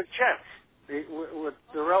so will the Jets. With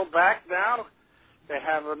Darrell back now, they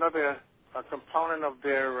have another component of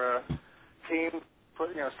their team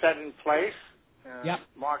set in place. Yep.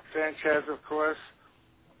 Mark Sanchez, of course.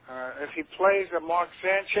 If he plays a Mark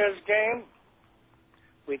Sanchez game,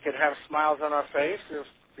 we could have smiles on our face. If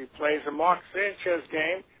he plays a Mark Sanchez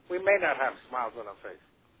game, we may not have smiles on our face.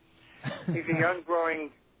 He's a young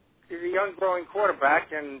growing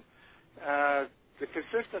quarterback, and the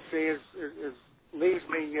consistency leaves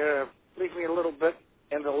me a little bit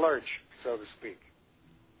in the lurch, so to speak.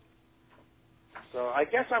 So I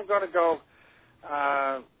guess I'm going to go.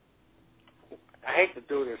 I hate to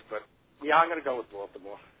do this, but yeah, I'm going to go with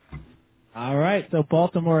Baltimore. All right, so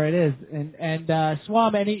Baltimore it is. And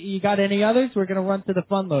Swam, you got any others? We're going to run to the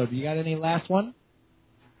fun load. You got any last one?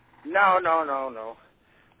 No.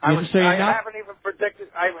 I haven't even predicted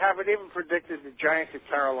the Giants at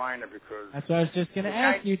Carolina because that's what I was just going to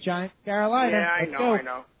ask you, Giants Carolina. Yeah, I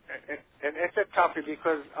know. It's a toughie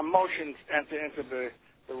because emotions enter into the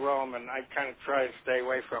realm, and I kind of try to stay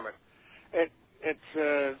away from it. It's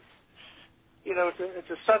a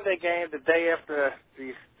Sunday game, the day after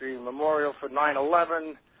the memorial for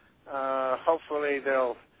 9/11. Hopefully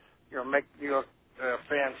they'll make New York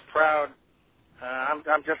fans proud.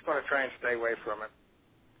 I'm just going to try and stay away from it.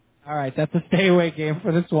 All right, that's a stay away game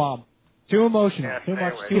for the Swamp. Too emotional. Yeah, too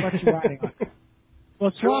much riding on it.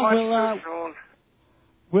 Well, Swamp,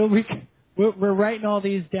 we're writing all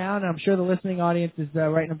these down. I'm sure the listening audience is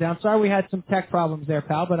writing them down. Sorry we had some tech problems there,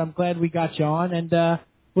 pal, but I'm glad we got you on. And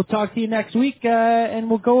we'll talk to you next week, and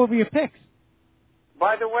we'll go over your picks.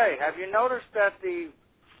 By the way, have you noticed that the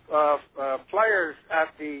players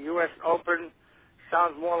at the U.S. Open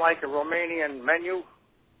sounds more like a Romanian menu?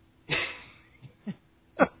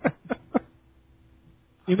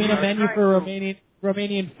 You mean a menu for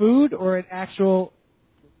Romanian food or an actual...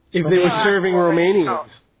 If they were serving Romanians. No.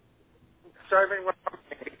 Serving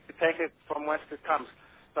Romanians. Take it from whence it comes.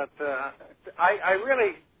 But I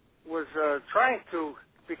really was trying to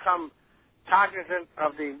become cognizant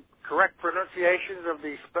of the correct pronunciations of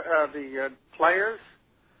the players.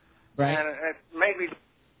 Right. And it made me...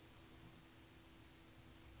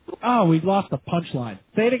 Oh, we've lost the punchline.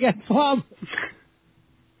 Say it again, Swam.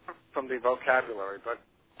 From the vocabulary, but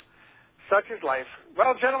such is life.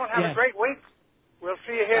 Well, gentlemen, have a great week. We'll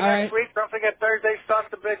see you here next week. Don't forget Thursday starts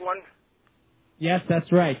the big one. Yes, that's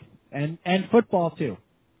right. And football, too.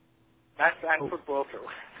 And football, too.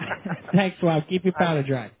 Thanks, Swam. Keep your powder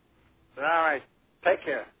dry. All right. Take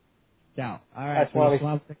care. Ciao. All right.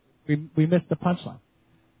 Swam, we missed the punchline.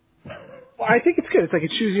 Well, I think it's good. It's like a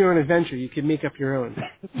choose your own adventure. You can make up your own.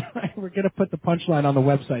 We're going to put the punchline on the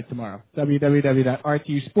website tomorrow,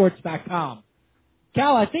 www.rtusports.com.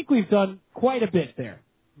 Cal, I think we've done quite a bit there.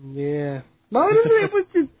 Yeah. Well,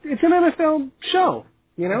 it's an NFL show,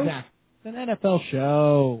 Exactly. It's an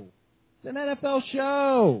NFL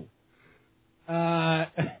show.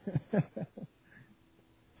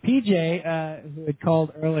 PJ, who had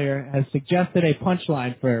called earlier, has suggested a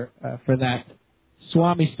punchline for that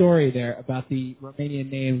Swami story there about the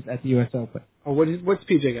Romanian names at the U.S. Open. Oh, what's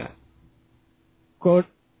PJ got? Quote,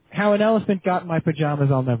 How an elephant got in my pajamas,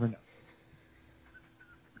 I'll never know.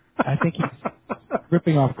 I think he's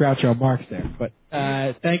ripping off Groucho Marx there. But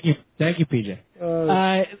thank you, PJ.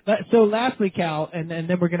 So lastly, Cal, and then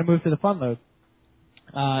we're going to move to the fun load.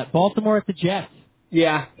 Baltimore at the Jets.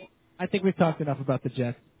 Yeah. I think we've talked enough about the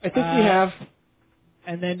Jets. I think we have.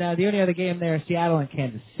 And then the only other game there is Seattle and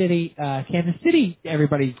Kansas City. Kansas City,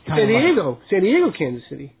 everybody's kind of San Diego, Kansas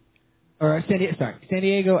City. Or San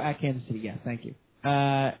Diego at Kansas City. Yes, thank you.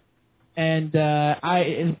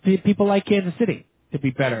 People like Kansas City to be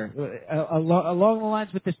better along the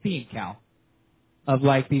lines with this team, Cal, of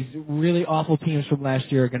like these really awful teams from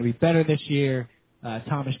last year are going to be better this year.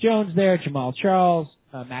 Thomas Jones there, Jamal Charles,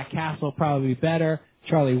 Matt Castle probably better.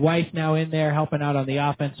 Charlie Weiss now in there helping out on the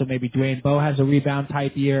offense, so maybe Dwayne Bowe has a rebound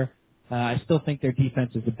type year. I still think their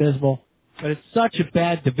defense is abysmal, but it's such a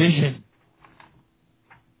bad division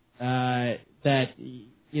that,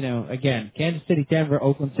 again, Kansas City, Denver,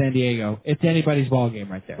 Oakland, San Diego, it's anybody's ball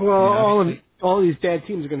game right there. Well, all these bad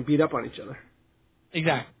teams are going to beat up on each other.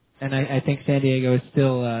 Exactly. And I think San Diego is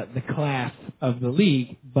still the class of the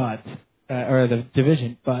league, or the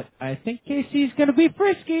division, but I think KC's going to be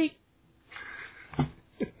frisky.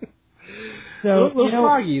 So, a little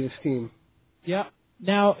froggy, this team. Yeah.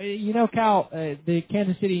 Now, Cal, the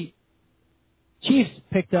Kansas City Chiefs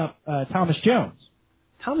picked up Thomas Jones.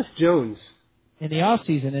 Thomas Jones. In the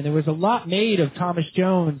offseason, and there was a lot made of Thomas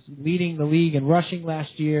Jones leading the league in rushing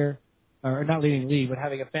last year, or not leading the league, but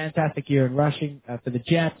having a fantastic year in rushing for the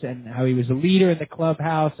Jets, and how he was a leader in the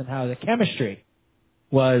clubhouse, and how the chemistry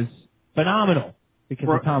was phenomenal because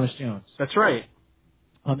of Thomas Jones. That's right.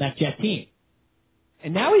 On that Jet team.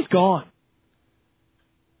 And now he's gone.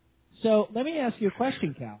 So let me ask you a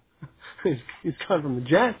question, Cal. He's gone from the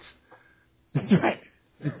Jets. That's right.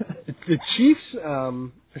 The Chiefs are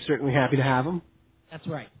certainly happy to have him. That's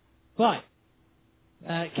right. But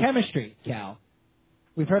chemistry, Cal.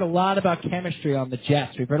 We've heard a lot about chemistry on the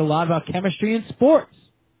Jets. We've heard a lot about chemistry in sports.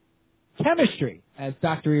 Chemistry, as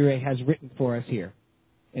Dr. Ire has written for us here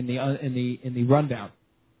in the rundown.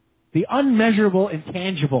 The unmeasurable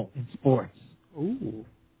intangible in sports. Ooh.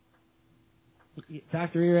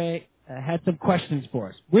 Dr. Ire had some questions for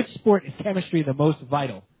us. Which sport is chemistry the most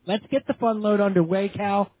vital? Let's get the fun load underway,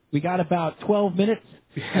 Cal. We got about 12 minutes.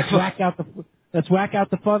 Let's whack out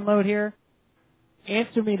the fun load here.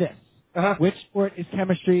 Answer me this. Uh-huh. Which sport is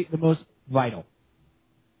chemistry the most vital?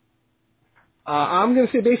 I'm going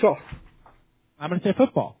to say baseball. I'm going to say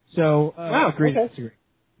football. So, agree to okay. disagree.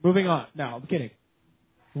 Moving on. No, I'm kidding.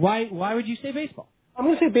 Why would you say baseball? I'm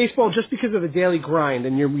going to say baseball just because of the daily grind,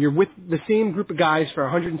 and you're with the same group of guys for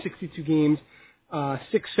 162 games,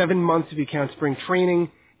 6-7 months if you count spring training.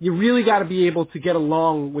 You really got to be able to get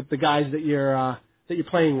along with the guys that you're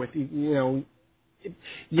playing with. You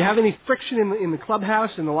have any friction in the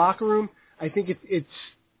clubhouse, in the locker room, I think it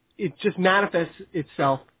just manifests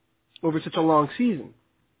itself over such a long season.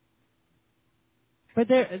 But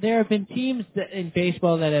there have been teams in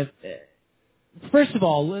baseball that have. First of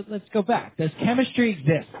all, let's go back. Does chemistry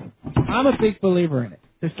exist? I'm a big believer in it.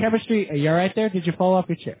 Does chemistry? Are you all right there? Did you fall off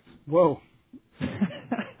your chair? Whoa.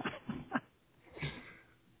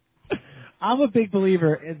 I'm a big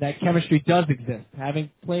believer in that chemistry does exist. Having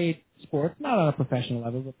played sports, not on a professional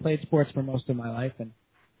level, but played sports for most of my life,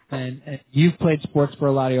 and you've played sports for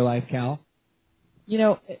a lot of your life, Cal.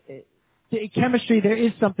 Chemistry, there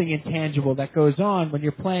is something intangible that goes on when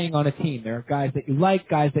you're playing on a team. There are guys that you like,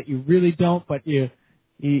 guys that you really don't, but you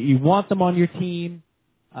want them on your team.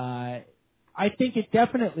 I think it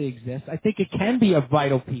definitely exists. I think it can be a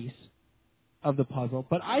vital piece of the puzzle,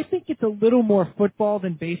 but I think it's a little more football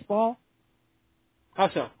than baseball. How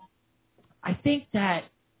so? I think that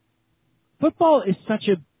football is such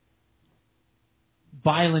a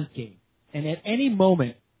violent game, and at any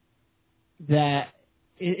moment that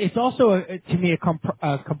it's also, to me, a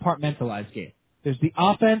compartmentalized game. There's the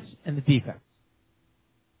offense and the defense.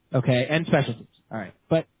 Okay, and special teams. All right.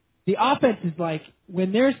 But the offense is like,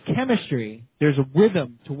 when there's chemistry, there's a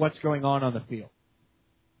rhythm to what's going on the field.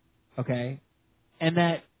 Okay? And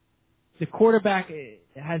that the quarterback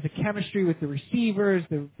has a chemistry with the receivers,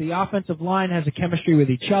 the offensive line has a chemistry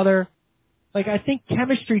with each other. Like, I think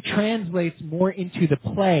chemistry translates more into the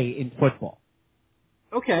play in football.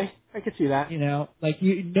 Okay, I can see that.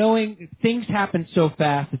 Knowing things happen so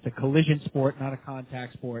fast, it's a collision sport, not a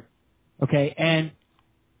contact sport. Okay, and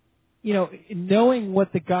knowing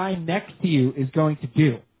what the guy next to you is going to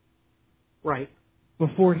do, right,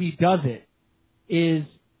 before he does it, is,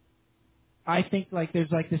 I think, like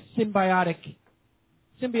there's like this symbiotic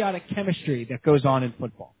chemistry that goes on in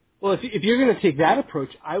football. Well, if you're going to take that approach,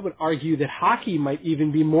 I would argue that hockey might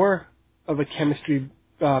even be more of a chemistry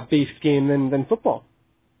based game than football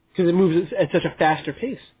because it moves at such a faster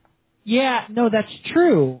pace. Yeah, no, that's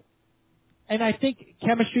true. And I think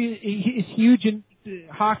chemistry is huge in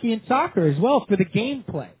hockey and soccer as well for the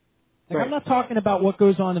gameplay. Like, Right. I'm not talking about what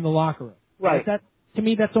goes on in the locker room. Right. That, to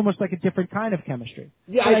me, that's almost like a different kind of chemistry.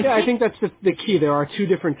 Yeah, I think that's the key. There are two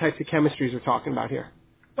different types of chemistries we're talking about here.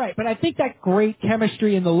 Right, but I think that great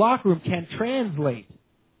chemistry in the locker room can translate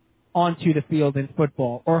onto the field in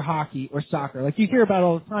football or hockey or soccer. Like you hear about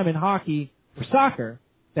all the time in hockey or soccer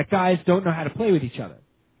that guys don't know how to play with each other.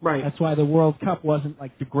 Right. That's why the World Cup wasn't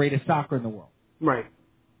like the greatest soccer in the world. Right.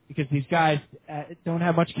 Because these guys don't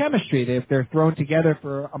have much chemistry. If they're thrown together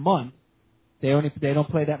for a month, they don't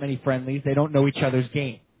play that many friendlies. They don't know each other's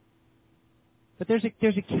game. But there's a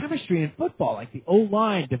chemistry in football. Like the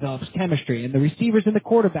O-line develops chemistry, and the receivers and the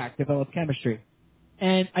quarterback develop chemistry.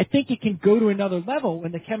 And I think it can go to another level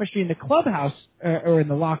when the chemistry in the clubhouse or in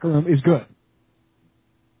the locker room is good.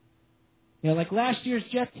 You know, like last year's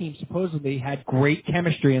Jet team supposedly had great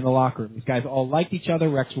chemistry in the locker room. These guys all liked each other.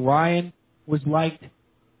 Rex Ryan was liked.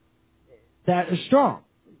 That is strong.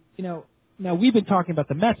 You know, now we've been talking about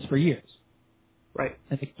the Mets for years. Right.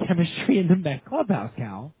 And the chemistry in the Met clubhouse,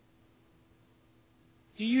 Cal.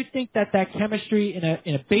 Do you think that chemistry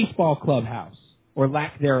in a baseball clubhouse, or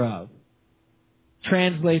lack thereof,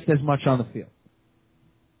 translates as much on the field?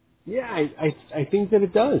 Yeah, I think that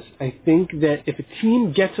it does. I think that if a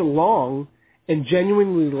team gets along and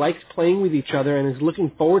genuinely likes playing with each other and is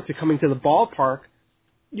looking forward to coming to the ballpark,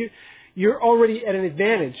 you're already at an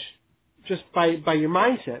advantage just by your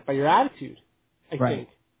mindset, by your attitude, I think.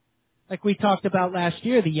 Like we talked about last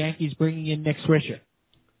year, the Yankees bringing in Nick Swisher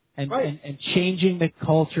and changing the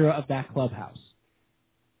culture of that clubhouse.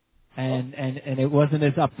 And it wasn't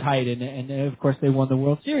as uptight, and of course they won the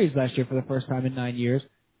World Series last year for the first time in 9 years.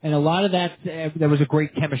 And a lot of that, there was a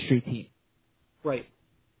great chemistry team. Right.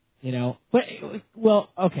 You know, but, well,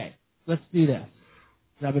 okay, let's do this.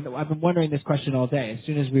 I've been wondering this question all day as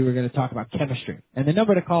soon as we were going to talk about chemistry. And the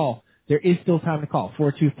number to call, there is still time to call,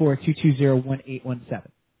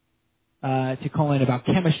 424-220-1817, to call in about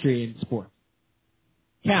chemistry in sports.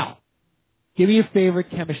 Cal, give me your favorite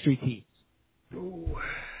chemistry teams. Ooh.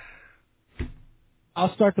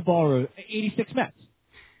 I'll start the ball rolling. 86 Mets.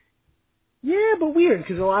 Yeah, but weird,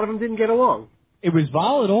 because a lot of them didn't get along. It was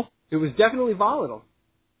volatile. It was definitely volatile.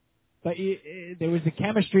 But there was a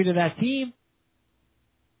chemistry to that team.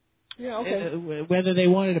 Yeah, okay. Whether they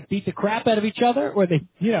wanted to beat the crap out of each other or they,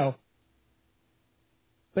 you know.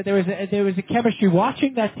 But there was a chemistry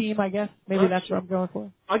watching that team, I guess. Maybe that's what I'm going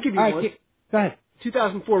for. I'll give you all one. Right, go ahead.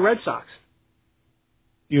 2004 Red Sox.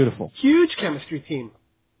 Beautiful. Huge chemistry team.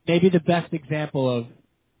 Maybe the best example of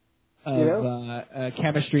you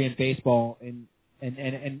chemistry in baseball and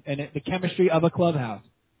the chemistry of a clubhouse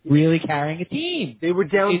really carrying a team. They were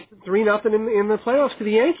down 3-0 in the playoffs to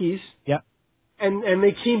the Yankees. Yep. And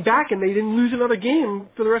they came back and they didn't lose another game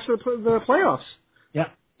for the rest of the playoffs.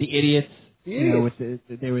 Yep. The idiots. You know,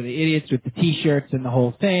 they were the idiots with the T-shirts and the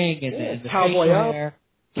whole thing, and the Cowboy facial up. hair,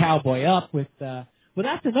 Cowboy up with. Well,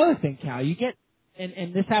 that's another thing, Cal. You get,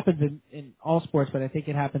 and this happens in all sports, but I think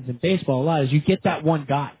it happens in baseball a lot. Is you get that one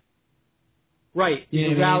guy. Right.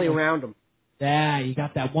 You rally around him. Yeah, you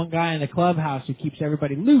got that one guy in the clubhouse who keeps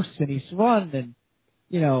everybody loose, and he's fun, and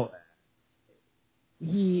you know,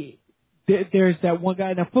 there's that one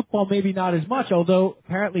guy. Now, football maybe not as much, although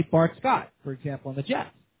apparently Bart Scott, for example, on the Jets.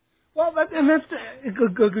 Well, that's a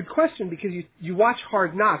good question because you watch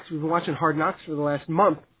Hard Knocks. We've been watching Hard Knocks for the last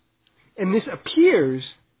month, and this appears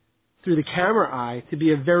through the camera eye to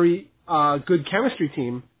be a very good chemistry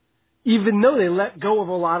team, even though they let go of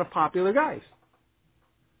a lot of popular guys.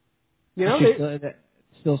 You know, that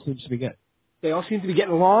still seems to be good. They all seem to be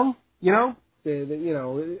getting along. You know,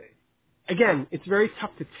 again, it's very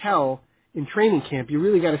tough to tell in training camp. You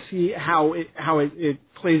really got to see how it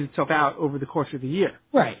plays itself out over the course of the year.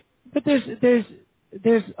 Right. But there's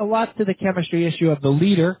a lot to the chemistry issue of the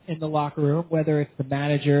leader in the locker room, whether it's the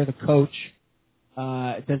manager, the coach.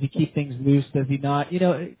 Does he keep things loose? Does he not? You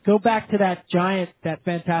know, go back to that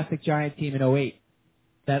fantastic Giant team in 2008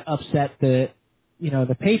 that upset the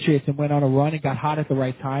Patriots and went on a run and got hot at the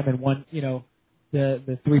right time and won,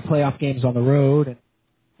 the 3 playoff games on the road.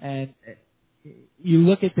 And you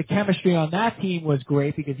look at the chemistry on that team was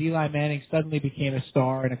great because Eli Manning suddenly became a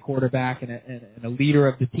star and a quarterback and a leader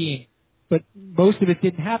of the team. But most of it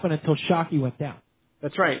didn't happen until Shockey went down.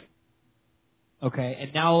 That's right. Okay,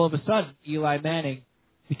 and now all of a sudden, Eli Manning,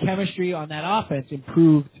 the chemistry on that offense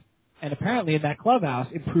improved, and apparently in that clubhouse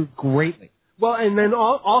improved greatly. Well, and then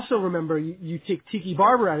also remember, you take Tiki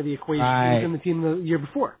Barber out of the equation. Right. He was in the team the year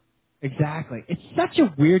before. Exactly. It's such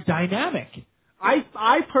a weird dynamic.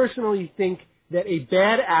 I personally think that a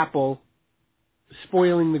bad apple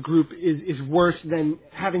spoiling the group is worse than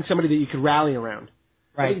having somebody that you could rally around.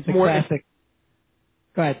 Right. It's more classic.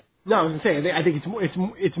 Go ahead. No, I was going to say, I think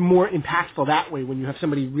it's more impactful that way when you have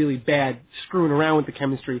somebody really bad screwing around with the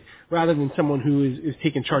chemistry rather than someone who is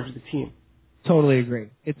taking charge of the team. Totally agree.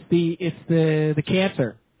 It's the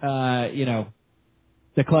cancer, the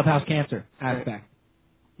clubhouse cancer aspect.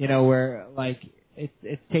 Right. Where like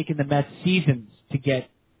it's taken the Mets seasons to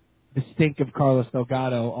get the stink of Carlos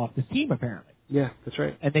Delgado off the team apparently. Yeah, that's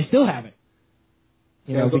right. And they still haven't.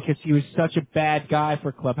 Because he was such a bad guy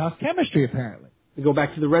for clubhouse chemistry apparently. We go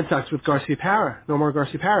back to the Red Sox with Garciaparra, Nomar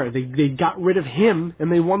Garciaparra. They got rid of him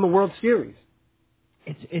and they won the World Series.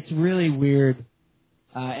 It's really weird,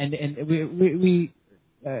 and we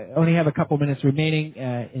only have a couple minutes remaining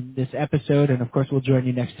in this episode, and of course we'll join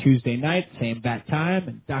you next Tuesday night, same bat time,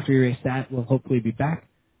 and Dr. Erastat will hopefully be back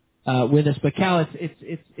with us. But Cal,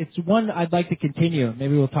 it's one I'd like to continue.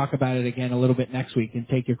 Maybe we'll talk about it again a little bit next week and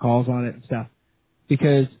take your calls on it and stuff,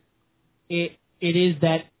 because it is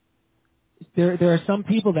that. There are some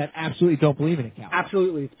people that absolutely don't believe in it, Cal.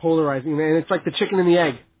 Absolutely. It's polarizing. And it's like the chicken and the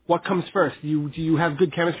egg. What comes first? Do you have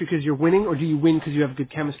good chemistry because you're winning, or do you win because you have good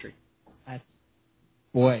chemistry?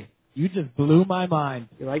 Boy, you just blew my mind.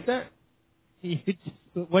 You like that?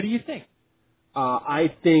 What do you think? I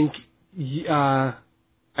think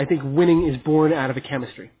winning is born out of a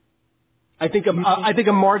chemistry. I think a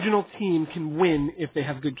marginal team can win if they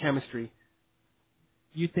have good chemistry.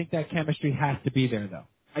 You think that chemistry has to be there, though?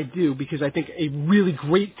 I do, because I think a really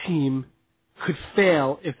great team could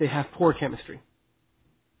fail if they have poor chemistry.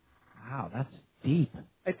 Wow, that's deep.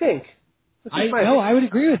 I think. I would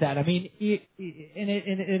agree with that. I mean,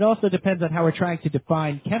 it also depends on how we're trying to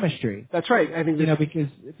define chemistry. That's right. I think because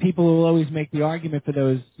people will always make the argument for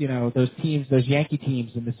those teams, those Yankee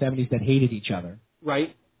teams in the 70s that hated each other.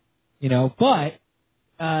 Right. But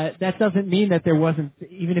that doesn't mean that there wasn't,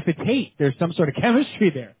 even if it's hate, there's some sort of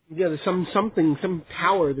chemistry there. Yeah, there's some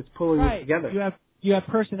power that's pulling it together. You have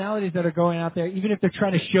personalities that are going out there, even if they're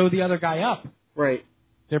trying to show the other guy up. Right.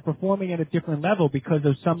 They're performing at a different level because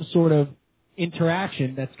of some sort of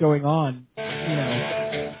interaction that's going on,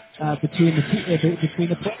 between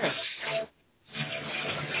the players.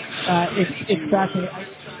 It's fascinating.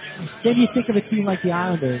 Then you think of a team like the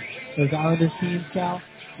Islanders, those Islanders teams, Cal.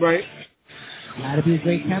 Right. Had to be a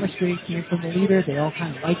great chemistry. Came from the leader. They all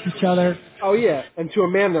kind of liked each other. Oh yeah, and to a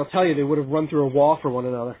man, they'll tell you they would have run through a wall for one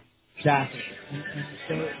another. Exactly.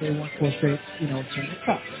 And they won 4 straight, Stanley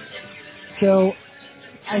Cups. So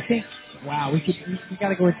I think, wow, we got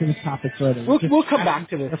to go into this topic further. We'll come back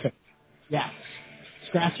to this. Perfect. Yeah.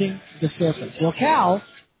 Scratching the surface. Well, Cal,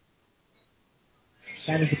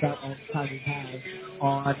 that is about all the time we have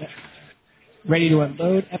on Ready to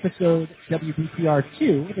Unload, episode WBPR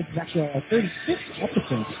 2. This is actually our 36th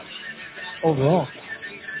episode overall.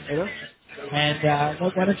 You know? And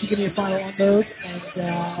why don't you give me a final unload and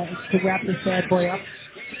to wrap this bad boy up?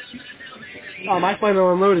 My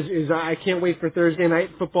final unload is I can't wait for Thursday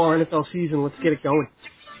night football NFL season. Let's get it going.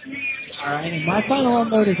 All right, and my final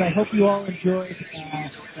unload is I hope you all enjoyed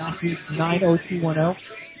last week's 90210.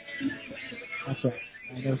 That's right.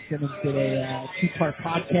 I know Simmons did a 2-part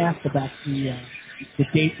podcast about the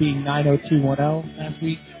date being 90210 last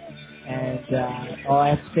week, and all I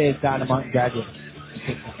have to say is Dynamite and graduate.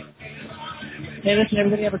 Hey, listen,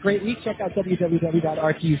 everybody, have a great week. Check out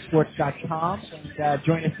www.rtusports.com and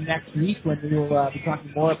join us next week when we will be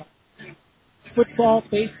talking more about football,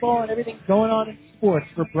 baseball, and everything going on in sports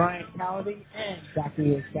for Brian Callaby and Dr.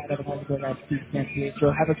 Lewis Scott. Otherwise, go to Steve Canty.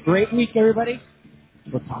 So have a great week, everybody.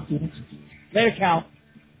 We'll talk to you next week. Later, Cal.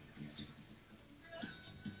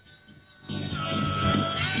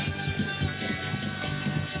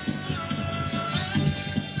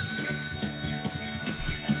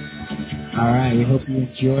 All right, we hope you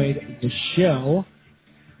enjoyed the show,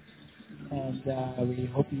 and we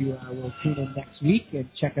hope you will tune in next week and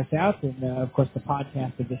check us out. And, of course, the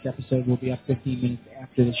podcast of this episode will be up 15 minutes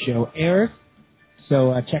after the show airs.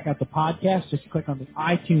 So check out the podcast. Just click on the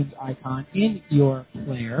iTunes icon in your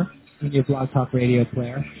player, in your Blog Talk Radio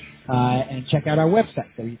player, and check out our website,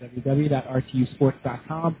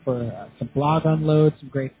 www.rtusports.com, for some blog unloads, some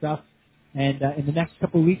great stuff. And in the next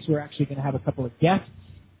couple of weeks, we're actually going to have a couple of guests.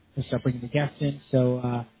 We'll start bringing the guests in,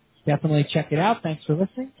 so definitely check it out. Thanks for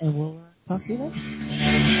listening, and we'll talk to you later.